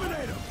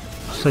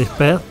safe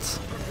bet.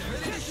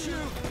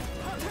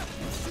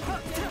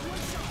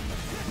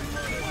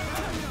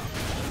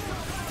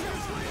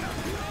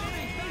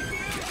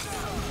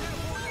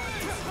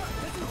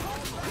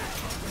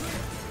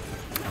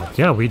 But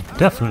yeah, we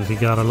definitely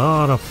got a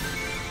lot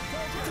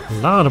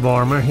of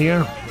armor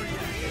here.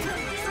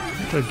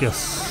 I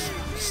guess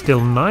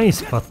still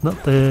nice, but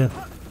not the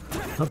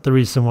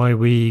reason why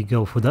we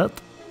go for that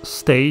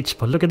stage.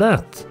 But look at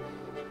that.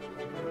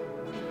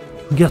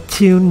 We got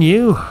 2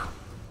 new.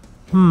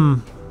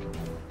 Don't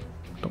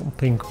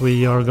think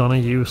we are gonna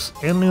use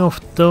any of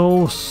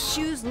those.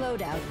 Choose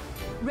loadout.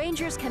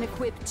 Rangers can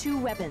equip 2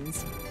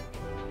 weapons.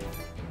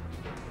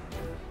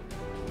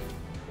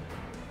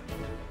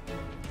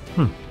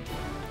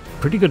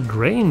 Pretty good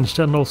range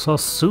and also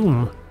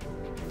zoom.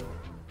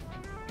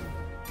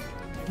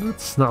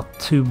 That's not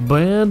too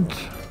bad.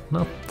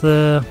 Not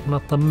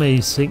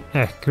amazing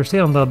accuracy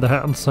on the other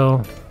hand,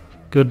 so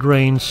good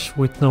range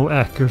with no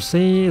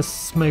accuracy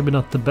is maybe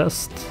not the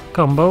best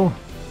combo.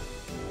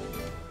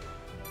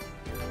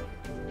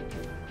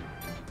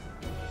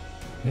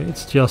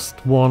 It's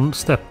just one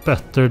step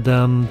better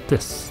than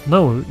this.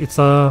 No, it's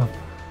a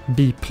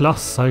B+.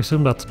 I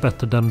assume that's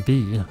better than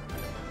B.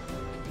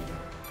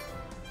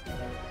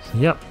 So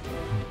yeah,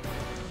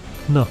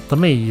 not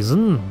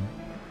amazing.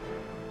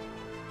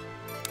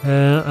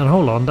 And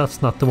hold on,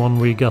 that's not the one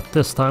we got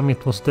this time,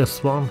 it was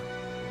this one.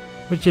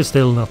 Which is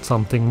still not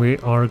something we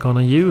are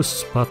gonna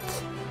use, but...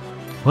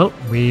 Well,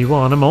 we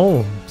won them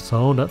all,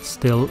 so that's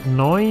still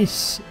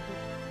nice.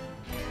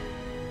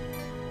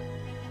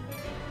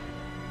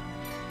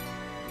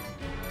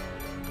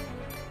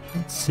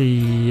 Let's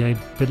see, I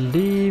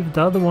believe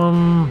the other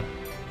one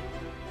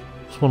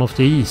was one of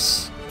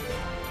these.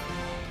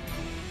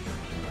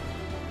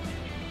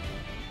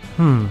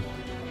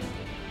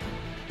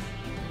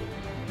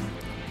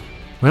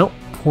 Well,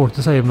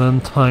 47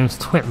 times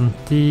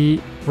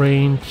 20,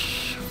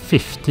 range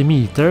 50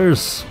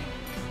 meters.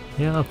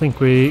 Yeah, I think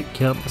we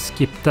can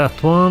skip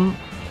that one.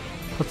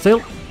 But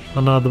still,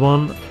 another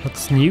one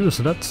that's new,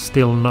 so that's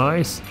still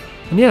nice.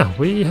 And yeah,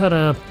 we had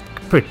a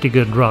pretty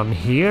good run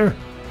here.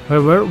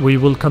 However, we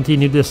will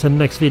continue this in the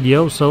next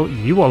video, so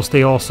you all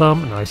stay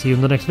awesome, and I see you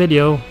in the next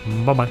video.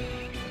 Bye bye.